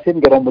 I'll let him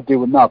get on with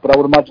doing that. But I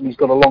would imagine he's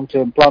got a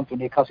long-term plan for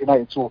Newcastle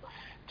United. So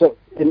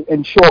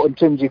in short, in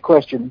terms of your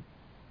question,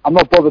 I'm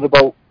not bothered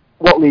about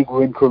what league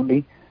we're in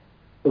currently.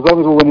 As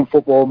long as we're winning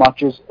football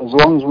matches, as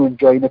long as we're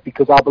enjoying it,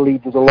 because I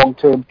believe there's a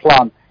long-term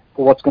plan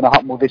for what's going to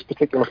happen with this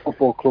particular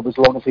football club as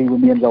long as he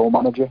remains our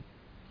manager.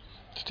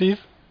 Steve?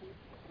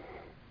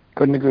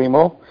 Couldn't agree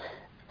more.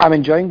 I'm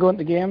enjoying going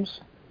to games.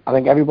 I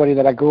think everybody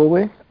that I go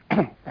with,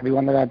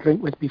 everyone that I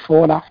drink with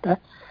before and after,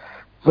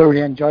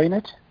 thoroughly enjoying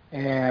it.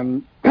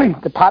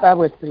 The patter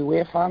with the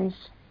away fans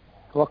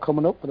who are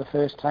coming up for the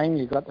first time,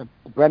 you've got the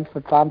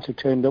Brentford fans who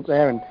turned up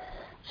there and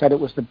said it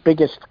was the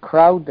biggest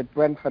crowd that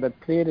Brentford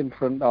had played in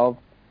front of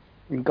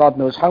in God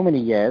knows how many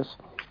years.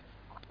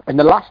 And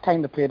the last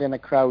time they played in a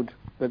crowd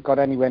that got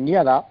anywhere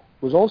near that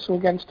was also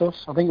against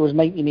us. I think it was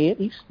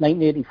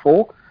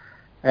 1984.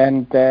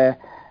 And they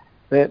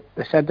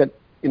said that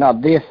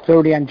they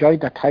thoroughly enjoyed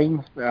that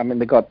time. I mean,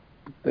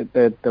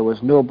 there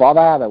was no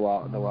bother.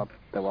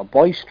 They were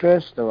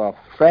boisterous. They were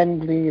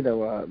friendly. There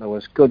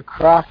was good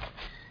crack.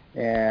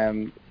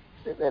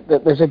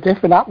 There's a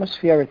different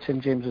atmosphere at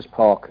St James's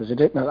Park. There's a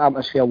different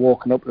atmosphere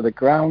walking up to the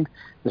ground.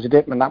 There's a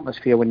different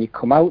atmosphere when you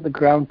come out the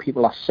ground.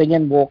 People are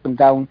singing, walking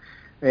down,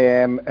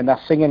 and they're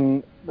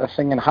singing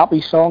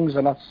happy songs.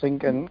 They're not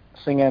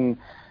singing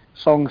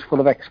songs full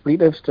of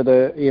expletives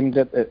aimed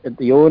at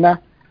the owner.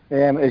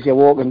 As you're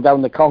walking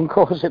down the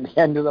concourse at the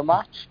end of the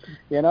match,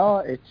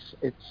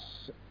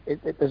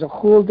 there's a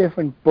whole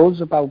different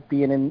buzz about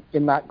being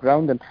in that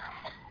ground. And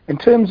in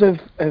terms of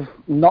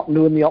not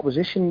knowing the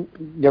opposition,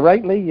 you're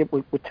right, Lee.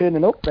 We're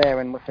turning up there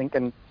and we're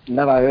thinking,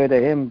 never heard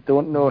of him,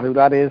 don't know who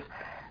that is.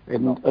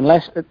 And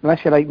unless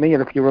you're like me,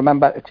 or if you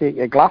remember to take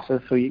your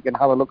glasses so you can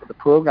have a look at the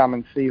programme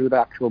and see who the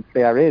actual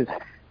player is,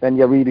 then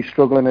you're really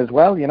struggling as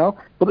well,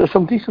 But there's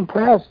some decent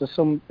players. There's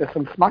some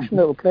smashing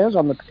little players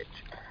on the pitch.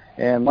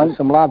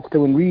 Some lads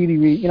doing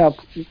really, you're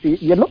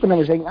looking at them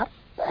and saying,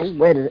 hey,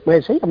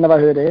 where's he? I've never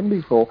heard of him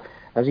before.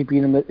 Has he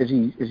been is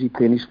he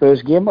playing his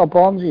first game at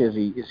Barnsley? Is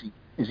he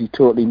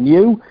totally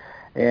new?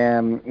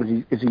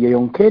 Is he a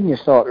young kid? And you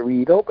start to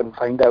read up and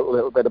find out a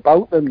little bit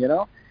about them,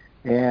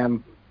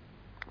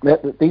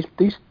 These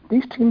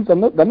teams they're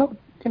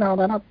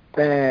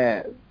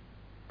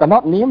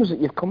not names that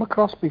you've come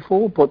across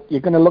before, but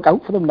you're going to look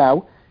out for them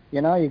now.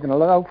 You're going to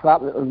look out for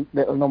that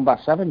little number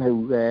 7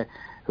 who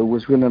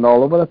was running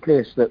all over the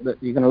place. That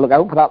you're going to look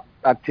out for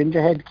that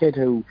gingerhead kid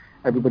who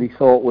everybody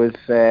thought was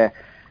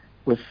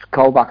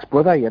Colback's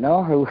brother,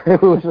 who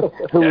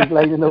was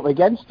lining up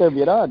against him,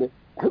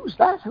 Who's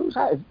that? This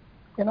type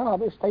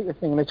of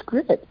thing, and it's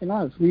great,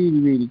 it's really,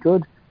 really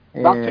good.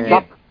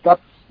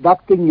 That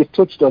thing you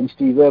touched on,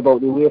 Steve, about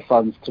the away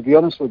fans, to be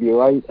honest with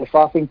you, if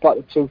I think back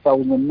to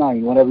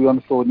 2009, when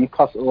everyone thought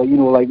Newcastle,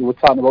 like we were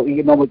talking about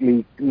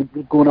economically,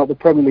 going out the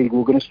Premier League,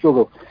 we're going to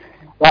struggle.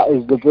 That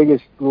is the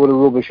biggest load of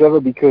rubbish ever,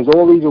 because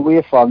all these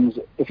away fans,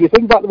 if you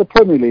think back to the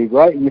Premier League,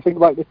 right, and you think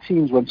back to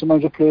teams when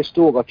sometimes they play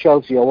Stoke or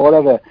Chelsea or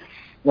whatever,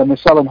 when they're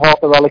selling half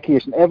their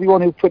allocation,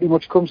 everyone who pretty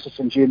much comes to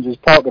St James's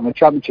Park in the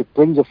Championship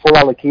brings a full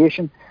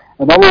allocation.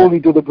 And not only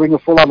do they bring a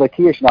full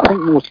allocation, I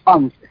think most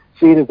fans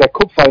see it as their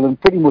cup final and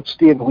pretty much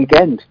stay the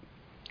weekend.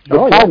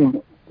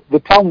 The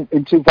town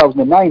in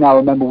 2009, I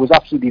remember, was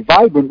absolutely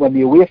vibrant when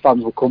the away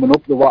fans were coming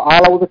up. They were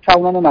all over the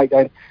town on the night.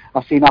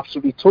 I've seen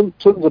absolutely tons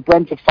of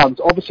Brentford fans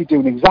obviously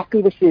doing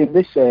exactly the same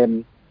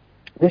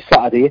this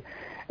Saturday.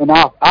 And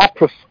I have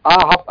to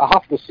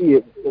see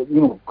it,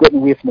 getting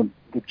away from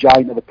the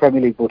giant of the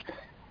Premier League. But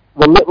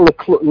the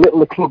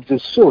littler clubs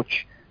as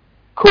such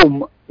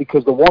come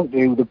because they want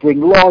to. They bring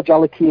large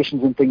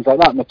allocations and things like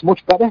that, and it's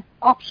much better.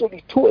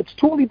 Absolutely, it's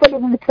totally better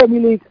than the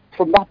Premier League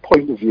from that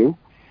point of view.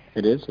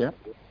 It is, yeah.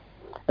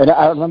 And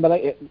I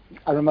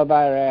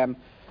remember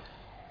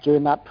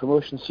during that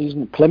promotion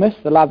season, Plymouth,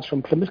 the lads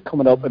from Plymouth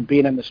coming up and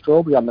being in the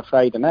Strawberry on the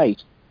Friday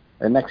night.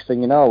 And next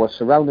thing you know, we're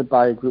surrounded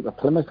by a group of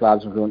Plymouth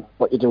lads and going,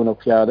 "What you doing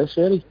up here this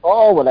early?"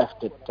 "Oh, we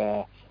left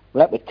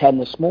at 10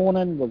 this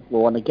morning. We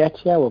want to get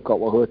here. We've got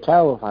a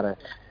hotel.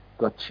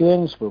 Got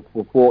changed.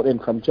 We've walked in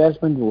from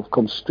Jesmond. We've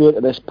come straight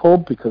to this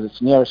pub because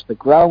it's nearest the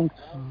ground.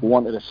 We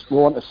want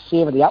to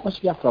savour the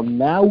atmosphere from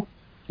now.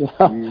 You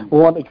know, we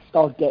want to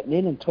start getting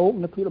in and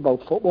talking to people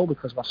about football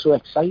because we're so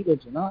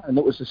excited. You know, and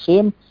it was the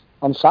same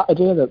on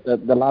Saturday.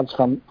 The lads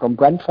from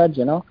Brentford.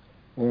 You know,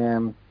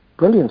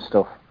 brilliant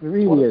stuff. It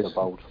really is.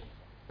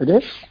 It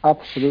is,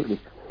 absolutely.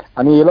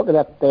 And you look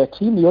at their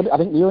team. I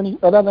think the only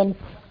other than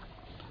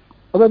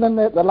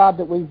the lad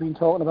that we've been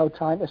talking about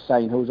trying to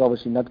sign, who's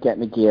obviously not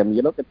getting a game.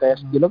 You look at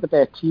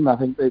their team. I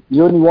think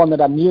the only one that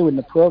I knew in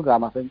the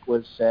programme, I think,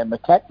 was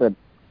McEachran,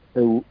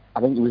 who I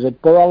think he was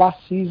at Borough last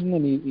season,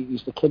 and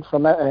he's the kid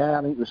from I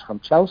think he was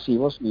from Chelsea,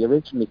 wasn't he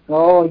originally?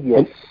 Oh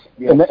yes.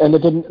 And they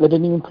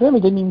didn't even play him.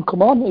 He didn't even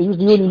come on. He was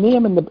the only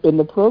name in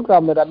the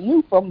programme that I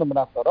knew from them, and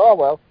I thought, oh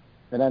well.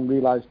 And then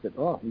realised that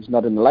he's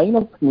not in the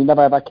lineup, and he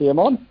never ever came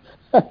on.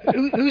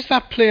 Who's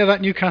that player that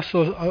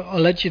Newcastle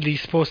allegedly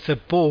supposed to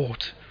have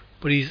bought,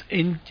 but I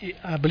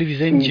believe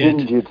he's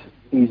injured.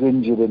 He's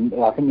injured, and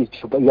I think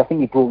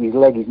he broke his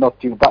leg. He's not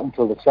due back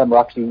until December.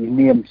 Actually, his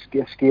name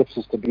escapes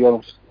us, to be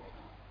honest.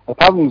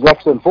 Apparently, he's an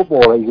excellent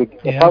footballer. He's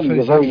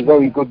a very,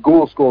 very good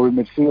goal scorer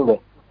midfielder.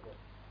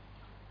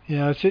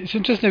 Yeah, it's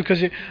interesting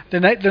because the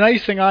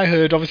nice thing I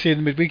heard, obviously in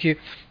the midweek,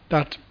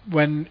 that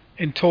when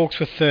in talks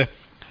with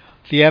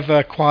the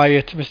ever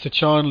quiet Mr.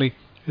 Charnley,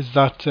 is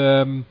that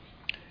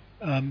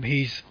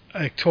he's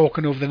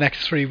talking over the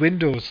next 3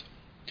 windows,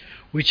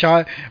 which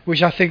I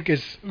think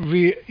is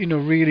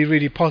really,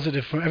 really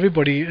positive for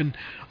everybody. And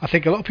I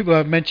think a lot of people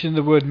have mentioned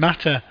the word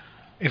matter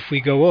if we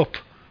go up.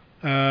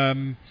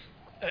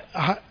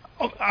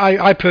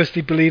 I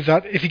personally believe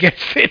that if he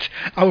gets fit,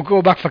 I will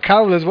go back for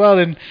Carroll as well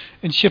and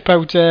ship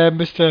out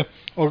Mr.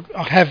 or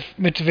have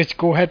Mitrovic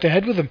go head to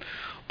head with him.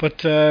 But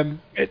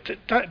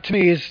that to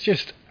me is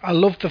just, I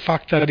love the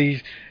fact that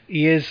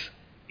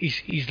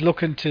he's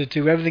looking to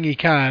do everything he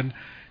can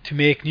to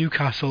make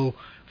Newcastle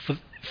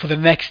for the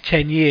next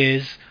 10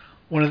 years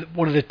one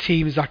of the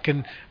teams that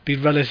can be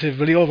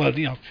relatively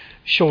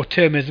short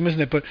termism, isn't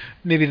it? But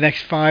maybe the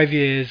next 5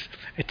 years,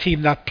 a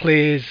team that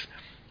plays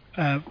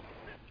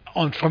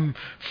on from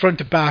front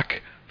to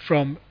back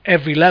from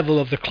every level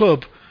of the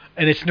club.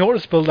 And it's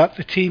noticeable that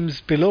the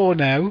teams below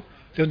now,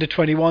 the under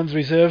 21s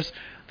reserves,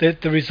 the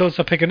results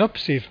are picking up,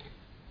 Steve.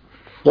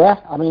 Yeah,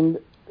 I mean,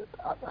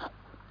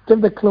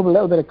 give the club a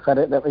little bit of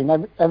credit. I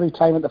mean, every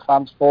time at the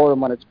fans forum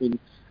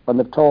when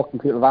they've talked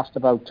and people have asked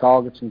about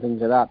targets and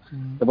things like that,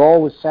 they've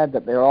always said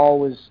that they're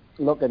always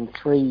looking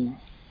 3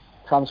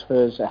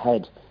 transfers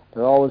ahead.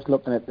 They're always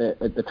looking at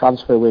the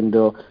transfer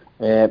window,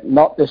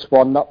 not this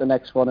one, not the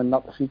next one, and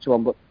not the future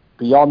one, but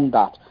beyond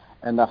that.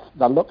 And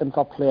they're looking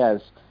for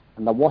players,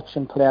 and they're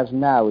watching players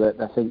now that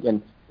they're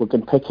thinking we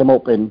can pick him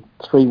up in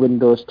 3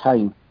 windows'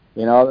 time.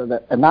 You know,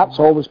 and that's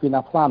always been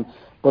our plan.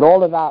 But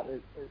all of that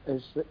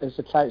is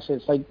to try to say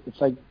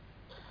it's like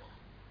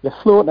you're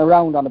floating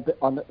around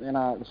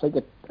it's like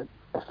a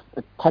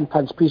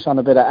 10-pence piece on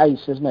a bit of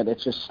ice, isn't it?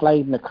 It's just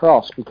sliding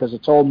across because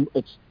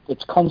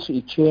it's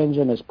constantly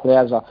changing as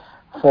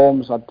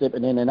forms are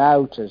dipping in and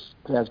out, as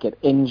players get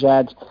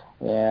injured,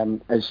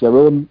 as your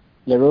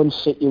own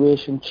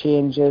situation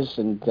changes,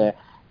 and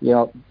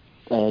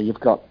you've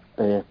got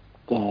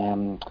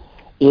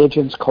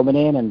agents coming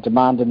in and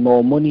demanding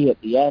more money right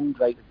at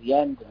the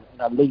end.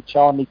 And Lee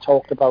Charnley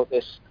talked about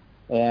this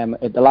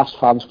at the last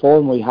fans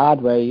forum we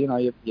had, where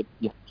you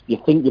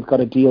think you've got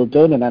a deal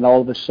done, and then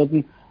all of a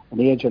sudden an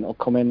agent will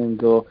come in and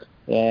go,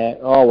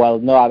 oh well,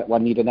 no, I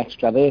need an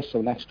extra this or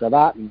an extra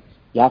that, and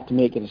you have to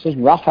make a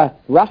decision.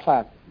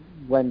 Rafa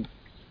went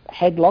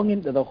headlong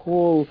into the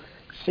whole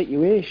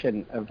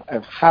situation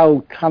of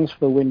how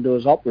transfer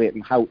windows operate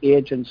and how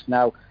agents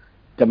now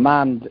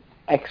demand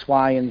X,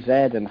 Y, and Z,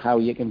 and how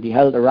you can be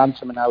held to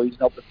ransom and how he's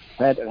not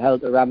prepared to be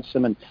held to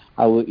ransom, and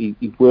how he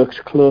works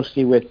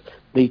closely with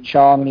Lee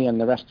Charnley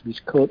and the rest of his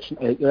coach,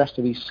 the rest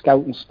of his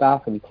scouting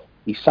staff, and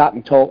he sat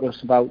and talked to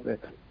us about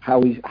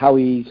how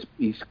he's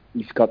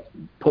got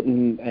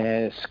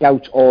putting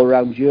scouts all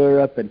around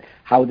Europe and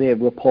how they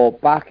report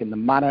back and the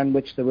manner in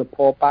which they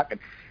report back,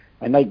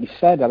 and like you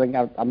said, I think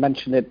I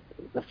mentioned it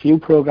a few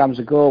programs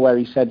ago where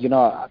he said,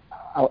 I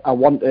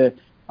want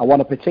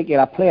a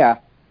particular player,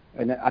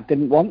 and I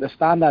didn't want the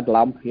standard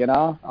lamp,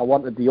 I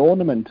wanted the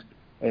ornament,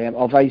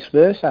 or vice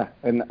versa,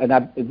 and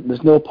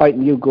there's no point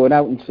in you going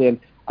out and saying,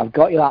 I've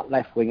got you that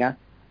left winger,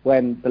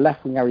 when the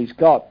left winger he's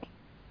got,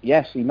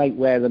 yes, he might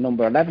wear the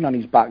number 11 on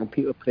his back and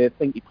people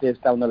think he plays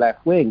down the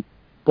left wing,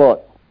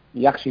 but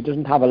he actually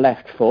doesn't have a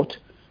left foot.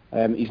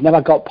 He's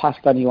never got past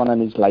anyone in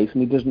his life,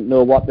 and he doesn't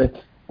know what the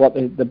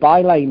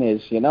byline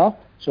is,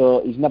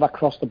 so he's never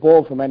crossed the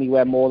ball from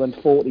anywhere more than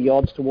 40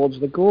 yards towards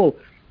the goal.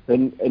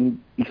 And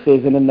he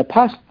says, and in the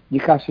past,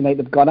 Newcastle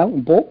United have gone out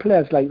and bought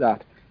players like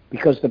that.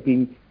 because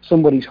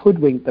somebody's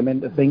hoodwinked them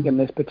into thinking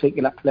this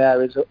particular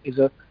player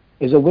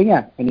is a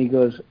winger, and he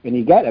goes, and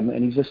you get him,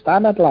 and he's a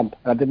standard lamp.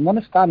 And I didn't want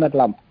a standard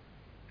lamp.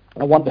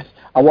 I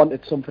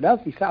wanted something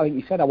else. I think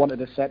he said I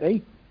wanted a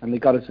settee, and they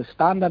got us a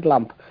standard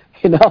lamp.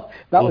 That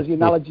was the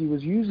analogy he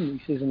was using.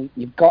 He says, and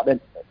you've got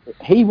it.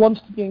 He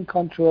wants to be in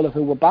control of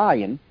who we're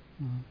buying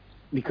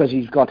because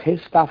he's got his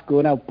staff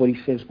going out. But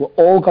he says we're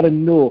all got to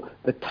know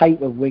the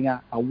type of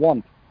winger I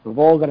want. We've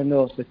all got to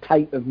know the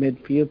type of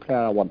midfield player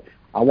I want.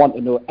 I want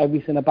to know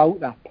everything about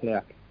that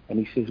player. And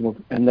he says,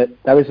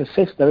 there is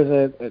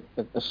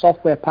a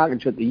software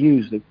package that they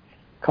use that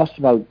costs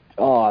about,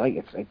 I think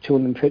it's like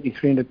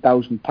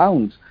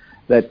 £250,000-300,000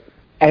 that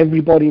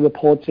everybody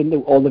reports into.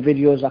 All the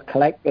videos are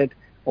collected,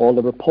 all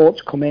the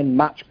reports come in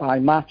match by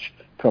match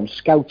from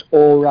scouts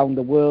all around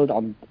the world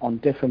on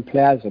different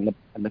players, and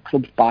the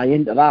clubs buy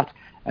into that,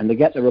 and they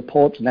get the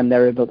reports, and then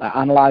they're able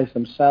to analyse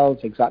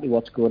themselves exactly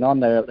what's going on.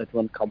 They're able to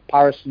run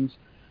comparisons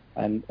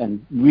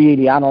and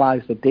really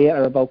analyse the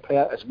data about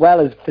players, as well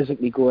as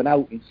physically going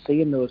out and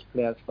seeing those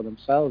players for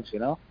themselves,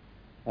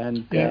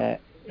 And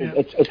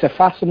it's a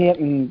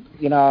fascinating,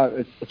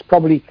 it's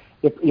probably,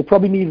 you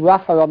probably need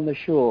Rafa on the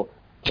show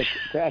to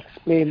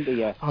explain to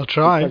you. I'll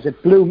try. Because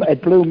it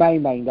blew my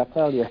mind, I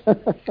tell you.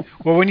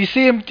 Well, when you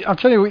see him, I'll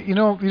tell you, you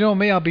know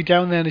me, I'll be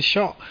down there in a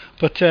shot.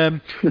 But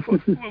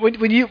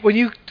when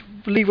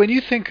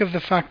you think of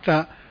the fact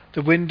that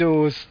the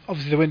window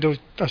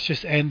that's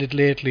just ended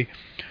lately,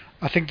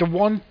 I think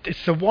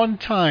it's the one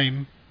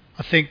time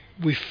I think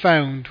we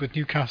found with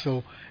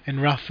Newcastle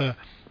and Rafa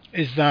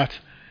is that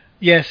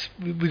yes,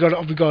 we got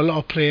a lot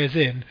of players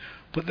in,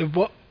 but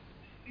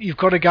you've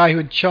got a guy who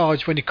in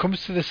charge when it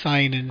comes to the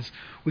signings.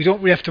 We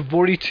don't really have to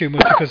worry too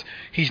much because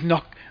he's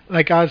not,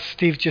 like as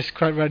Steve just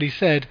quite rightly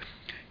said,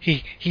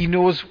 he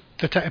knows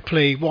the type of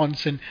play he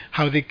wants and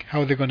how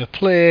they're going to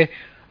play,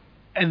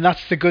 and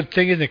that's the good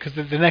thing, isn't it? Because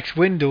the next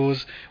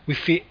windows, we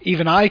feel,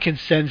 even I can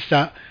sense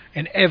that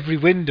in every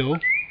window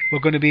we're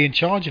going to be in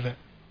charge of it.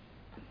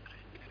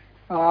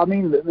 I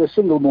mean, the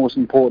single most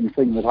important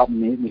thing that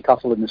happened in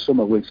Newcastle in the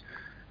summer was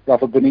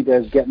Rafa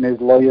Benitez getting his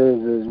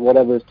lawyers, his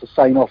whatever, to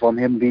sign off on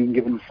him being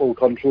given full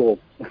control.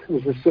 It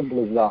was as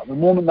simple as that. The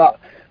moment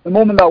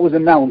that was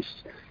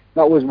announced,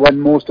 that was when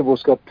most of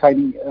us got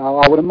tiny.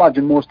 I would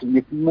imagine most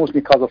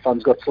Newcastle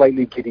fans got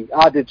slightly giddy.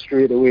 I did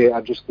straight away.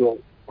 I just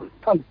thought,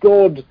 thank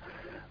God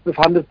they've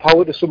handed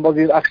power to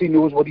somebody that actually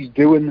knows what he's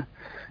doing.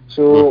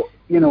 So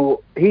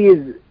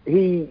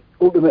he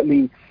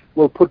ultimately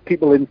will put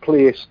people in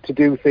place to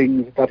do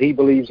things that he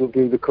believes will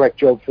do the correct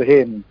job for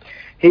him.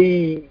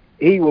 He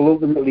will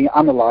ultimately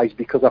analyse,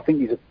 because I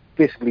think he's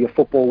basically a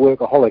football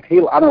workaholic.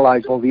 He'll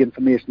analyse all the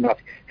information that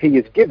he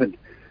is given.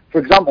 For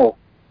example,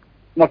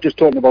 not just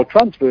talking about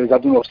transfers, I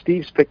don't know if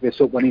Steve's picked this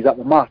up when he's at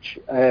the match.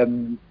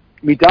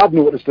 My dad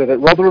noticed that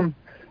at Rotherham,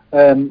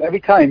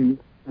 every time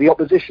the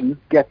opposition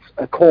gets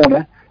a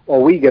corner,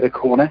 or we get a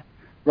corner,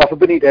 Rafa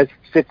Benitez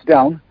sits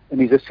down and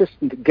his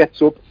assistant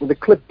gets up with a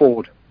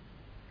clipboard.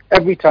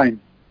 Every time.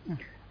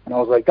 And I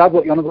was like, Dad,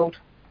 what are you on about?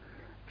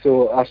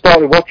 So I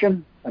started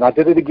watching, and I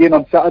did it again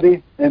on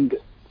Saturday, and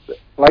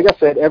like I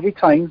said, every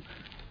time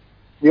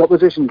the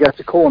opposition gets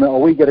a corner or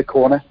we get a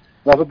corner,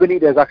 Rafa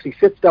Benitez actually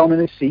sits down in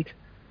his seat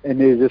and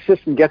his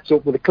assistant gets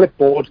up with a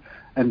clipboard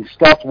and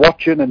starts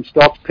watching and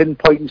starts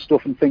pinpointing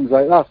stuff and things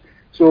like that.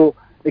 So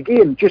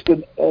again, just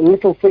a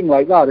little thing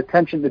like that,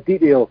 attention to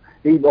detail.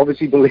 He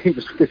obviously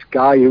believes this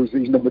guy he's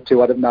number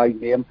 2, I don't know his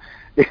name,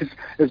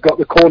 has got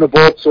the corner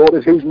board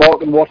sorted, who's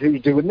marking what,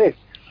 who's doing this.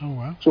 Oh,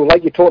 wow. So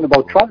like you're talking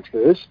about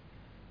transfers,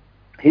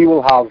 he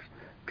will have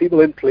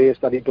people in place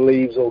that he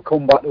believes will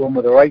come back to him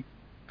with the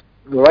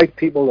right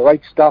people, the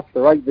right staff,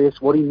 the right this,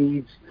 what he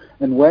needs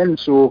and when.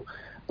 So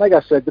like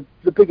I said,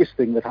 the biggest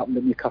thing that happened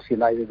at Newcastle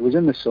United was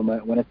in the summer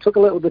when it took a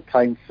little bit of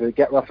time to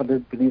get Rafa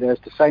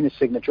Benitez to sign his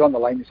signature on the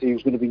line to say he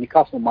was going to be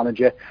Newcastle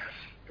manager,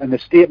 and the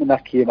statement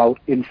that came out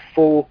in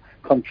full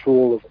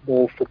control of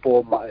all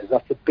football matters.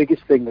 That's the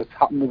biggest thing that's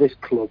happened to this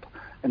club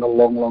in a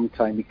long, long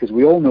time, because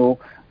we all know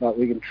that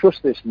we can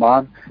trust this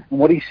man, and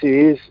what he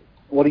says,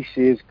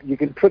 you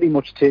can pretty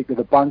much take to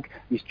the bank.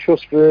 He's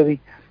trustworthy,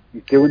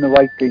 he's doing the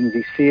right things,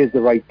 he says the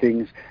right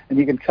things, and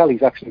you can tell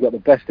he's actually got the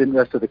best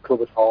interest of the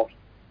club at heart.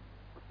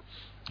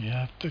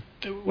 Yeah,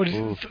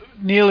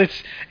 Neil,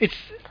 it's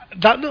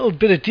that little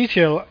bit of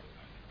detail.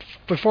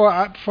 Before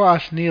I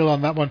ask Neil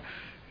on that one,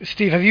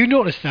 Steve, have you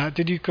noticed that?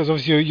 Did you? Because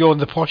obviously you're on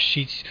the posh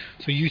sheets,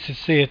 so you should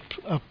see it,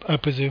 I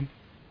presume.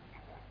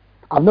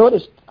 I've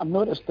noticed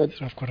that,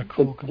 so I've got a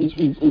call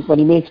when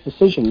he makes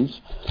decisions,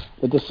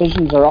 the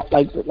decisions are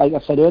like I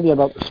said earlier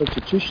about the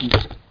substitutions.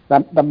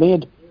 They're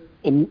made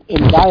in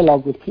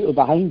dialogue with people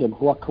behind him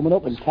who are coming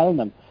up and telling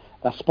them.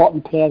 They're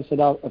spotting players that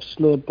have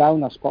slowed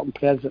down. They're spotting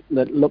players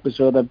that look as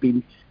though they've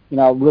been,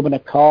 rubbing a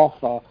calf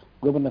or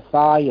rubbing a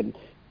thigh, and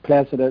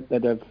players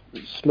that have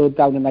slowed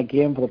down in their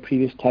game for the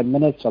previous 10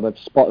 minutes, or they've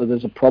spotted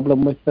there's a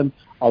problem with them,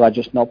 or they're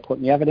just not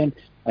putting the effort in.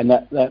 And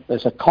that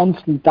there's a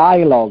constant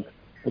dialogue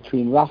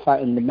between Rafa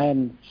and the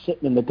men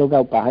sitting in the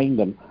dugout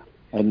behind him.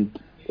 And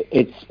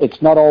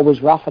it's not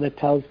always Rafa that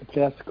tells the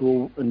players to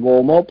go and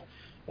warm up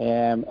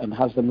and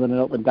has them running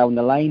up and down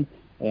the line.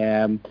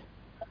 And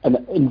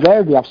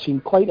invariably, I've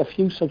seen quite a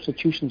few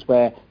substitutions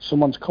where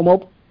someone's come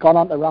up, gone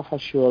onto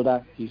Rafa's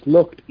shoulder, he's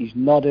looked, he's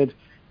nodded,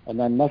 and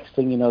then next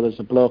thing you know, there's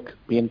a bloke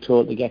being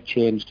told to get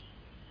changed.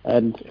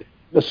 And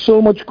there's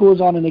so much goes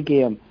on in a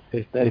game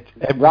that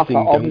Rafa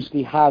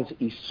obviously has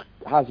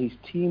his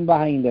team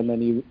behind him,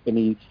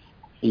 and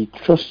he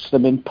trusts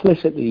them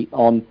implicitly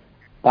on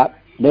that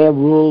their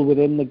role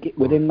within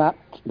that,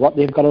 what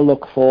they've got to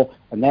look for,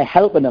 and they're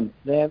helping him.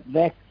 They're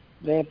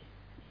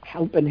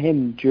helping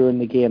him during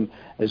the game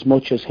as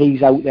much as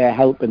he's out there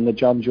helping the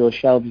John Joe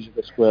Shelbys of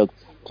this world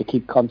to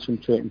keep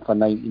concentrating for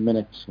 90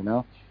 minutes, you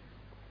know.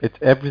 It's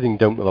everything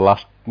down to the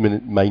last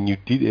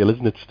minute detail,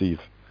 isn't it,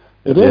 Steve?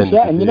 It is,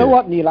 yeah. And you know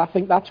what, Neil? I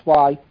think that's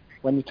why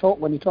when you talk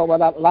about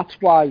that, that's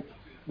why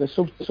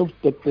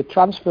the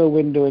transfer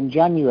window in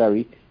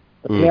January,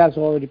 the players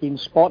already been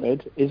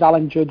spotted. Is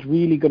Alan Judge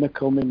really going to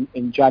come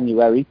in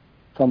January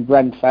from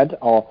Brentford,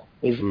 or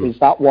is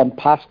that one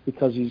passed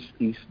because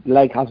his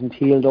leg hasn't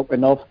healed up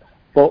enough?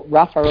 But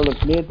Rafa will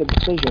have made the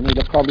decision. He'd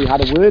have probably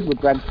had a word with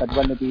Brentford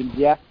when they've been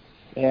here,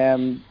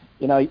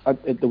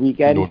 at the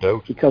weekend. No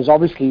doubt. Because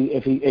obviously,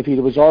 if he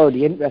was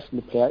already interested in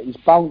the player, he's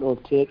bound to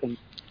have taken,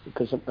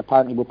 because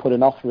apparently we put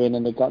an offer in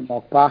and they got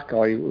knocked back,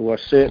 or we were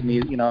certainly,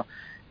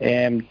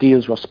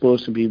 deals were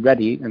supposed to be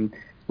ready. And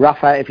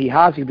Rafa, if he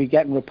has, he'll be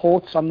getting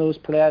reports on those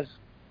players,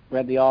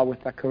 where they are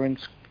with their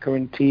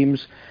current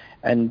teams.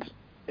 And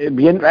it'd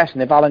be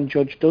interesting if Alan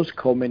Judge does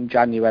come in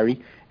January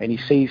and he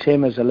sees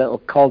him as a little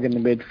cog in the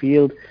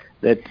midfield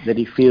that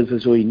he feels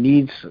as though he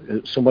needs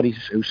somebody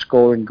who's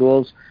scoring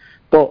goals.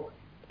 But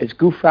is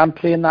Gouffran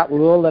playing that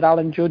role that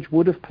Alan Judge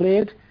would have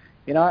played?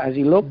 Has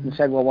he looked and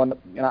said, well, when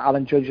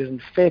Alan Judge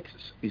isn't fit,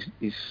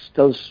 he's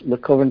still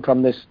recovering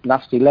from this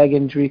nasty leg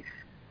injury,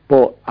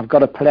 but I've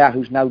got a player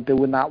who's now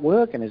doing that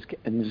work and is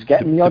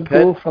getting the odd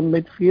goal from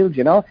midfield,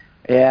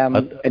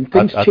 and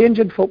things change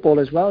in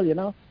football as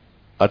well,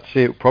 I'd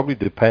say it probably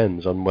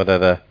depends on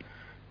whether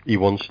he's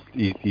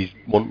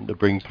wanting to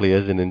bring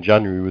players in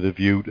January with a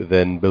view to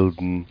then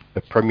building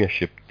a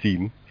Premiership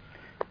team,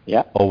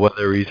 or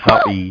whether he's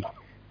happy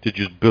to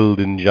just build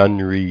in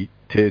January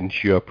to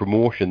ensure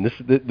promotion.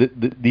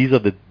 These are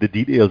the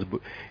details,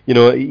 but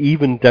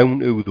even down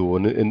to though,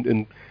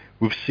 and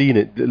we've seen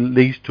it.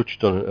 Lee's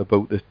touched on it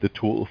about the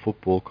total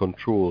football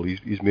control.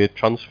 He's made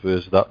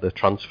transfers that the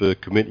transfer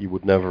committee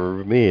would never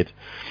have made,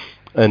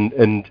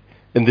 and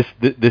this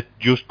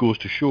just goes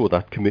to show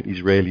that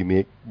committees rarely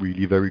make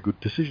really very good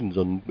decisions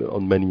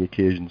on many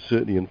occasions,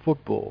 certainly in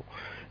football.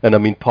 And I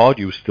mean,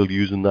 Pardew's still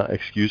using that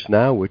excuse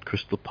now with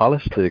Crystal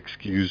Palace to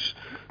excuse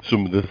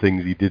some of the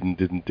things he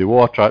didn't do.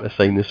 I tried to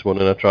sign this one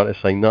and I tried to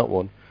sign that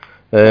one.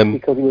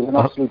 Because he was an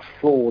absolute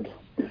fraud.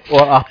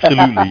 Well,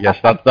 absolutely, yes,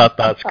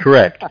 that's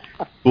correct.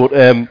 But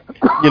I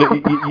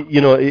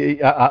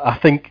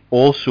think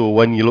also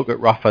when you look at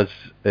Rafa's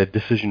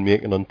decision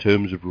making on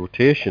terms of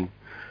rotation,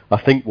 I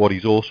think what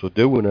he's also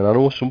doing, and I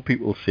know some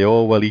people say,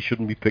 oh well, he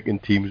shouldn't be picking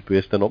teams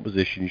based on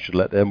opposition. He should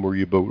let them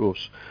worry about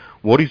us.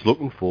 What he's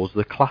looking for is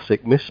the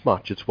classic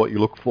mismatch. It's what you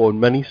look for in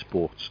many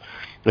sports.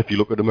 If you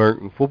look at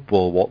American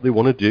football, what they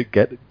want to do,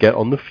 get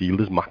on the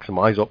field, is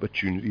maximise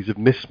opportunities of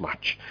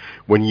mismatch.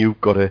 When you've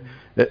got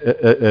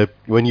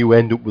when you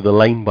end up with a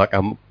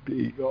linebacker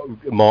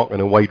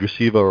marking a wide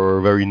receiver or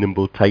a very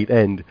nimble tight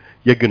end,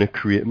 you're going to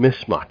create a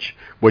mismatch.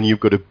 When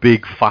you've got a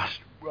big, fast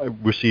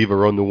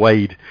receiver on the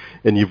wide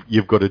and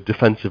you've got a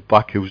defensive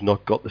back who's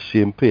not got the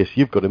same pace,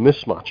 you've got a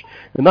mismatch.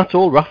 And that's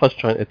all Rafa's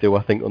trying to do,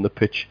 I think, on the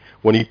pitch.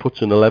 When he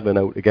puts an 11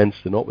 out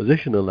against an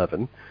opposition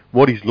 11,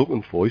 what he's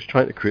looking for is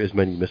trying to create as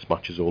many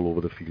mismatches all over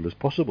the field as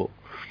possible.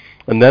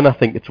 And then I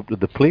think it's up to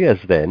the players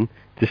then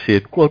to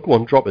say, well, go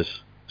on, drop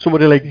us.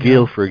 Somebody like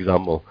Gale, for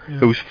example,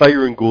 who's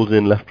firing goals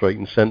in left, right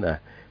and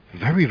centre.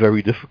 Very,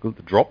 very difficult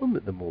to drop him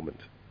at the moment.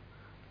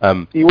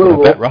 He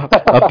will. I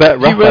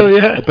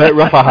bet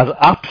Rafa has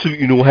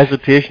absolutely no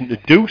hesitation to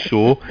do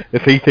so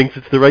if he thinks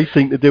it's the right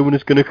thing to do and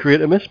it's going to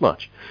create a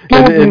mismatch.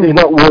 Don't use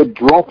that word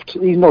dropped.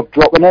 He's not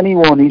dropping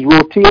anyone. He's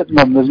rotating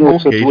them. There's no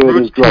such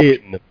word as dropped.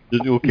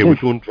 Okay, we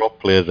don't drop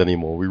players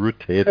anymore. We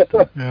rotate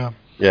them.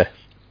 Yeah.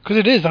 Because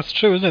it is, that's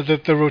true, isn't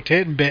it? The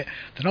rotating bit,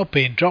 they're not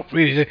being dropped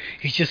really.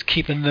 He's just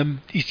keeping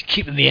them. He's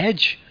keeping the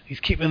edge. He's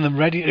keeping them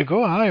ready to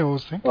go, I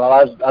always think. Well,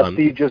 as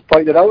Steve just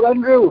pointed out,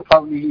 Andrew,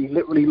 apparently he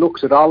literally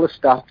looks at all the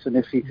stats, and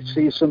if he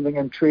sees something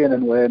in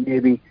training where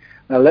maybe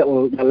the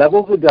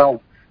levels are down.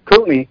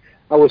 Currently,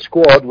 our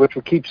squad, which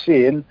we keep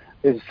seeing,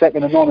 is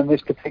second to none in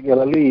this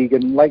particular league,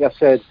 and like I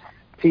said,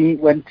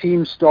 when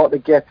teams start to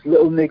get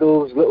little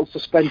niggles, little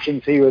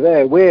suspensions here or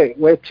there,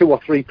 we're 2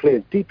 or 3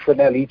 players deep for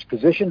nearly each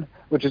position,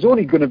 which is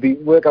only going to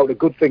work out a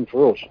good thing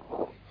for us.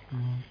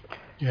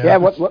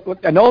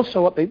 And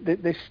also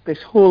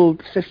this whole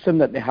system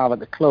that they have at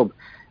the club,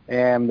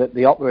 that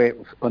they operate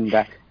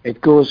under,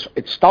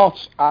 it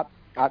starts at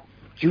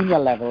junior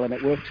level, and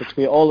it works its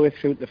way all the way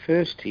through to the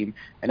first team,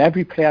 and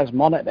every player's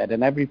monitored,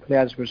 and every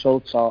player's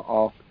results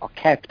are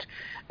kept.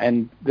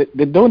 And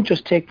they don't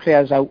just take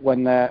players out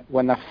when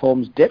their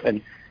form's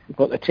dipping,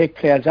 but they take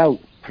players out.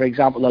 For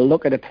example, they'll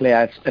look at a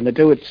player, and they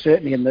do it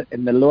certainly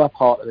in the lower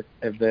part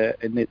of the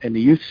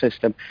youth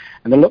system,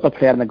 and they look at a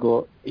player and they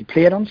go, he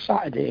played on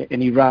Saturday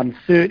and he ran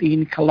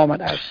 13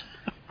 kilometres.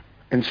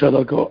 And so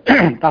they'll go,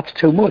 that's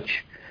too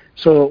much.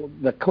 So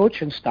the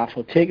coaching staff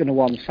will take him to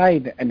one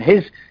side, and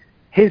his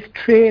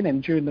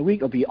training during the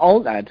week will be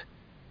altered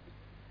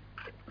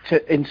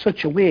in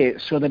such a way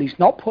so that he's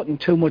not putting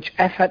too much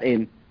effort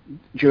in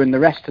during the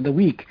rest of the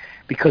week,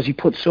 because he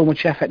put so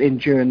much effort in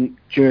during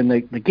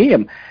the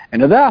game.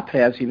 And other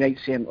players, he might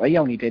say, well, he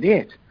only did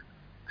 8.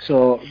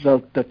 So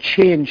they'll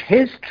change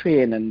his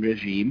training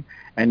regime,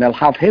 and they'll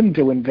have him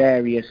doing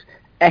various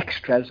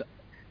extras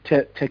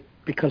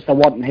because they're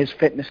wanting his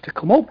fitness to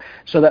come up,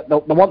 so that they're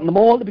wanting them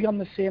all to be on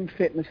the same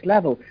fitness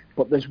level.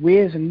 But there's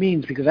ways and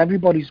means, because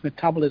everybody's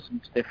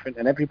metabolism's different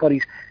and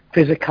everybody's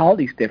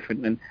physicality's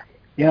different. And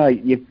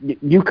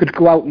you could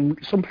go out, and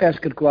some players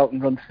could go out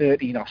and run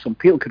 13, or some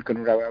people could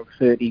go out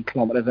 13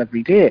 kilometres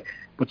every day.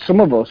 But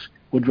some of us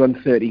would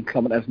run 13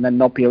 kilometres and then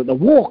not be able to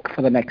walk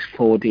for the next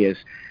 4 days.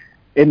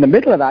 In the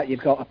middle of that,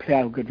 you've got a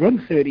player who could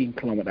run 13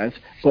 kilometres,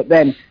 but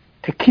then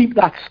to keep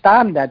that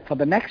standard for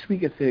the next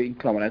week of 13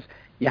 kilometres,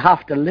 you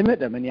have to limit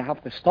them, and you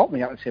have to stop them.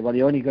 You have to say, well,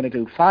 you're only going to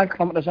do 5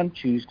 kilometres on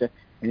Tuesday,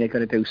 and you're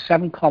going to do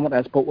 7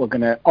 kilometres, but we're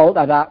going to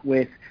alter that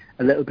with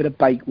a little bit of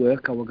bike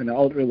work, or we're going to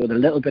alter it with a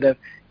little bit of,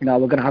 we're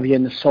going to have you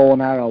in the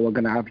sauna, or we're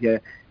going to have you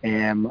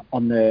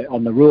on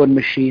the rowing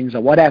machines, or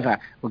whatever.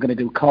 We're going to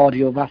do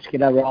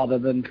cardiovascular rather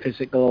than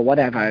physical, or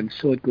whatever, and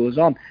so it goes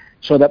on.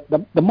 So that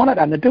the monitor,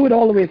 and they do it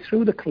all the way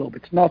through the club.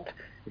 It's not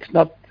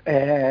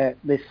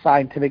this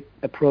scientific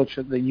approach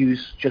that they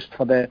use just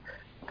for the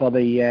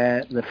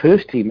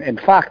first team. In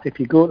fact, if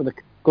you go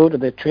to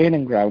the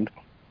training ground,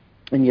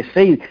 and you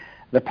see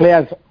the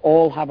players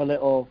all have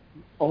all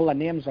their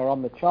names are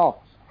on the charts,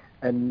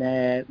 and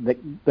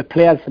the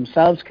players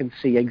themselves can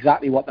see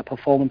exactly what the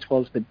performance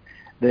was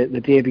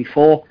the day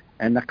before,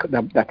 and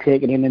they're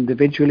taken in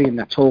individually, and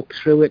they talk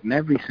through it and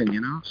everything,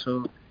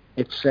 So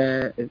it's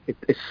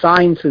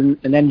science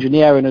and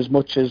engineering as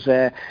much as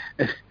the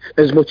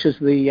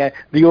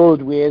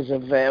old ways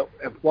of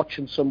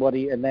watching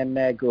somebody and then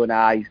going,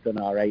 he's done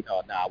all right,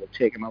 or we'll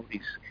take him out,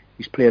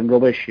 he's playing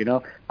rubbish,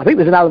 I think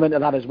there's an element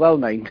of that as well,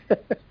 Nine.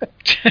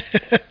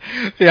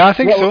 Yeah, I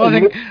think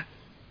so.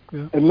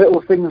 And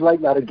little things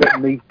like that are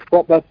getting me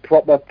proper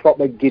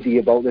giddy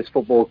about this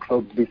football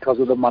club, because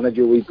of the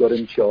manager we've got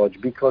in charge,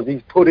 because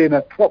he's put in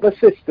a proper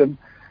system,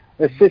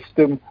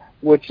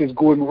 which is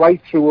going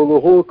right through the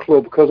whole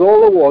club, because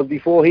all there was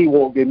before he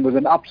walked in was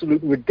an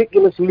absolute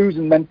ridiculous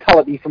losing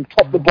mentality from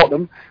top to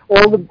bottom.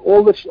 All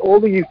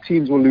the youth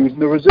teams were losing,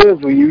 the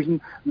reserves were losing,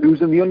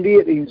 the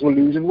under-18s were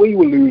losing, we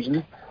were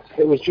losing.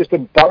 It was just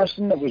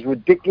embarrassing, it was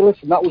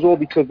ridiculous, and that was all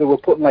because they were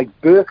putting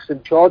Burks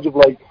in charge of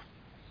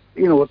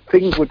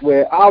things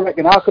where I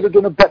reckon I could have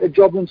done a better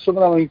job than some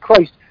of them. I mean,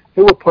 Christ,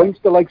 who appoints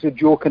the likes of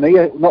Joe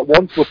Kinnear, not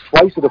once but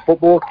twice at the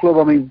football club?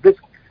 I mean,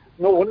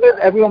 no wonder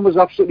everyone was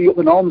absolutely up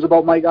in arms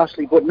about Mike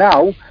Ashley, but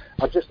now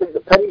I just think the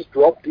penny's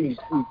dropped. He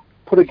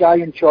put a guy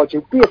in charge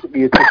who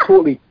basically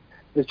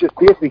is just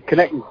basically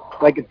connecting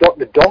like a dot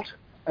to dot.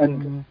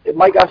 And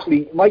Mike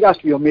Ashley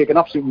will make an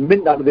absolute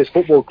mint out of this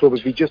football club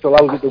if he just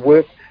allows it to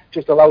work,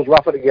 just allows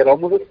Rafa to get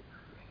on with it.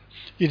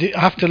 You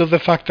have to love the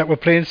fact that we're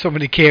playing so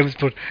many games,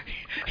 but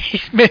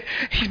he's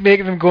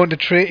making them go into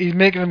He's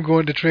making them go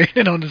into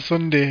training on a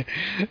Sunday,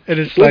 and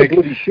it's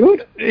Bloody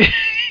should.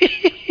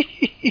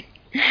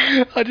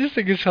 I just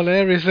think it's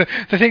hilarious.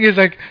 The thing is,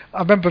 I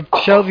remember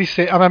Shelby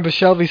saying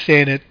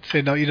it,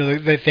 saying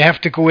that they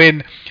have to go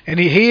in, and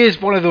he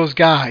is one of those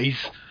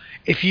guys.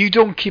 If you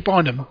don't keep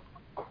on him,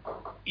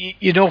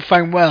 you know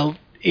fine well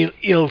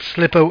he'll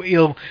slip out.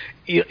 He'll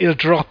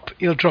drop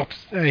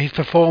his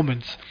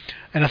performance,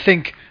 and I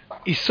think.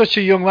 He's such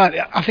a young lad.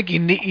 I think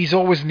he's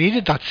always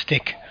needed that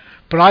stick.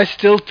 But I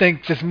still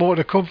think there's more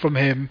to come from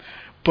him.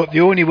 But the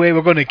only way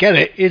we're going to get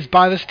it is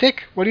by the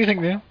stick. What do you think,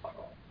 Neil?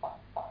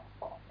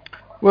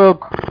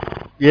 Well,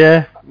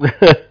 yeah.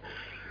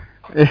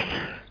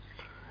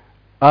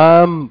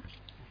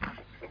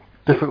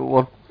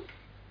 Difficult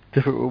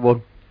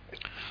one.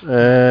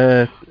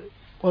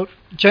 Well,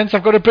 gents,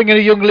 I've got to bring in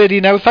a young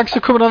lady now. Thanks for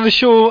coming on the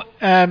show,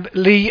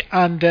 Lee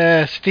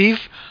and Steve.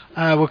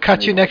 We'll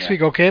catch you next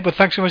week, okay? But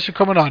thanks so much for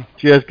coming on.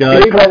 Cheers,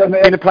 guys. It's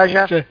been a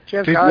pleasure.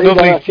 Cheers, guys.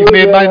 Lovely. You've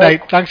made my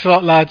night. Thanks a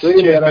lot, lads.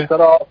 Cheers, mate.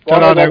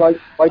 Ta-ra now. Bye.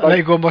 I'll let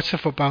you go and watch the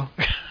football.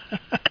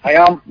 I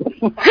am.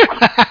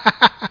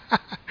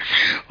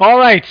 All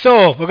right,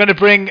 so we're going to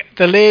bring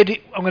the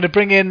lady. I'm going to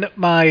bring in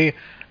my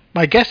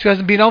guest who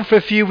hasn't been on for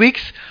a few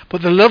weeks,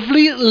 but the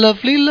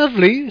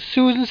lovely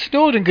Susan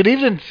Snowden. Good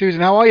evening,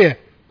 Susan. How are you?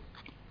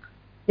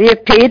 You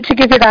paid to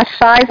give you that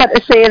 5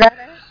 to say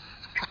that.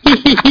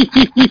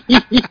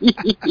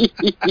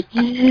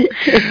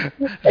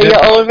 Are you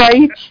all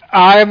right?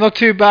 I am not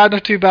too bad,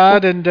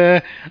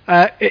 and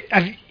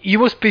you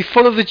must be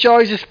full of the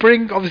joys of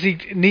spring. Obviously,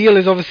 Neil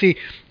is obviously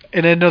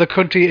in another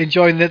country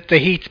enjoying the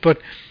heat, but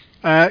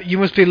you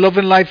must be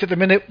loving life at the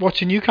minute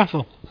watching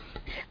Newcastle.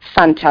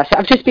 Fantastic.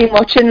 I've just been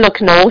watching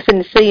Look North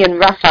and seeing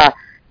Rafa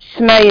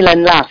smile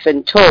and laugh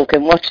and talk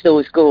and watch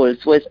those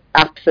goals was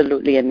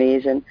absolutely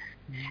amazing.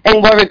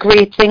 And what a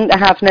great thing to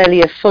have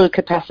nearly a full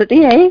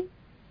capacity, eh?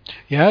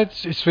 Yeah,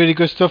 it's really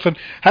good stuff. And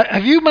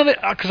have you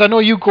managed? Because I know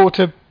you go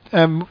to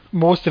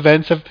most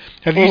events. Have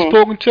you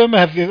spoken to him?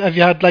 Have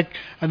you had like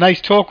a nice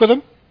talk with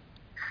him?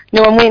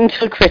 No, I'm waiting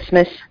till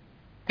Christmas.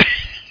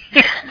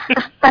 He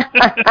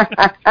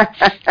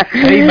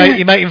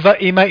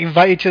might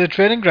invite you to the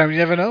training ground. You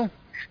never know.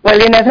 Well,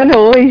 you never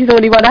know. He's the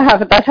only one I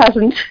have that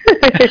hasn't.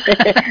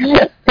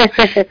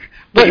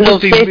 But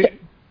loves it.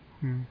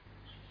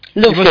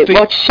 Loves it.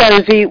 Watch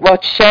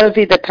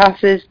Shelby, the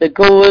passes, the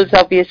goals,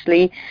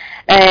 obviously.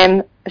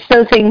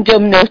 Still think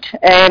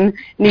Dumnut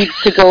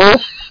needs to go.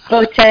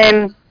 But,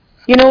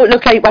 you know, it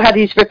looked like we had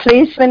his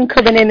replacement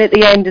coming in at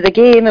the end of the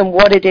game, and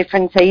what a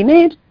difference he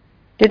made.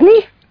 Didn't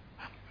he?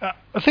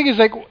 The thing is,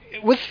 like,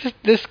 with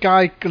this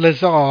guy,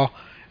 Lazar,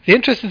 the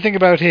interesting thing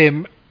about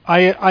him,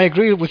 I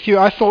agree with you.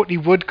 I thought he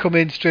would come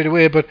in straight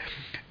away, but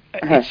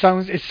it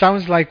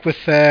sounds like with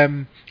I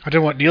don't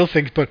know what Neil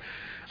thinks, but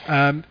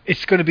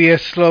it's going to be a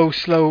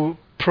slow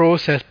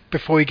process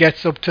before he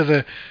gets up to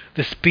the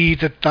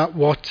speed that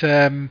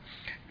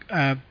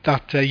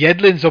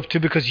Yedlin's up to,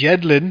 because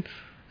Yedlin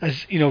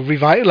has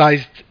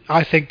revitalised,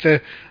 I think,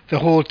 the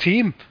whole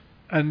team,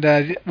 and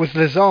with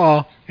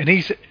Lazar, and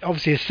he's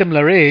obviously a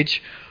similar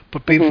age,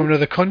 but being from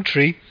another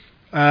country.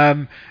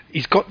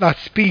 He's got that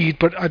speed,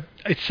 but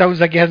it sounds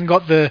like he hasn't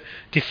got the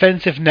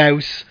defensive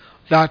nous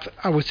that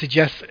I would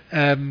suggest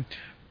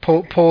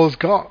Paul's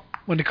got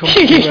when it comes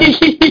to...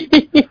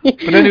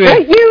 but anyway...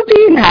 What you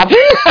been having?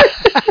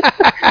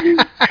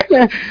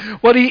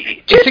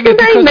 Just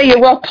remind me of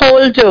what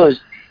Paul does.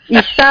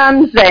 He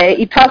stands there,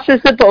 he passes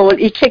the ball,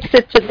 he kicks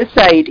it to the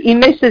side, he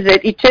misses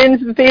it, he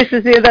turns and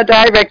faces the other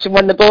direction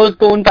when the ball's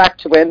going back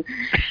to him.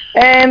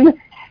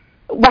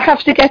 We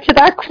have to get to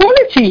that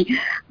quality.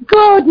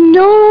 God,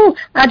 no.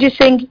 I just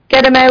think,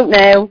 get him out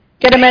now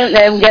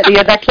and get the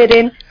other kid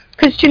in.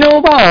 Because do you know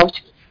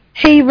what?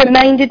 He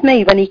reminded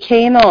me when he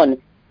came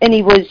on and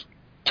he was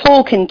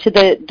talking to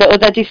the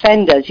other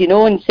defenders,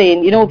 and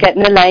saying, get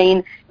in the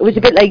line. It was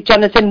a bit like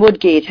Jonathan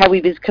Woodgate, how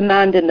he was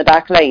commanding the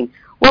back line.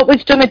 What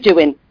was Dummett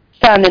doing?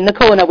 Standing in the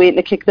corner waiting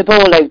to kick the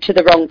ball out to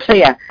the wrong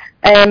player.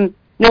 No,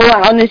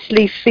 I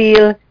honestly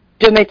feel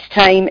Dummett's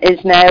time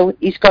is now.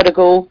 He's got to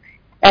go.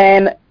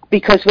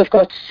 Because we've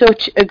got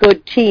such a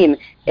good team,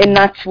 and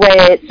that's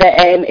where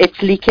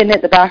it's leaking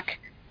at the back.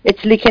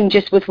 It's leaking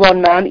just with one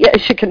man. Yeah,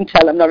 as you can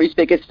tell, I'm not his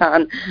biggest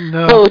fan.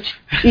 No. But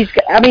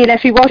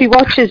if he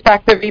watches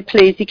back the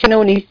replays, he can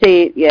only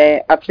say,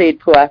 yeah, I played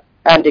poor,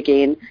 and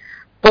again.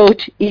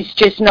 But he's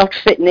just not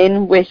fitting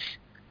in with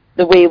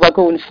the way we're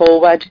going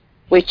forward,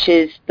 which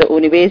is the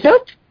only way is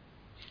up.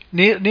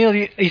 Neil,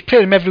 he's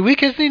playing him every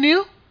week, isn't he,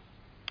 Neil?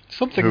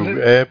 Something.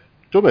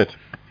 Dummett.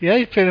 Yeah,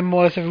 he's playing him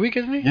more or less every week,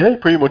 isn't he? Yeah, he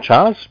pretty much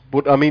has.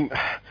 But I mean,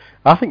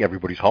 I think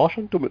everybody's harsh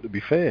on Dummett, to be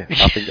fair.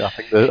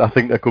 I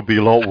think there could be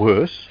a lot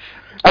worse.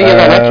 Are you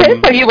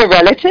relative? Are you a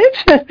relative?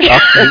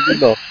 Absolutely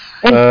not.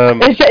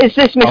 Is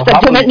this Mr.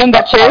 Dummett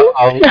number 2?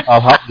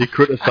 I'll happily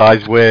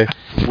criticise where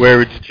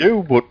it's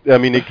due, but I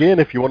mean, again,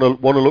 if you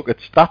want to look at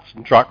stats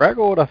and track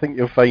record, I think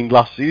you'll find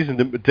last season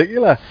in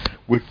particular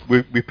we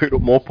picked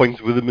up more points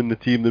with him in the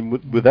team than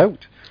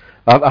without.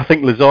 I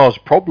think Lazar's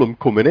problem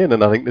coming in,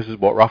 and I think this is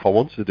what Rafa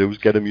wants to do, is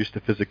get him used to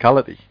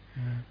physicality.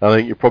 I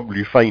think you'll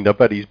probably find, I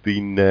bet he's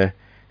been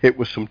hit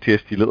with some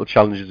tasty little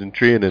challenges in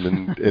training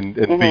and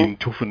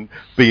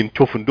being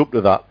toughened up to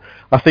that.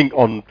 I think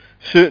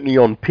certainly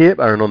on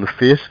paper and on the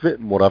face of it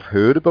and what I've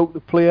heard about the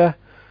player,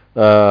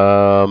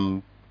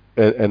 and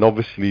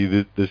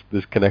obviously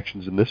there's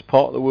connections in this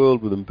part of the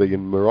world with him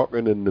being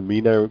Moroccan and the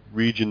MENA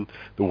region,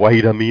 the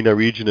wider MENA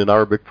region in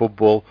Arabic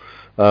football.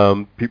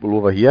 People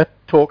over here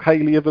talk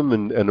highly of him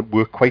and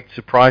were quite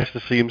surprised to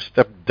see him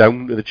step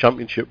down to the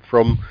Championship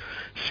from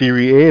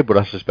Serie A, but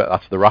I suspect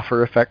that's the Rafa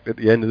effect at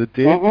the end of the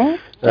day.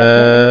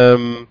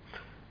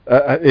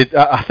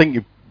 I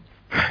think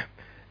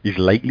he's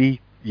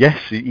likely, yes,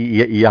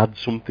 he adds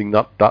something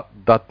that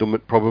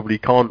Dummett probably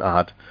can't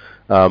add.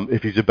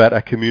 If he's a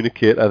better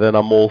communicator, then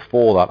I'm all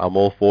for that. I'm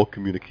all for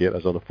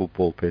communicators on a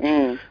football pitch.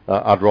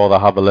 I'd rather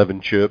have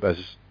 11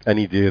 chirpers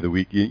any day of the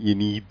week. You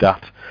need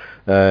that.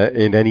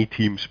 In any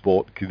team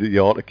sport, the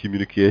art of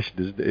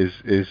communication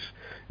is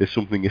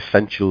something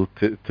essential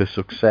to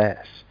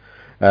success.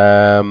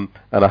 And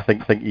I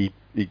think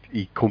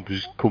he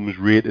comes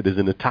rated as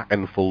an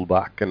attacking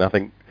fullback, and I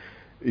think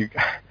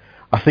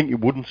it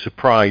wouldn't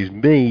surprise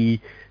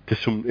me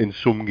in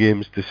some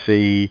games to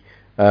see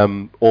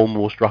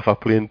almost Rafa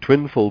playing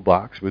twin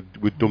fullbacks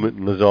with Dummett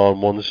and Lazar on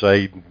one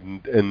side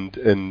and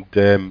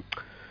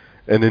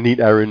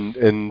Anita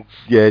and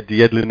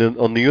Edlin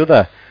on the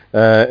other.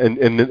 and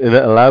it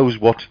allows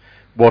what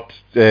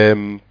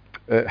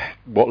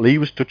Lee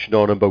was touching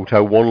on about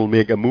how one will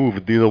make a move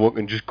and the other one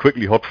can just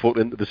quickly hot foot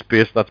into the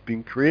space that's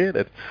been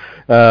created.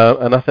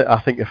 And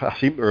I think if I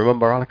seem to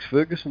remember Alex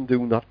Ferguson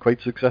doing that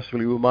quite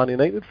successfully with Man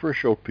United for a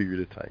short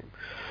period of time.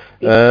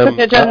 He could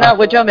have done that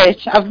with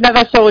Dummett. I've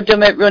never saw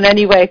Dummett run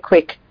anywhere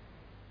quick.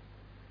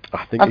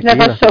 I think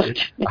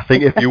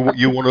if you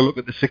want to look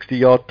at the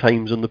 60-yard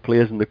times on the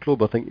players in the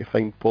club, I think you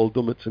find Paul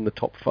Dummett's in the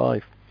top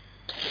 5.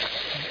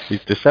 He's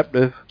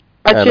deceptive.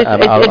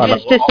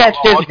 It's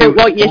deceptive, but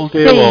what you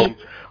see...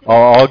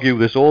 I'll argue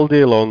this all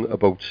day long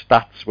about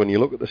stats. When you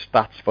look at the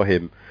stats for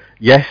him,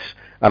 yes,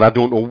 and I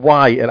don't know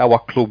why at our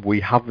club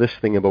we have this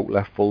thing about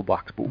left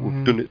full-backs, but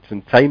we've done it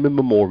in time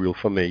immemorial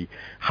for me.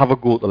 Have a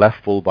go at the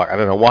left full-back. I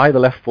don't know why the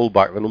left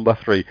full-back, the number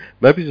 3.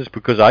 Maybe it's just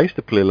because I used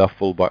to play left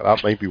full-back.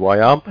 That might be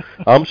why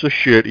I'm so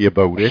shirty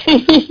about it.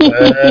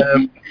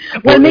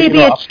 Well, maybe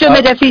it's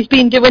Dummett if he's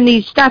been doing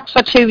these stats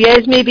for 2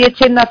 years. Maybe it's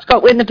him that's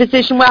got in the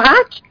position we're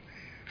at.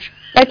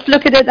 Let's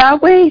look at it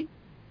that way.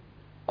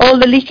 All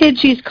the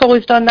leakage he's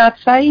caused on that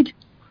side.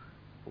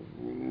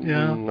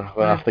 Yeah.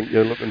 Well, I think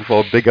you're looking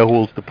for bigger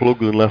holes to plug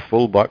than left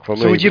full-back for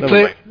me. So would you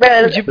play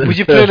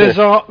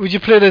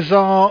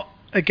Lazar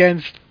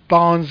against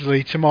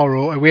Barnsley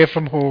tomorrow away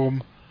from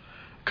home?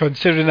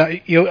 Considering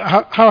that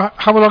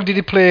how long did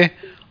he play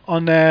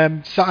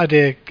on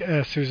Saturday,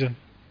 Susan?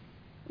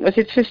 Was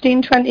it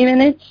 15-20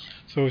 minutes?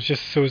 So it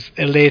was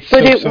a late.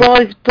 But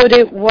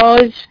it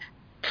was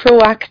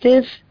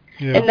proactive.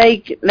 Yeah. And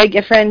like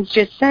your friends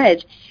just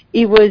said,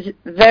 he was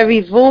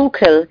very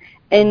vocal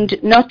and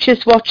not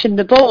just watching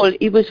the ball,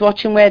 he was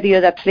watching where the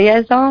other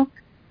players are.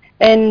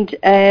 And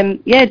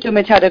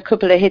Dummett had a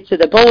couple of hits of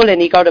the ball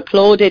and he got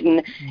applauded,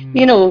 and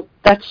you know,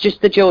 that's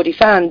just the Geordie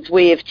fans'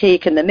 way of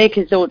taking the mick,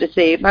 as though to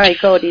say, my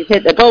God, he's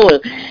hit the ball.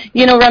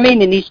 You know what I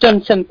mean? And he's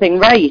done something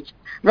right.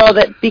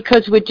 Rather,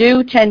 because you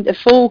do tend to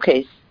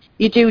focus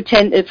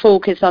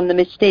on the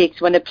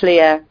mistakes when a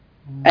player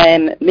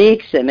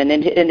makes them, and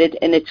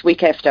it's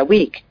week after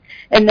week,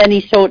 and then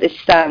he sort of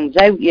stands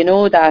out, you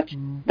know,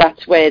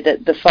 that's where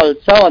the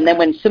faults are. And then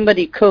when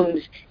somebody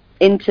comes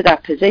into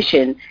that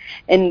position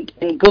and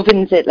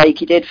governs it like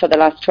he did for the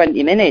last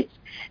 20 minutes,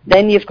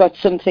 then you've got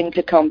something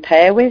to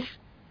compare with,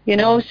 you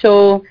know.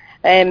 So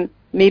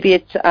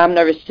maybe I'm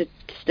not a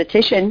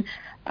statistician,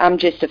 I'm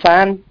just a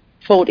fan,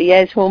 40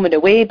 years home and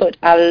away, but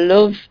I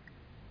love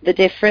the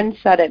difference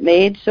that it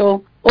made.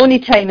 So only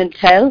time will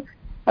tell.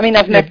 I mean,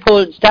 I've met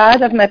Paul's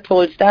dad.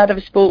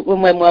 I've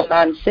spoken when we're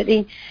Man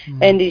City,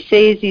 and he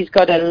says he's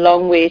got a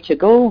long way to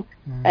go.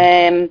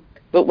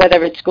 But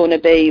whether it's going to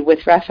be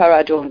with Rafa,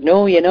 I don't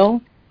know, you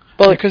know.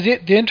 But because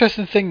the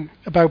interesting thing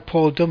about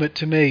Paul Dummett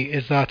to me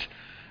is that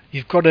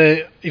you've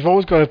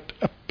always got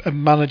a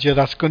manager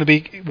that's going to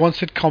be,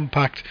 wants it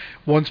compact,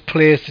 wants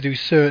players to do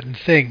certain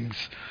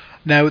things.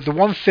 Now, the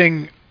one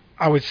thing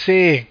I would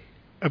say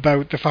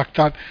about the fact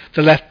that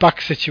the left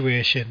back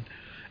situation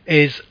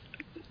is,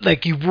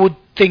 like, you would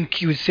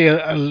think you would see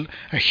a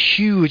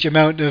huge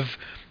amount of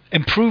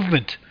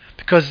improvement,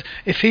 because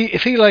if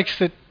he likes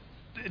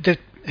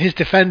his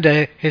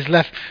defender, his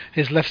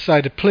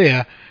left-sided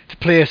player, to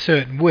play a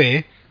certain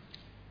way,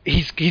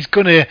 he's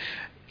gonna,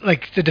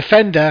 like, the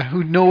defender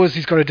who knows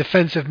he's got a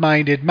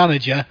defensive-minded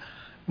manager,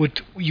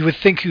 you would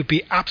think he would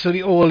be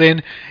absolutely all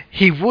in.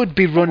 He would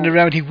be running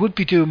around. He would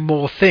be doing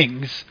more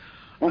things.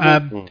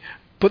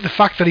 But the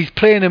fact that he's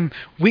playing him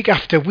week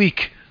after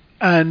week,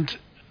 and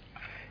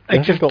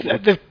like sorry, go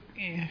ahead.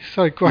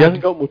 He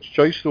hasn't got much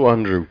choice though,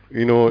 Andrew.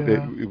 You know,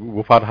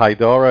 we've had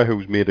Haidara,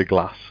 who's made of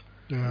glass.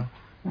 Yeah.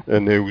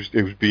 And who's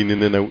been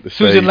in and out the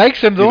Susan side.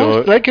 likes him though.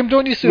 You know, like him,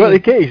 don't you, Susan? Well,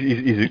 okay,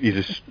 he's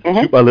a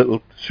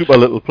super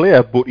little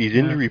player, but he's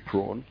injury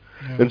prone,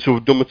 and so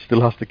Dummett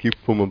still has to keep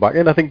coming back.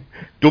 And I think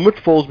Dummett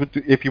falls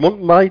between. If you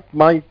want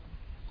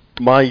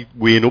my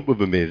weighing up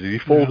of him is he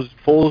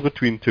falls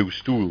between two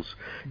stools.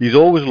 He's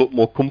always looked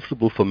more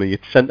comfortable for me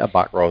at centre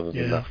back rather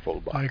than left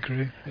full back. I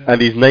agree. Yeah.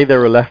 And he's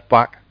neither a left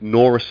back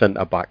nor a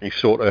centre back. He's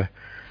sort of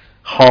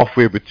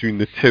halfway between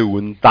the two,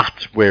 and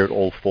that's where it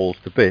all falls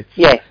to bits.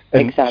 Yeah,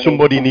 and exactly.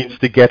 Somebody needs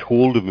to get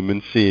hold of him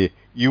and say,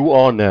 you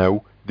are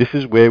now, this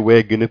is where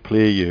we're going to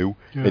play you,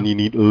 and you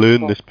need to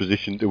learn this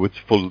position to its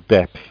full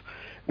depth.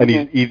 And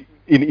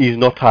he's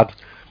not had,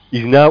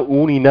 he's now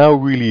only now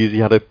really has he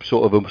had a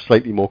sort of a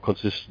slightly more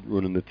consistent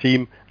run in the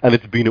team, and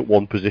it's been at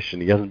one position.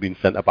 He hasn't been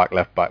centre back,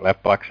 left back,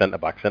 centre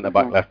back,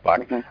 left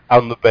back,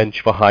 on the bench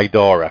for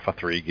Haidara for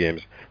 3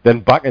 games, then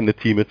back in the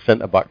team at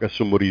centre back as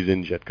somebody's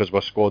injured because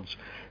our squad's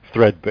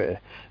threadbare.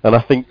 And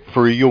I think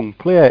for a young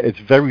player, it's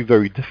very,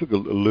 very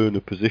difficult to learn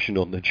a position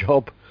on the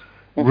job.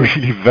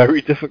 Really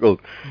very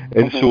difficult.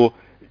 And so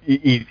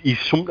he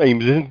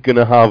sometimes isn't going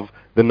to have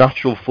the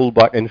natural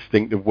fullback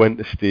instinct of when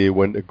to stay,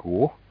 when to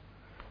go.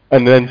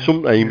 And then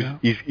sometimes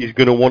he's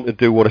going to want to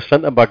do what a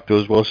centre-back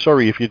does. Well,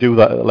 sorry, if you do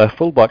that at the left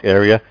full-back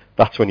area,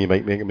 that's when you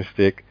might make a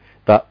mistake.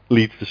 That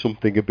leads to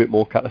something a bit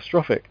more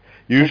catastrophic.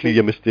 Usually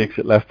your mistakes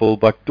at left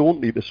full-back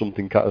don't lead to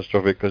something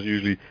catastrophic because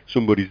usually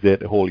somebody's there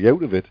to haul you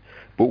out of it.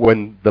 But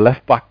when the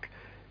left-back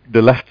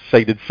the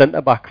left-sided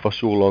centre-back for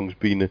so long has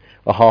been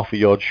a half a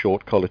yard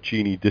short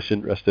Colaccini,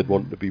 disinterested,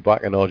 wanting to be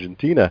back in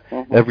Argentina.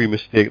 Every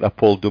mistake that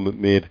Paul Dummett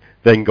made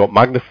then got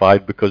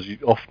magnified because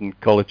often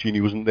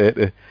Colaccini wasn't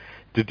there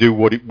to do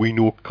what we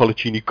know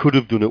Colaccini could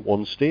have done at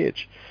one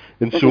stage.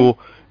 And so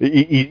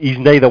he's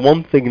neither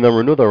one thing nor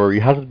another, or he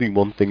hasn't been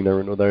one thing nor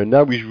another, and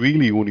now he's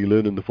really only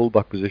learning the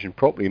fullback position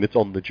properly, and it's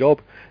on the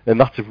job, and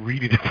that's a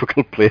really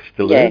difficult place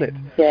to learn it.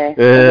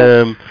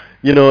 Yeah.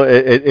 You know,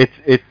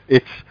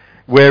 it's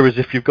whereas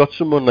if you've got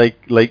someone like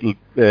Lazar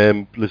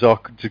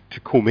to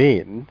come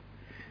in,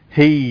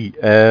 he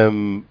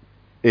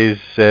is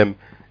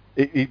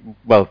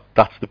well,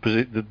 that's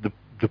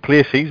the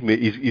place he's made.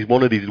 He's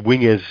one of these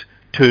wingers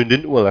turned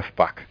into a left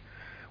back,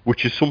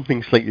 which is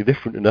something slightly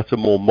different, and that's a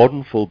more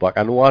modern fullback.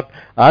 I know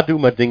I do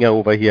my ding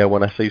over here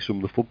when I see some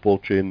of the football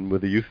training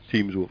with the youth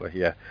teams over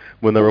here,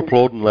 when they're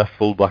applauding left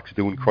fullbacks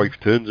doing Cruyff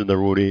turns in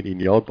their own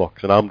 18-yard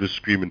box, and I'm just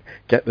screaming,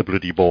 get the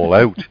bloody ball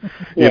out.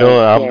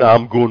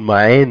 I'm going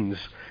my ends.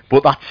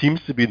 But that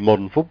seems to be in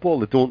modern football.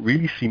 They don't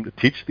really seem to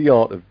teach the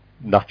art of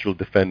natural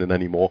defending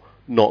anymore,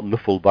 not in the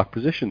fullback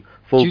position.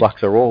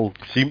 Fullbacks are all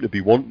seem to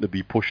be wanting to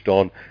be pushed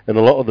on, and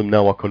a lot of them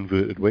now are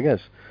converted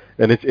wingers.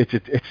 And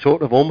it's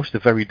sort of almost a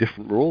very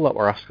different role that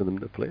we're asking them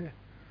to play.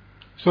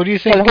 So do you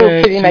think? Well,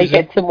 hopefully they might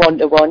get some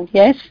 1-to-1.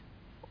 Yes.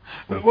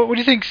 What do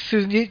you think,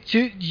 Susan?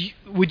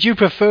 Would you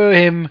prefer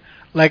him?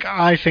 Like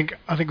I think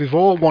we've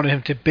all wanted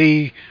him to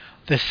be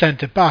the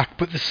centre back,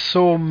 but there's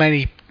so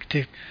many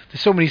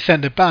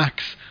centre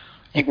backs.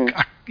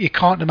 You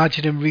can't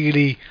imagine him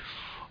really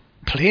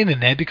playing in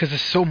there because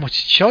there's so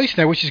much choice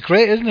now, which is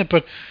great, isn't it?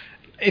 But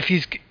if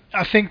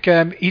I think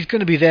he's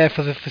going to be there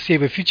for the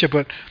foreseeable future.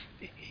 But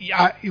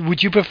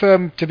would you prefer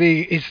him to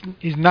be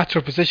his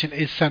natural position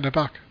is centre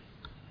back?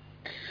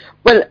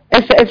 Well,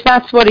 if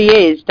that's what he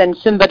is, then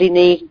somebody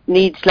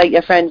needs, like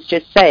your friends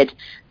just said,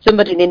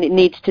 somebody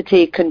needs to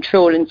take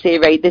control and say,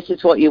 right, this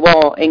is what you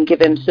are, and give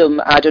him some,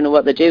 I don't know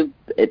what they do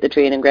at the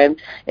training ground,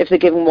 if they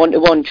give him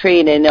 1-to-1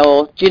 training,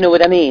 or, do you know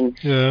what I mean?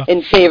 Yeah.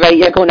 And say, right,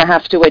 you're going to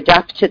have to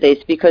adapt to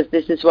this because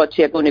this is what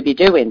you're going to be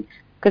doing.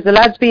 Because the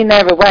lad's been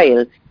there a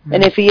while,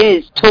 and if he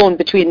is torn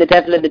between the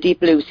devil and the deep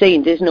blue sea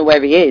and doesn't know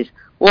where he is,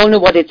 we all know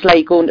what it's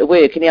like going to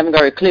work and you haven't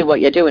got a clue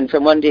what you're doing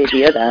from one day to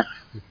the other.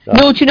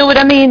 No, do you know what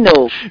I mean,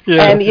 though?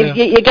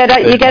 You get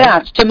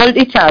asked to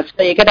multitask,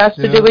 or you get asked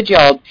to do a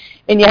job,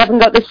 and you haven't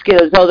got the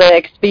skills or the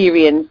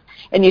experience,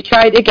 and you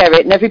try to get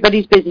it, and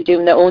everybody's busy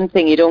doing their own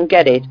thing, you don't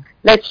get it.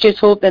 Let's just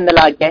hope then the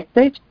lad gets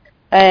it.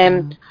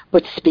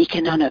 But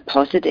speaking on a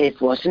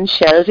positive, wasn't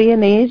Shelby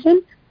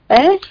amazing?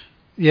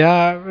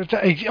 Yeah,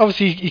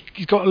 obviously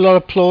he's got a lot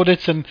of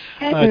plaudits, and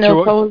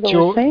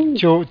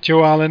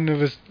Joe Allen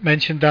was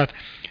mentioned that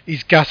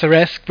he's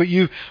Gazza-esque, but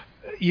you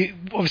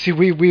obviously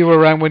we were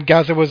around when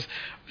Gazza was.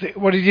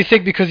 What did you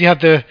think? Because he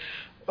had the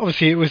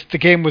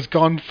game was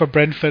gone for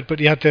Brentford, but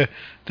he had the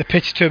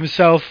pitch to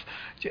himself.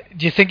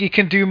 Do you think he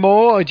can do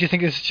more, or do you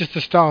think it's just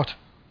the start?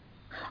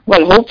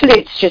 Well, hopefully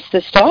it's just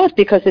the start,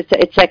 because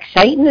it's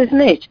exciting,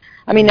 isn't it?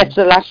 I mean, that's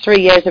the last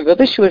 3 years of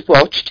rubbish we've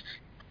watched.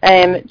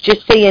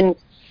 Just seeing.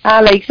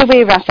 I like the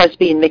way Rafa's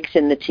been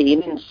mixing the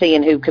team and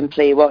seeing who can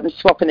play what and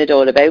swapping it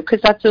all about,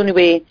 because that's the only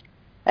way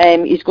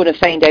he's going to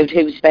find out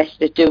who's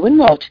best at doing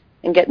what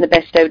and getting the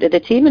best out of the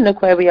team. And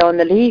look where we are in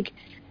the league.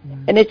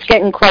 And it's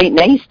getting quite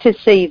nice to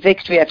see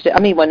victory after. I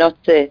mean, we're not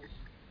daft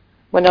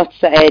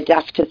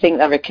to think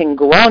that it can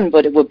go on,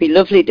 but it would be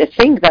lovely to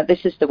think that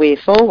this is the way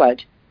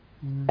forward.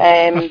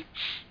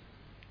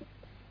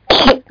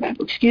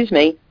 Excuse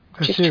me,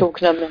 just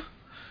choking on the.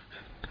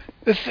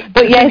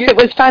 But yes, it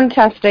was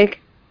fantastic.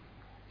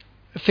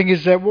 The thing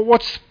is,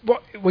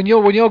 when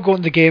you're going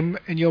to the game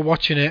and you're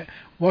watching it,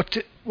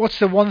 what's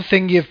the one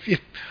thing you've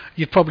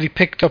probably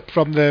picked up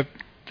from the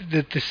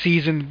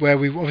season where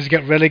we obviously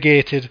get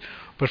relegated,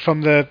 but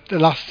from the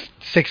last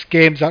 6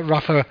 games that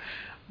Rafa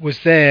was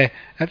there,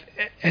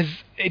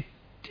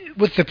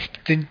 with the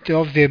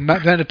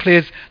amount of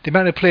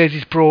players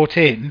he's brought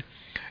in,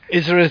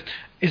 is there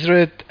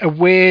a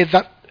way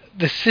that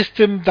the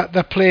system that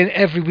they're playing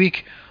every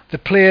week, the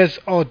players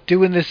are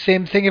doing the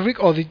same thing every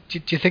week, or do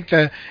you think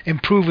they're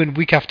improving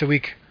week after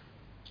week?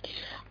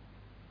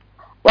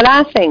 Well,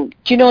 I think,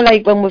 do you know,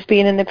 like when we've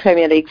been in the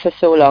Premier League for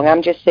so long,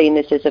 I'm just saying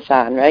this as a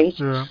fan, right?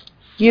 Yeah.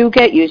 You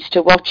get used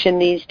to watching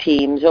these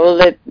teams, all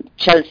the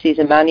Chelseas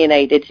and Man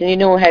Uniteds, and you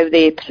know how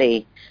they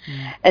play.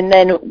 And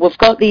then we've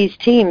got these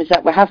teams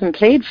that we haven't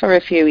played for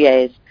a few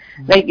years.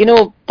 Like, you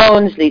know,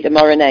 Barnsley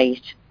tomorrow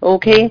night,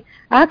 okay?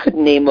 I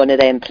couldn't name one of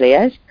them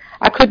players.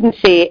 I couldn't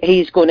say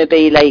he's going to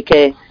be like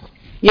a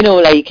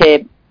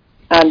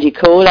Andy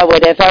Cole or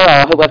whatever,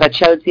 or whoever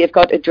Chelsea have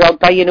got to drop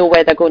by, you know,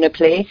 where they're going to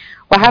play.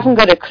 We haven't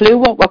got a clue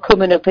what we're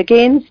coming up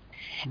against,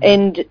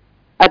 and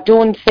I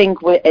don't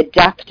think we're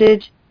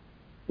adapted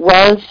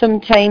well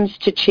sometimes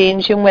to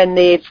changing when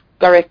they've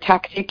got a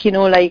tactic, you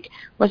know, like,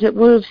 was it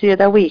Wolves the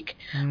other week?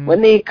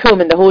 When they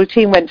come and the whole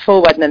team went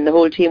forward and then the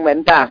whole team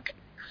went back.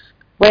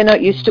 We're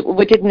not used to,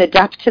 we didn't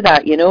adapt to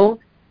that, you know,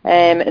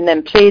 and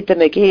then played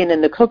them again,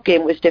 and the cup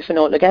game was different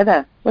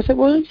altogether. Was it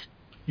Wolves?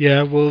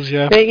 Yeah, Wolves,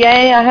 yeah. But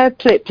yeah, I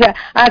heard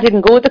I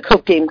didn't go to the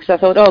cup game because I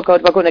thought, oh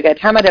God, we're going to get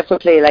hammered if we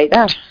play like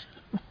that.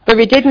 But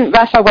we didn't.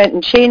 Rafa went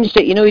and changed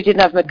it. You know, he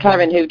didn't have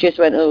McLaren who just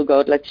went, oh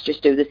God, let's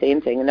just do the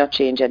same thing and not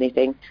change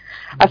anything.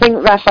 I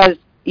think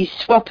he's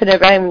swapping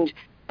around.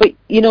 But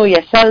you know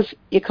yourself,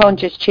 you can't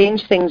just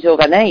change things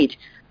overnight.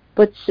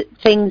 But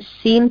things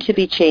seem to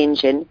be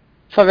changing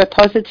for a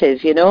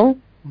positive, you know.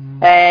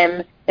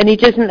 And he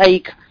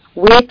doesn't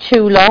wait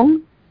too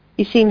long.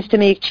 He seems to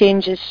make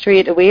changes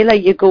straight away.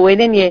 Like you go in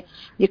and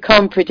you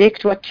can't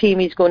predict what team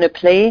he's going to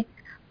play.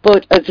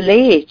 But of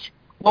late,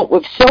 what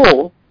we've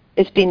saw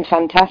has been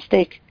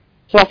fantastic.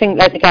 So I think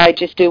let the guy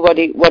just do what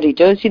he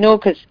does, you know,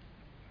 because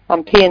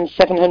I'm paying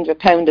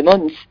 £700 a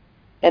month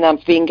and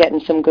I've been getting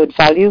some good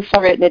value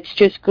for it. And it's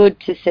just good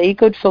to see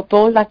good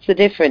football. That's the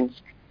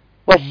difference.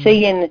 We're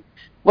seeing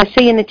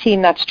a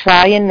team that's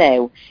trying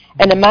now.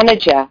 And a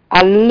manager,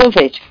 I love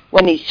it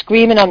when he's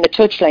screaming on the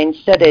touchline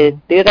instead of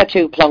the other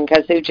two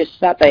plonkers who just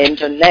sat there and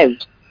done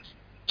loud.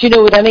 Do you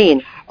know what I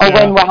mean? Or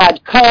when we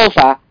had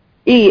Carver,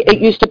 it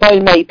used to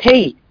boil my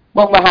pea.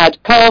 When we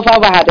had Carver,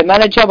 we had a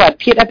manager, we had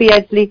Peter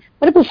Beardsley.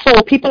 What about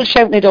 4 people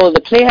shouting at all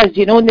the players,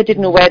 you know, and they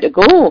didn't know where to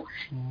go.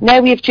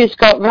 Now we've just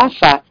got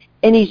Rafa,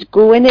 and he's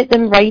going at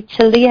them right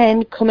till the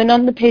end, coming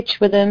on the pitch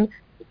with them.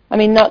 I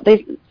mean, not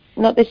this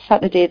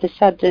Saturday,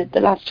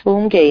 the last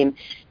home game.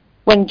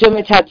 When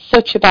Dummett had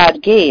such a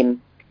bad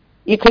game,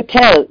 you could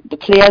tell the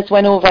players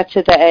went over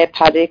to the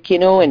paddock, you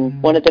know,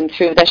 and one of them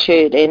threw their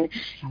shirt in.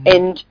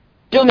 And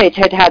Dummett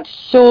had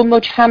so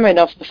much hammering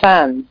off the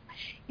fans.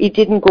 He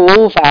didn't go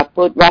over,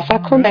 but Rafa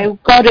come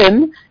out, got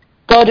him,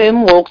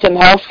 walked him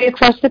halfway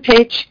across the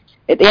pitch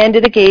at the end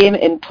of the game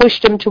and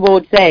pushed him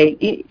towards there.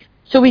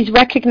 So he's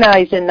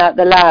recognising that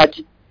the lad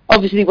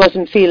obviously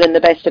wasn't feeling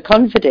the best of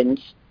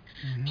confidence.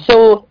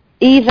 So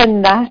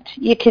even that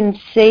you can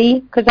see,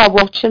 because I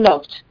watch a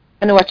lot.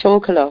 I know I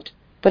talk a lot,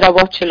 but I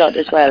watch a lot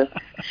as well.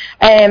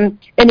 And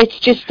it's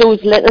just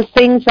those little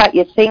things that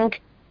you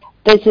think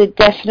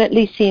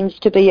definitely seems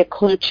to be a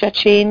culture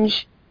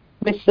change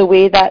with the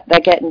way that they're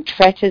getting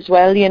treated as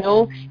well, you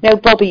know. Now,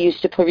 Bobby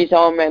used to put his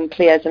arm around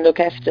players and look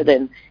after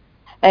them.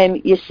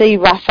 You see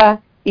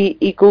Rafa,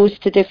 he goes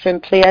to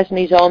different players and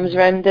his arms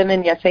around them,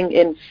 and you're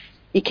thinking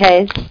he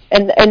cares.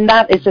 And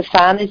that, as a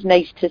fan, is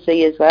nice to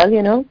see as well,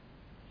 you know.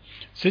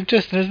 It's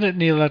interesting, isn't it,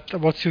 Neil, that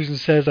what Susan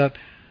says, that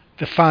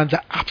the fans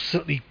are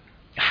absolutely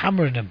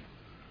hammering him,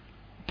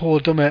 Paul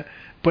Dummett,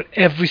 but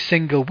every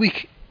single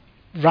week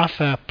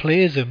Rafa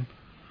plays him,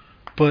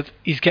 but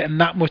he's getting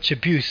that much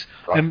abuse.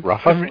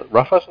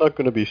 Rafa's not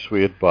going to be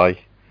swayed by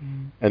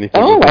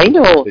anything. Oh, I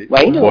know.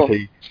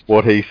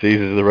 What he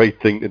sees is the right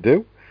thing to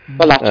do.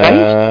 Well, that's right.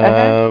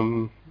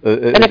 And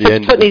if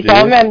it's putting his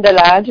arm around the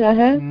lad,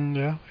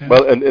 yeah.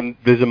 Well, and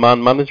there's a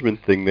man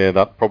management thing there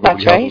that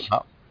probably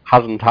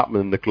hasn't happened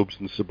in the club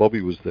since Sir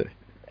Bobby was there.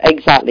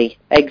 Exactly.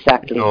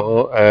 You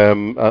know,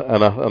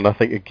 and I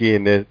think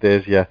again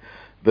there's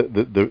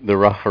the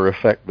Rafa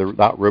effect,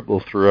 that ripple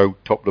throughout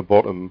top to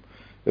bottom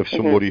of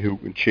somebody who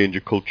can change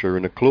a culture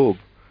in a club,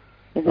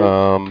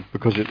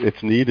 because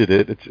it's needed.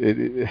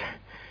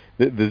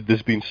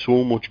 There's been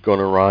so much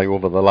gone awry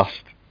over the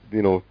last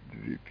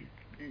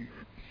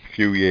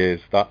few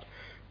years that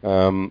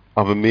I'm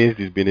amazed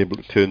he's been able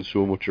to turn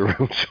so much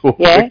around so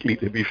quickly.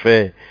 To be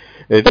fair.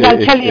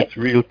 It's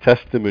real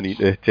testimony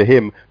to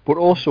him, but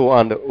also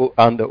and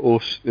to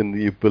us in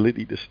the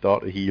ability to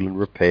start to heal and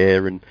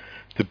repair and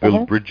to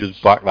build bridges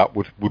back that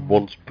would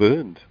once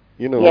burned.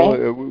 You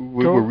know,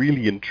 we were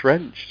really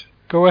entrenched.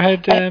 Go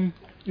ahead, what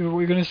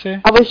were you going to say?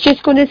 I was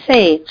just going to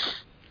say,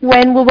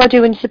 when we were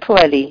doing so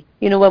poorly,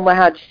 you know, when we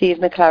had Steve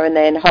McLaren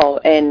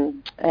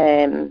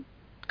and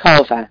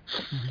Carver,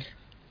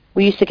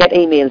 we used to get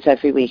emails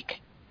every week.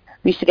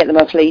 We used to get them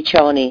off Lee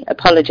Charney,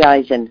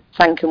 apologising,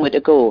 thanking with a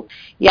go.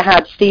 You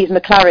had Steve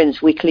McLaren's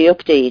weekly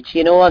update,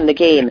 you know, on the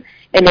game,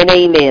 in an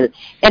email.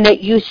 And it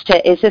used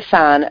to, as a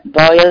fan,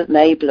 boil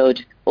my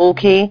blood,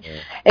 okay?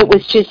 It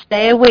was just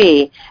their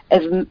way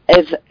of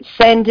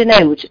sending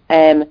out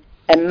a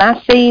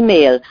mass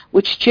email,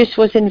 which just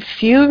was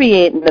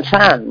infuriating the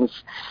fans.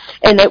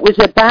 And it was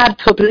a bad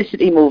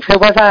publicity move,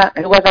 whoever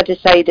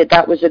decided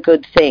that was a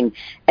good thing.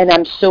 And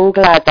I'm so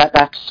glad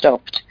that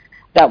stopped.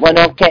 That we're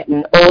not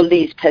getting all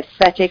these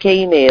pathetic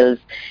emails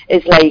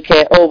is like,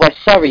 oh, we're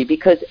sorry,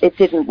 because it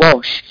didn't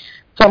wash.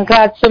 So I'm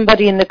glad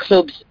somebody in the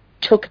clubs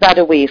took that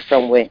away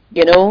from me,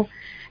 you know,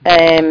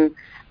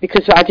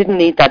 because I didn't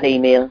need that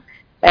email.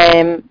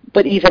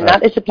 But even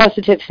that is a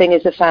positive thing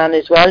as a fan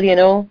as well, you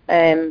know,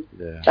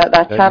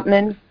 that's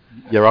happening.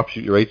 You're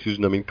absolutely right,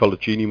 Susan. I mean,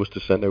 Colaccini must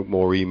have sent out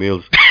more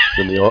emails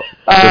than the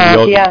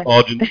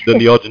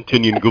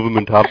Argentinian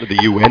government have to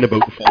the UN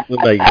about the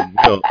Falkland Islands.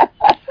 You know,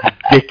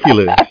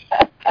 ridiculous.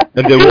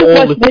 And they were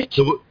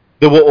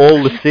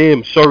all the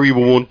same. Sorry,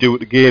 we won't do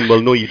it again. Well,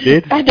 no, you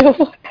did. I know.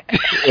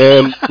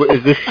 But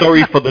is this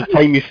sorry for the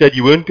time you said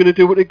you weren't going to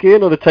do it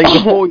again, or the time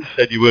before you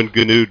said you weren't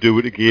going to do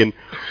it again,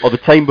 or the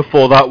time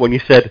before that when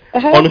you said,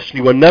 honestly,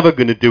 we're never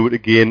going to do it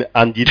again,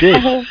 and you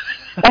did?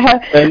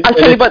 I'll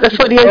tell you what the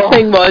funniest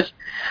thing was.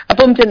 I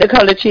bumped into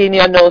Colaccini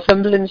on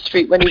Northumberland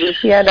Street when he was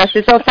here, and I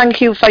said, "Oh,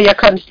 thank you for your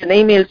constant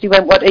emails." He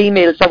went, "What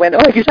emails?" I went, "Oh,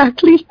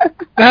 exactly." Do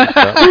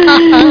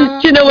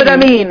you know what I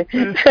mean?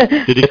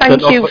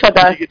 Thank you for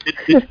that.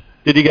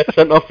 Did he get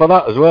sent off for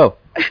that as well?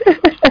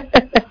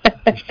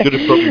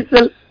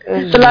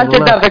 The lad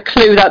didn't have a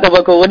clue that they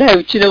were going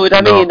out. Do you know what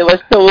I mean? It was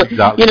so,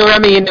 exactly. You know what I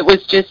mean? It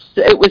was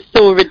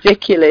so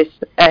ridiculous.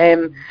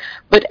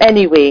 But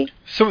anyway,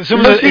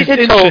 lovely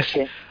to talk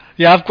to you.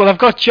 Yeah, I've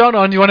got John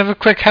on. You want to have a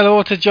quick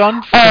hello to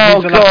John?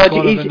 Oh God,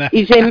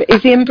 he's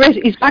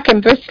back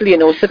in Bristol, you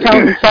know, so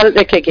Town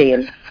Celtic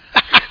again.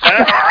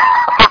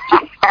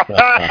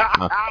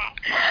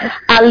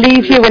 I'll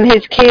leave you in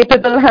his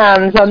capable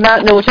hands. On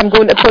that note, I'm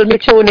going to pull my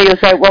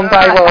toenails out one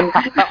by one.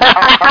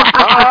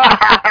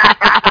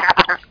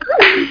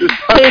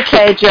 Take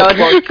care, John.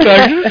 Thanks,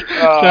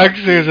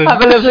 Susan.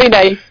 Have a lovely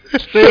night.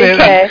 Take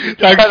care.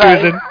 Thanks,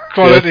 Bye-bye. Susan.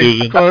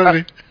 Quality.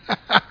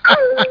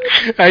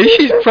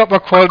 She's proper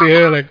quality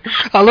here. Like,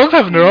 I love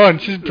having her on.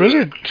 She's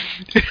brilliant.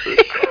 I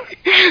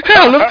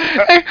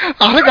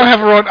think I'll have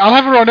her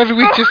on every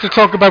week just to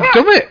talk about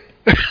Dummit.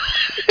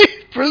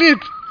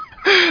 Brilliant.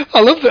 I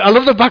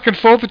love the back and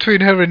forth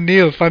between her and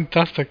Neil.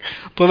 Fantastic.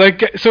 But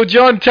like, so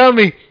John, tell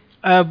me,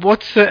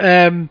 what's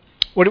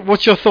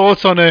your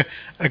thoughts on a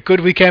good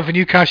weekend for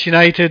Newcastle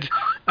United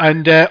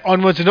and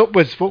onwards and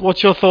upwards?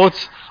 What's your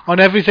thoughts on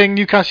everything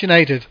Newcastle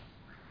United?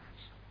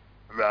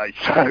 Right.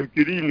 So,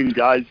 good evening,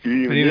 guys. Good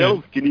evening,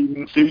 Neil. Good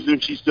evening, Susan.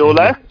 She's still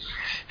there.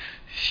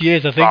 She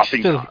is. I think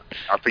she's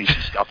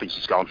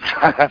gone.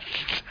 I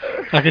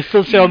can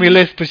still see on my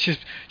list, but she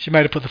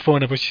might have put the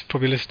phone up, but she's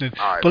probably listening.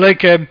 Right. But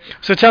like,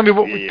 so tell me,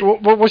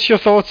 what's your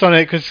thoughts on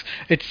it? Because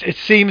it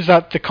seems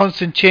that the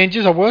constant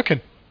changes are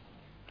working.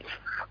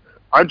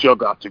 I'm sure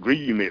I have to agree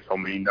with you, mate. I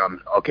mean,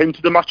 I came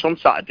to the match on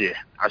Saturday,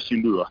 as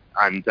you knew,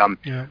 and I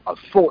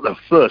thought the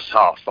first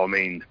half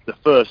an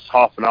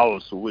hour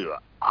or so, we were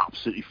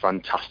absolutely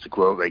fantastic,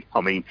 weren't we?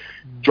 I mean,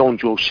 John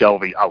Joe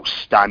Shelby,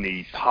 outstanding.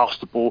 He passed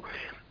the ball.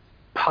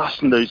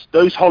 Passing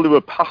those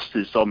Hollywood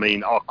passes, I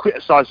mean, I'll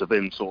criticise of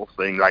him sort of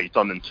thing, like he's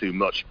done them too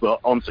much, but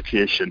on this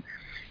occasion,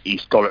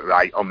 he's got it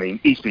right. I mean,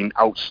 he's been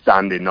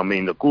outstanding. I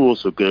mean, the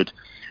goals are good.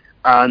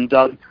 And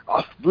to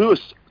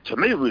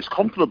me, it was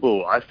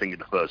comfortable, I think, in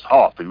the first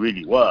half. They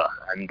really were.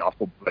 And I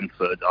thought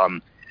Brentford,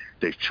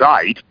 they've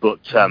tried, but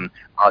I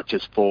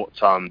just thought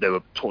they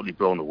were totally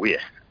blown away.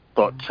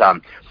 But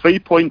 3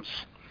 points,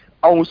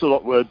 almost a lot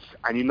of words,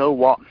 and you know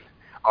what?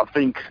 I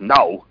think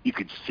now you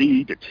can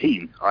see the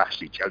team are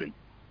actually gelling.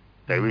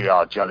 They really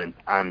are gelling,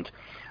 and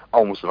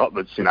almost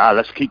upwards.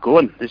 Let's keep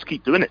going. Let's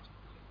keep doing it.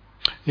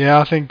 Yeah,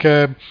 I think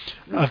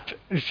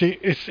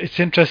it's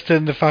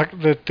interesting the fact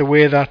that the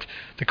way that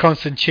the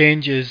constant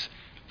changes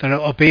that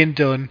are being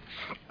done,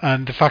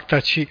 and the fact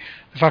that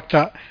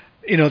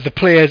the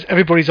players,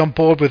 everybody's on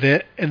board with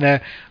it, and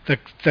the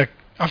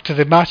after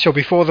the match or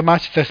before the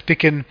match, they're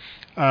speaking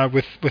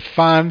with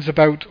fans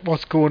about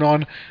what's going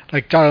on.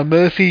 Like Darryl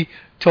Murphy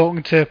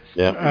talking to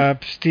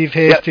Steve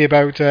Hasty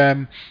about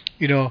how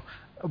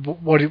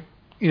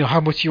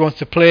much he wants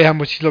to play, how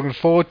much he's looking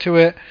forward to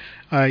it.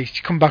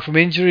 He's come back from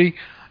injury.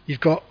 You've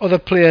got other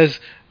players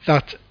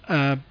that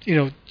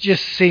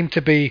just seem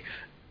to be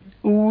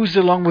ooze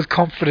along with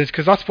confidence,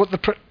 because that's what the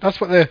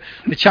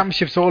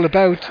championship's all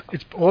about.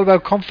 It's all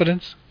about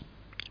confidence.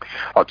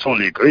 I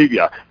totally agree with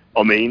you.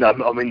 I mean,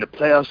 the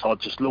players are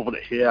just loving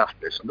it here.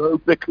 There's no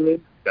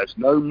bickering. There's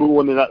no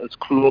mourning at this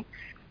club.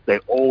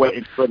 They're all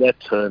waiting for their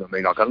turn. I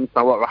mean, I can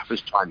understand what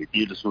Rafa's trying to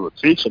do this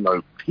rotation.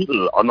 Now,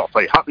 people are not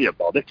very happy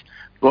about it.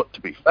 But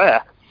to be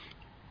fair,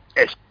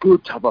 it's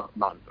good to have a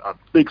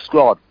big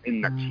squad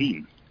in the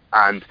team.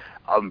 And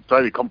I'm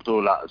very comfortable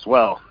with that as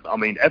well. I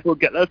mean, everyone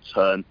get their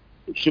turn.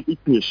 It should be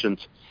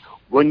patient.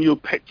 When you're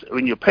picked,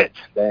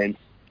 then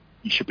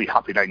you should be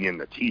happy that you're in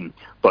the team.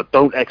 But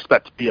don't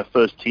expect to be a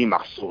first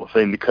teamer sort of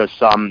thing, because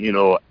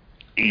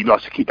he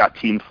likes to keep that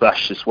team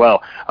fresh as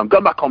well. I'm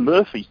going back on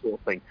Murphy sort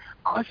of thing.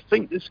 I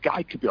think this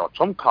guy could be our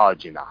trump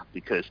card,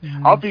 because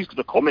obviously he's going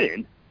to come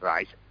in,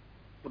 right,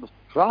 but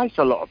surprise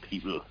a lot of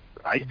people,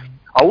 right?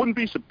 I wouldn't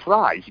be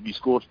surprised if he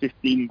scores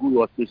 15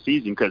 goals this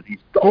season, because he's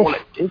got all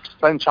it takes to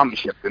play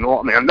championship, you know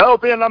what I mean? I'm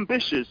not being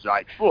ambitious,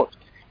 right, but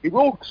he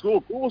will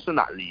score goals in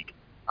that league,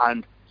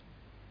 and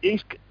I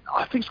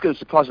think it's going to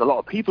surprise a lot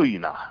of people,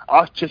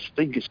 I just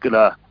think it's going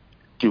to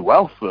do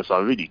well for us, I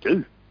really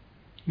do.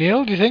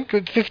 Neil, do you think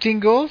 15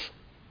 goals?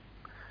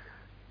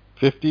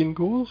 15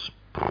 goals?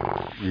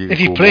 If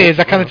he plays,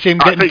 I kind of see him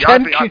getting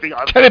 10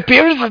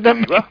 appearances.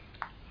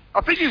 I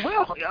think he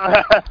will.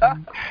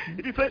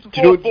 If he plays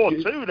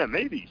 4-4-2, then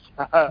maybe.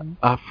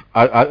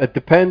 It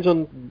depends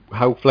on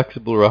how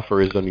flexible Rafa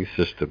is on his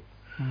system.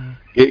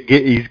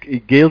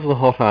 Gale's the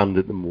hot hand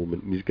at the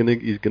moment, and I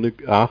think he's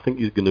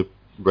gonna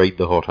ride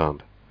the hot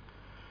hand.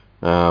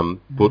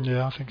 But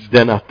I think so.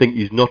 Then I think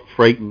he's not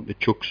frightened to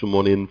chuck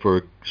someone in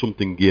for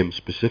something game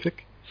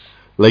specific.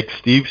 Like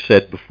Steve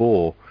said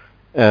before,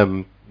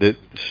 that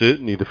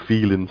certainly the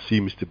feeling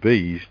seems to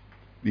be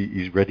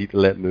he's ready to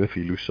let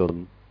Murphy loose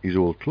on his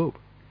old club.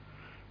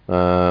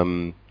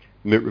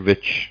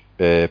 Mitrovic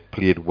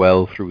played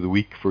well through the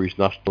week for his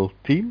national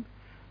team.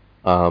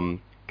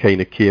 Kind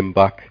of came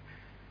back,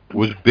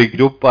 was bigged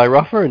up by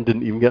Rafa and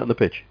didn't even get on the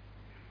pitch.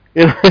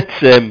 You know,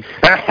 it's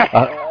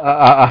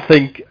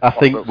I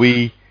think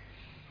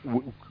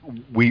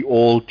we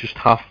all just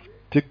have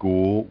to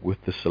go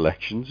with the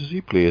selections as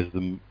he plays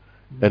them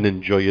and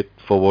enjoy it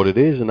for what it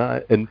is. And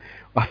I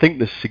think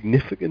the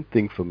significant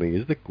thing for me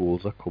is the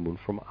goals are coming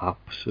from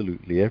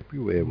absolutely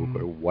everywhere. We've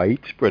got a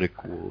wide spread of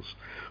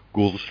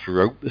goals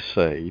throughout the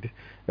side,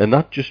 and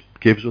that just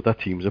gives other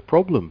teams a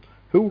problem.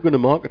 Who are going to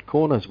mark at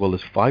corners? Well,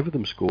 there's 5 of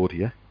them scored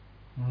here.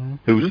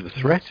 Who's the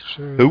threat?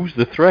 Who's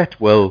the threat?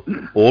 Well,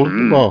 all of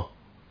them are.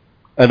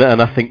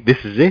 And I think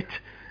this is it.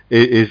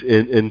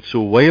 And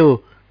so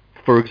while,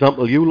 for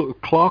example, you look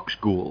at Clark's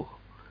goal,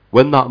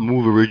 when that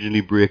move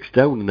originally breaks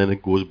down and then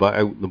it goes back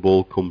out and the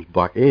ball comes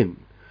back in,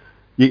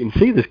 you can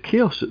see there's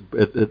chaos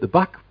at the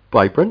back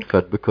by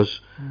Brentford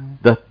because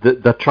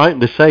they're trying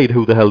to decide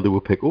who the hell they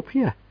will pick up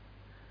here.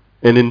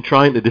 And in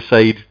trying to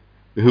decide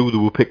who they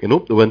were picking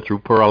up, they went through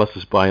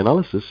paralysis by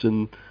analysis,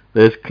 and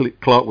there's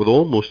Clark with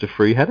almost a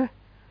free header.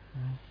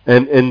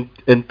 And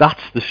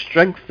that's the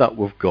strength that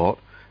we've got,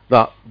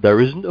 that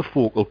there isn't a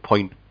focal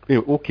point. You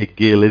know, okay,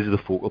 Gale is the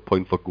focal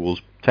point for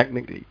goals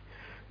technically,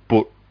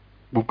 but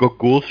we've got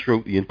goals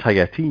throughout the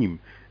entire team,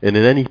 and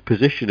in any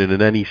position and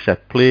in any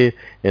set play,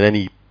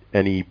 in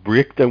any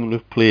breakdown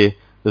of play,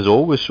 there's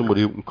always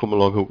somebody who can come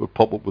along who could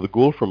pop up with a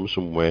goal from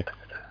somewhere.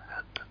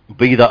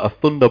 Be that a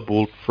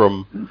thunderbolt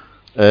from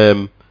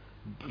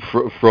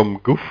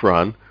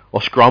Gouffran,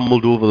 or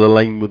scrambled over the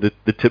line with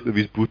the tip of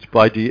his boots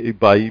by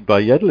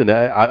Yedlin.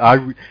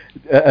 I,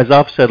 as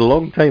I've said a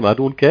long time, I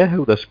don't care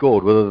how they're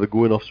scored, whether they're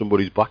going off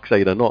somebody's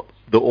backside or not.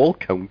 They all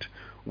count.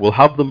 We'll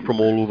have them from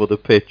all over the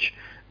pitch,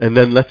 and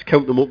then let's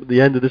count them up at the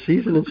end of the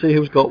season and see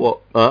who's got what.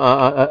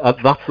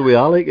 That's the way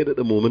I like it at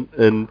the moment,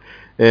 and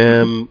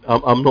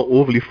I'm not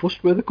overly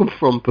fussed where they come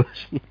from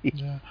personally.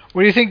 Yeah.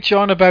 What do you think,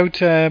 John,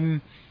 about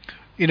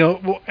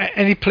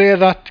any player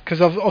that, because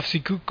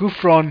obviously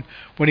Gouffran,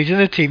 when he's in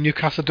a team,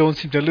 Newcastle don't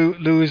seem to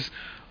lose,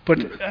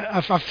 but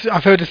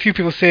I've heard a few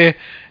people say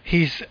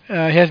he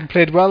hasn't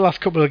played well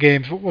last couple of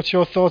games. What's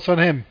your thoughts on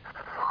him?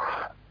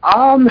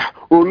 Well,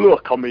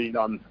 look, I mean,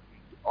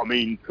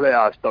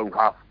 players don't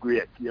have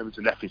great games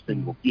in every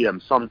single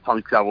game.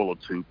 Sometimes they have 1 or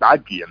 2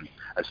 bad games,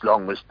 as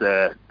long as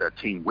the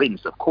team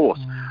wins, of course.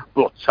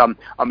 But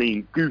I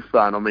mean,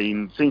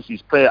 Gouffran, since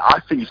he's played, I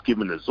think he's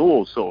given us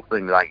all sort of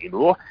thing, like, you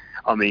know.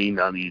 I mean,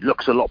 he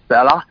looks a lot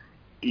better.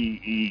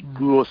 He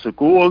scores the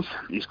goals.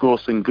 He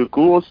scores some good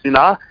goals, you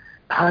know.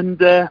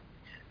 And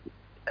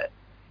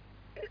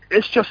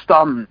it's just,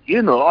 I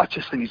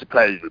just think he's a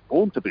player who's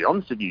born, to be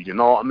honest with you, you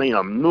know what I mean?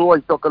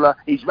 He's not gonna.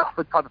 He's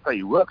Rafa type of player.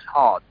 He works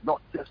hard,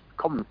 not just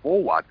coming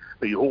forward,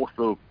 but he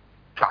also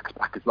tracks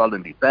back as well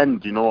and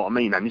defends, you know what I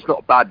mean? And he's not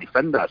a bad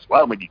defender as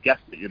well when you guess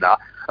it, you know.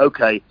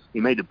 Okay, he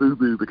made a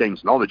boo-boo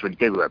against Norwich when he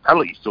gave away a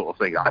penalty sort of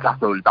thing. That's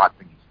the only bad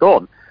thing he's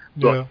done.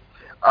 But yeah.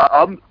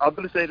 I'm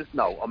going to say this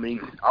now. I mean,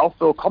 I'll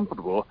feel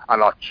comfortable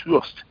and I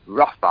trust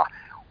Rafa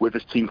with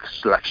his team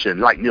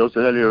selection. Like Neil said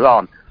earlier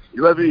on,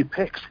 whoever he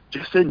picks,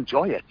 just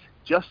enjoy it.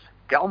 Just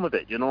get on with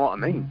it, you know what I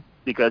mean?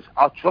 Because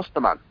I trust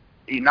the man.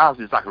 He knows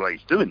exactly what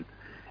he's doing.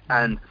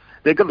 And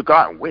they're going to go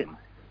out and win.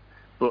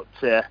 But,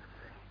 I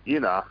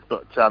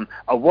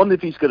wonder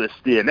if he's going to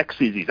stay next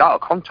season. He's out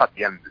of contract at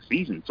the end of the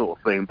season sort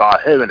of thing. But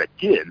I heard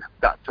again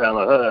that I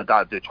heard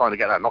that they're trying to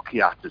get that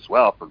Nokia as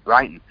well from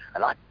Brighton.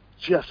 And I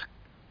just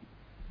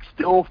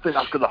still think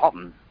that's going to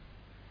happen.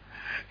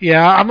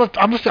 Yeah,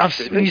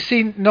 when you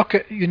see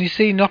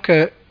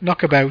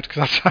Knockabout,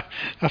 because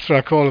that's what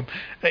I call him.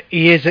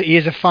 He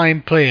is a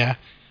fine player.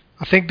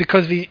 I think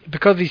because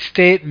of his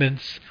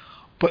statements.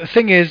 But the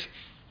thing is,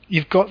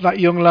 you've got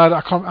that young lad.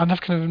 I'm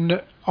not going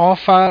to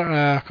Arthur.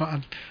 I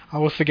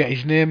always forget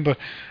his name, but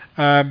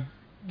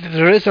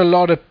there is a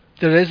lot of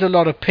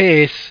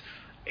pace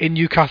in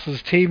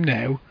Newcastle's team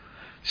now.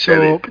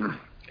 So.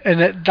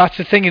 And that's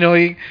the thing, you know.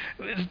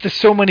 There's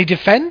so many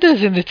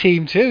defenders in the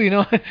team too. You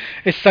know,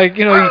 it's like,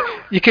 you know,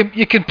 you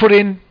can put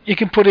in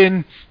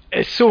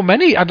so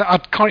many. I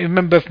can't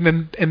remember if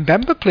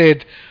Mbemba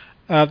played.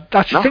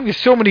 That's the thing. There's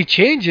so many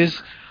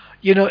changes.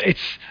 You know,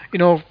 it's, you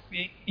know,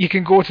 you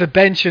can go to the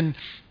bench and,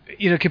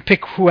 you know, can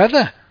pick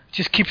whoever.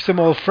 Just keeps them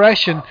all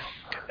fresh. And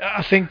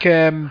I think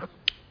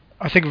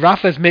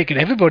Rafa's making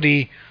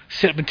everybody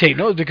sit up and take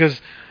note, because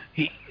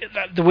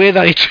the way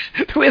that he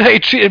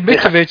treated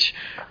Mitrovic.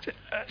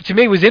 To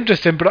me, was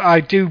interesting, but I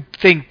do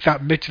think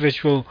that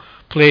Mitrovic will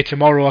play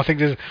tomorrow. I think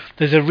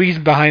there's a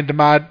reason behind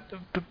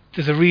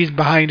there's a reason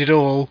behind it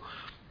all,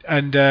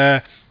 and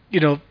you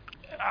know,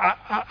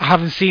 I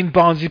haven't seen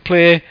Barnsley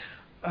play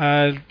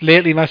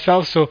lately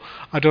myself, so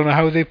I don't know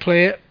how they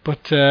play it.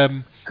 But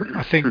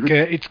I think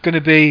it's going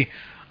to be.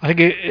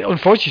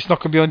 Unfortunately, it's not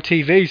going to be on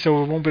TV,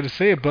 so we won't be able to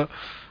see it. But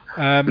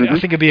I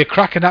think it'll be a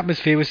cracking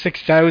atmosphere with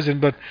 6,000.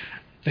 But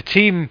the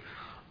team.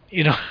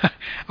 You know,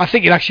 I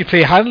think you'd actually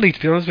play handily, to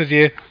be honest with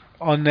you,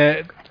 on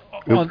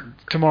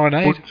tomorrow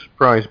night. Wouldn't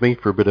surprise me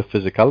for a bit of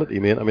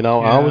physicality, mate. I mean,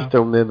 I was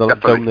down there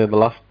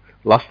the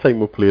last time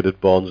we played at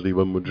Barnsley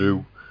when we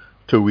drew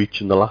 2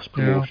 each in the last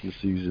promotion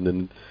season,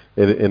 and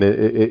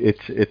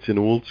it's an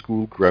old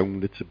school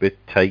ground. It's a bit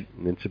tight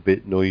and it's a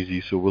bit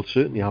noisy, so we'll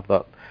certainly have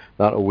that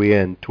away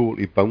end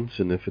totally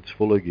bouncing if it's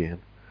full again.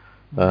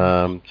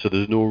 So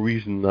there's no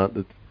reason that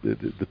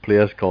the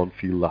players can't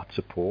feel that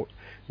support.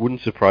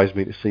 Wouldn't surprise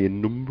me to see a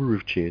number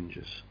of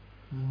changes.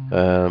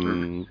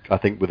 I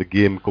think with a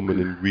game coming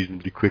in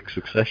reasonably quick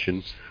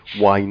succession,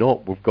 why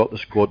not? We've got the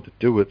squad to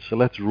do it, so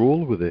let's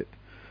roll with it.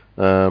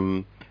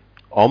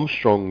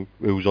 Armstrong,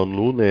 who's on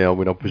loan there, I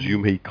mean, I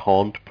presume he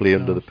can't play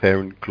under the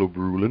parent club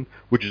ruling,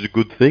 which is a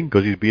good thing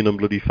because he's been on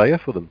bloody fire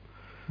for them.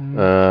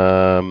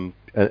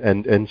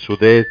 And so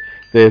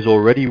there's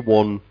already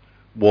one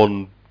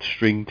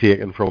string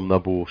taken from the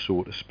bow,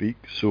 so to speak.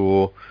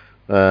 So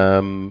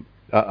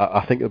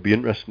I think it'll be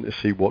interesting to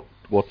see what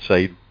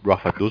side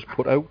Rafa does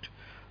put out.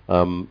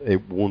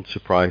 It won't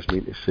surprise me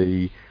to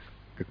see,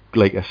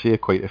 like I say,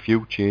 quite a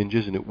few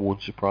changes, and it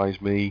won't surprise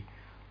me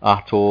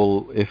at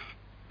all if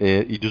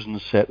he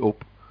doesn't set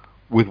up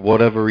with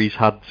whatever he's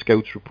had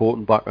scouts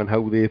reporting back on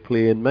how they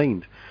play in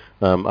mind.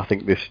 I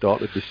think they've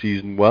started the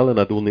season well, and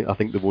I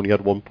think they've only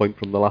had 1 point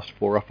from the last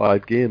 4 or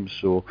 5 games.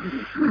 So,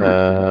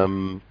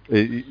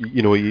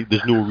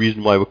 there's no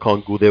reason why we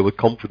can't go there with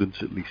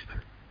confidence at least.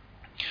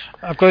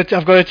 I've got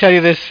to tell you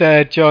this,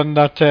 John.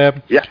 That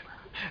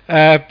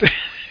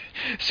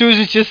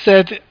Susan's just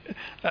said,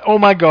 "Oh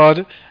my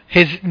God,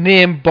 his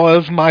name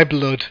boils my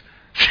blood."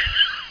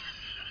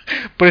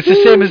 But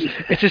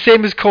it's the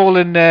same as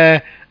calling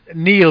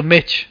Neil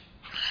Mitch.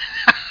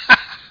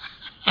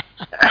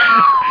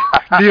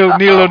 Neil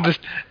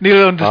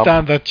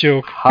understand that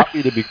joke.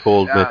 Happy to be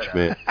called Mitch,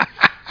 mate.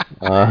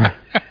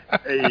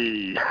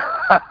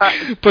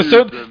 But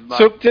so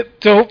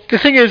the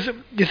thing is,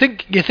 you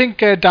think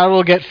Darryl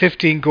will get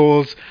 15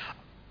 goals?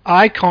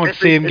 I can't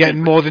see him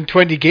getting more than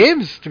 20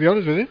 games, to be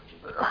honest with you.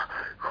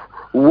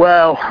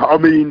 Well, I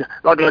mean,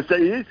 like I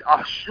say,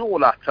 I'm sure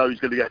that's how he's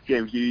going to get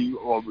games. We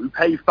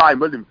pay $5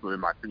 million for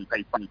him. I think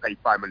you pay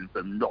 $5 million for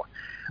him not.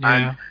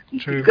 Yeah,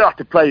 and you're gonna have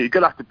to play. You're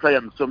gonna have to play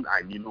him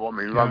sometime. You know what I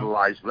mean?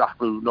 Otherwise,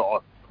 Rafa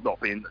not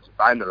being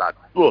the lad.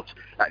 But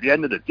at the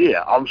end of the day,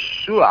 I'm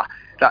sure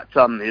that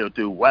he'll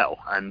do well.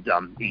 And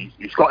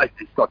he's got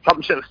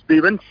championship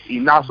experience. He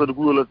knows what the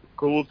rule of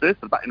goals is,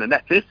 the back in the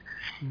net is.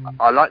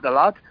 I like the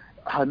lad,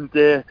 and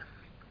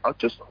I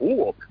just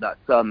hope that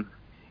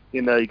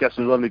he gets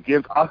a run of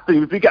games. I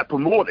think if we get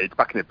promoted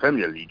back in the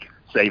Premier League,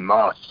 say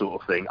March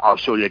sort of thing, I'm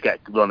sure you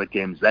get a run of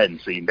games then.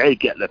 So you may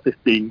get the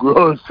 15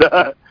 goals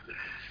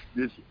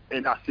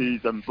in that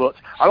season. But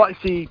I like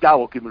to see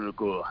Darryl give him a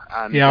go.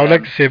 And, I would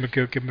like to see him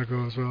give him a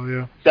go as well.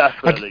 Yeah,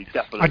 definitely.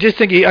 I just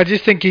think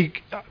he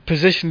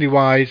positionally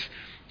wise,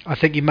 I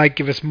think he might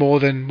give us more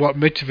than what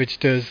Mitrovic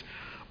does.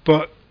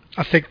 But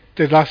I think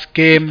the last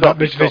game that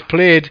Mitrovic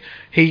played,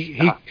 we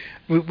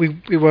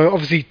were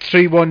obviously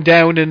 3-1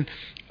 down and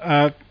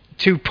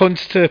 2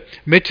 punts to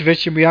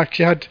Mitrovic,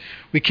 and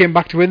we came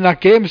back to win that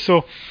game.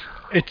 So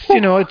it's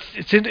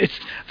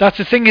that's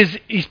the thing, is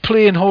he's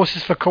playing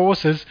horses for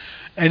courses,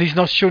 and he's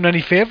not shown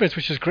any favourites,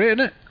 which is great,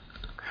 isn't it?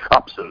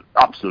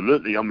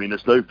 Absolutely. I mean,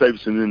 there's no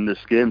favouritism in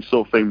this game,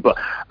 sort of thing. But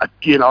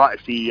again, I like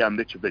to see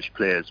Mitrovic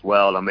play as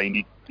well. I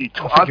mean,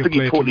 I think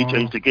he totally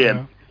changed the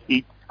game.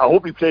 Yeah. I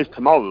hope he plays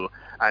tomorrow.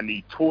 And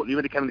he totally,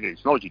 when he came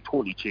against Norwich, he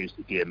totally changed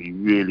the game. He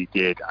really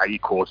did. And he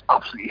caused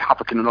absolutely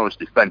havoc in the Norwich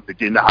defence. They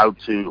didn't know how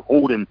to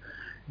hold him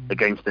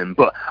against him.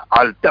 But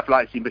I'd definitely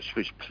like to see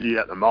Mitrovic play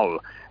that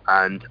tomorrow.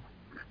 And,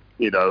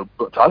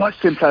 but I like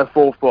to see him play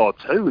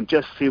 4-4-2 and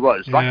just see what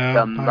it's like.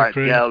 Like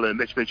Yell and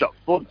Mitrovic up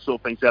front, so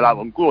things they'll have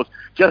on goals.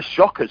 Just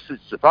shock us,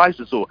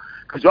 surprise us all.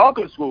 Because you're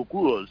going to score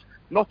goals,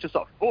 not just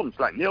up front,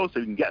 like Neil, so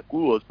you can get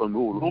goals from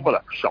all over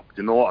that shop,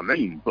 you know what I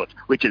mean? But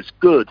which is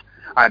good.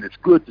 And it's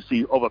good to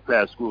see other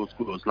players score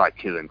goals like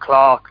Kieran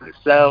Clark,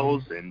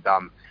 Lascelles, and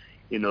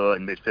in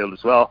midfield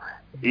as well.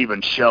 Even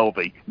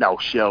Shelby. Now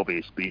Shelby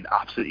has been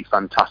absolutely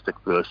fantastic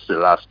for us the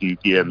last few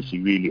games. He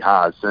really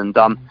has. And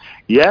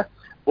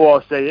all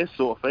I'll say is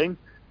sort of thing.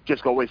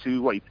 Just got to wait to see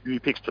what he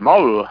picks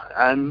tomorrow.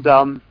 And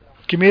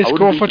give me a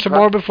score for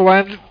tomorrow before I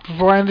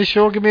end the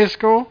show. Give me a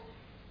score.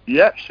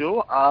 Yeah,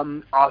 sure. I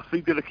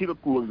think they're going to keep it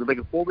cool. They're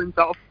making 4 wins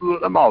out of 4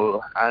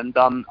 tomorrow. And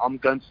I'm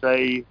going to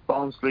say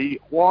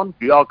Barnsley 1.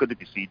 We are going to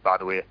concede, by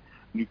the way.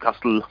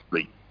 Newcastle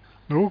 3.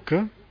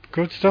 Okay.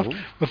 Good stuff.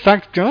 Well,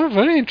 thanks, John.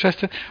 Very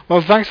interesting.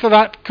 Well, thanks for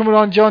that coming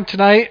on, John,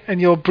 tonight, and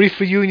your brief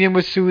reunion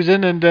with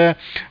Susan. And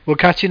we'll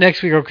catch you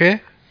next week,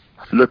 okay?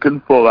 Looking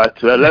forward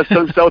to it. Let's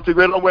hope Celtic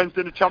win on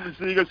Wednesday in the Champions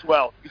League as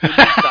well.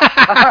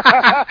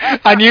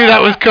 I knew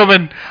that was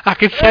coming. I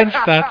could sense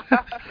that.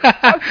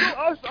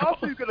 I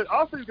think we're going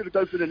to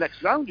go for the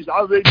next round.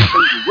 I really think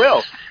we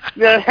will.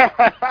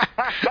 Yeah.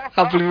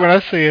 I'll believe when I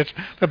see it.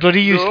 They're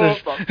bloody useless.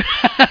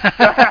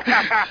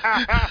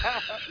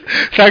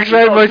 Thanks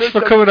very much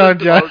for coming on,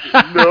 John.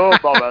 No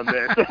bother,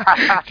 mate.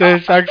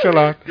 Cheers, thanks a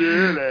lot.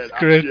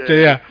 Great,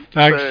 yeah.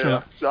 Thanks a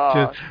lot.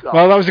 Cheers.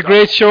 Well, that was a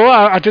great show.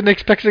 I didn't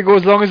expect it to go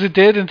as long as it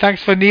did, and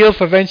thanks for Neil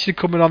for eventually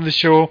coming on the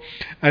show,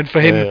 and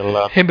for him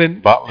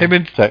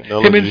and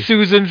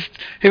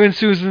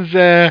Susan's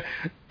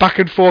back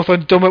and forth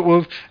on Dumb It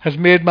Wolf has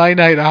made my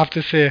night, I have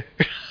to say.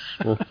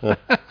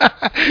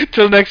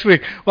 Till next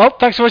week. Well,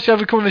 thanks so much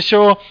for coming on the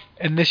show,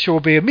 and this show will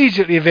be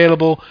immediately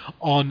available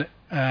on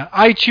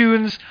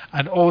iTunes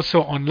and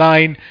also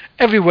online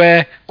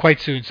everywhere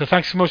quite soon. So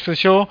thanks so much for the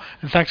show,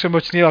 and thanks so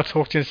much, Neil. I'll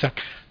talk to you in a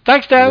sec.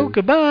 Thanks now.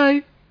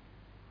 Goodbye.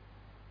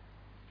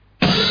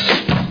 I'll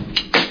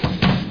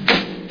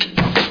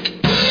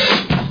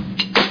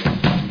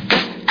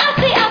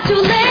be out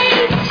too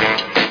late.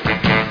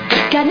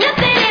 Got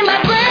nothing.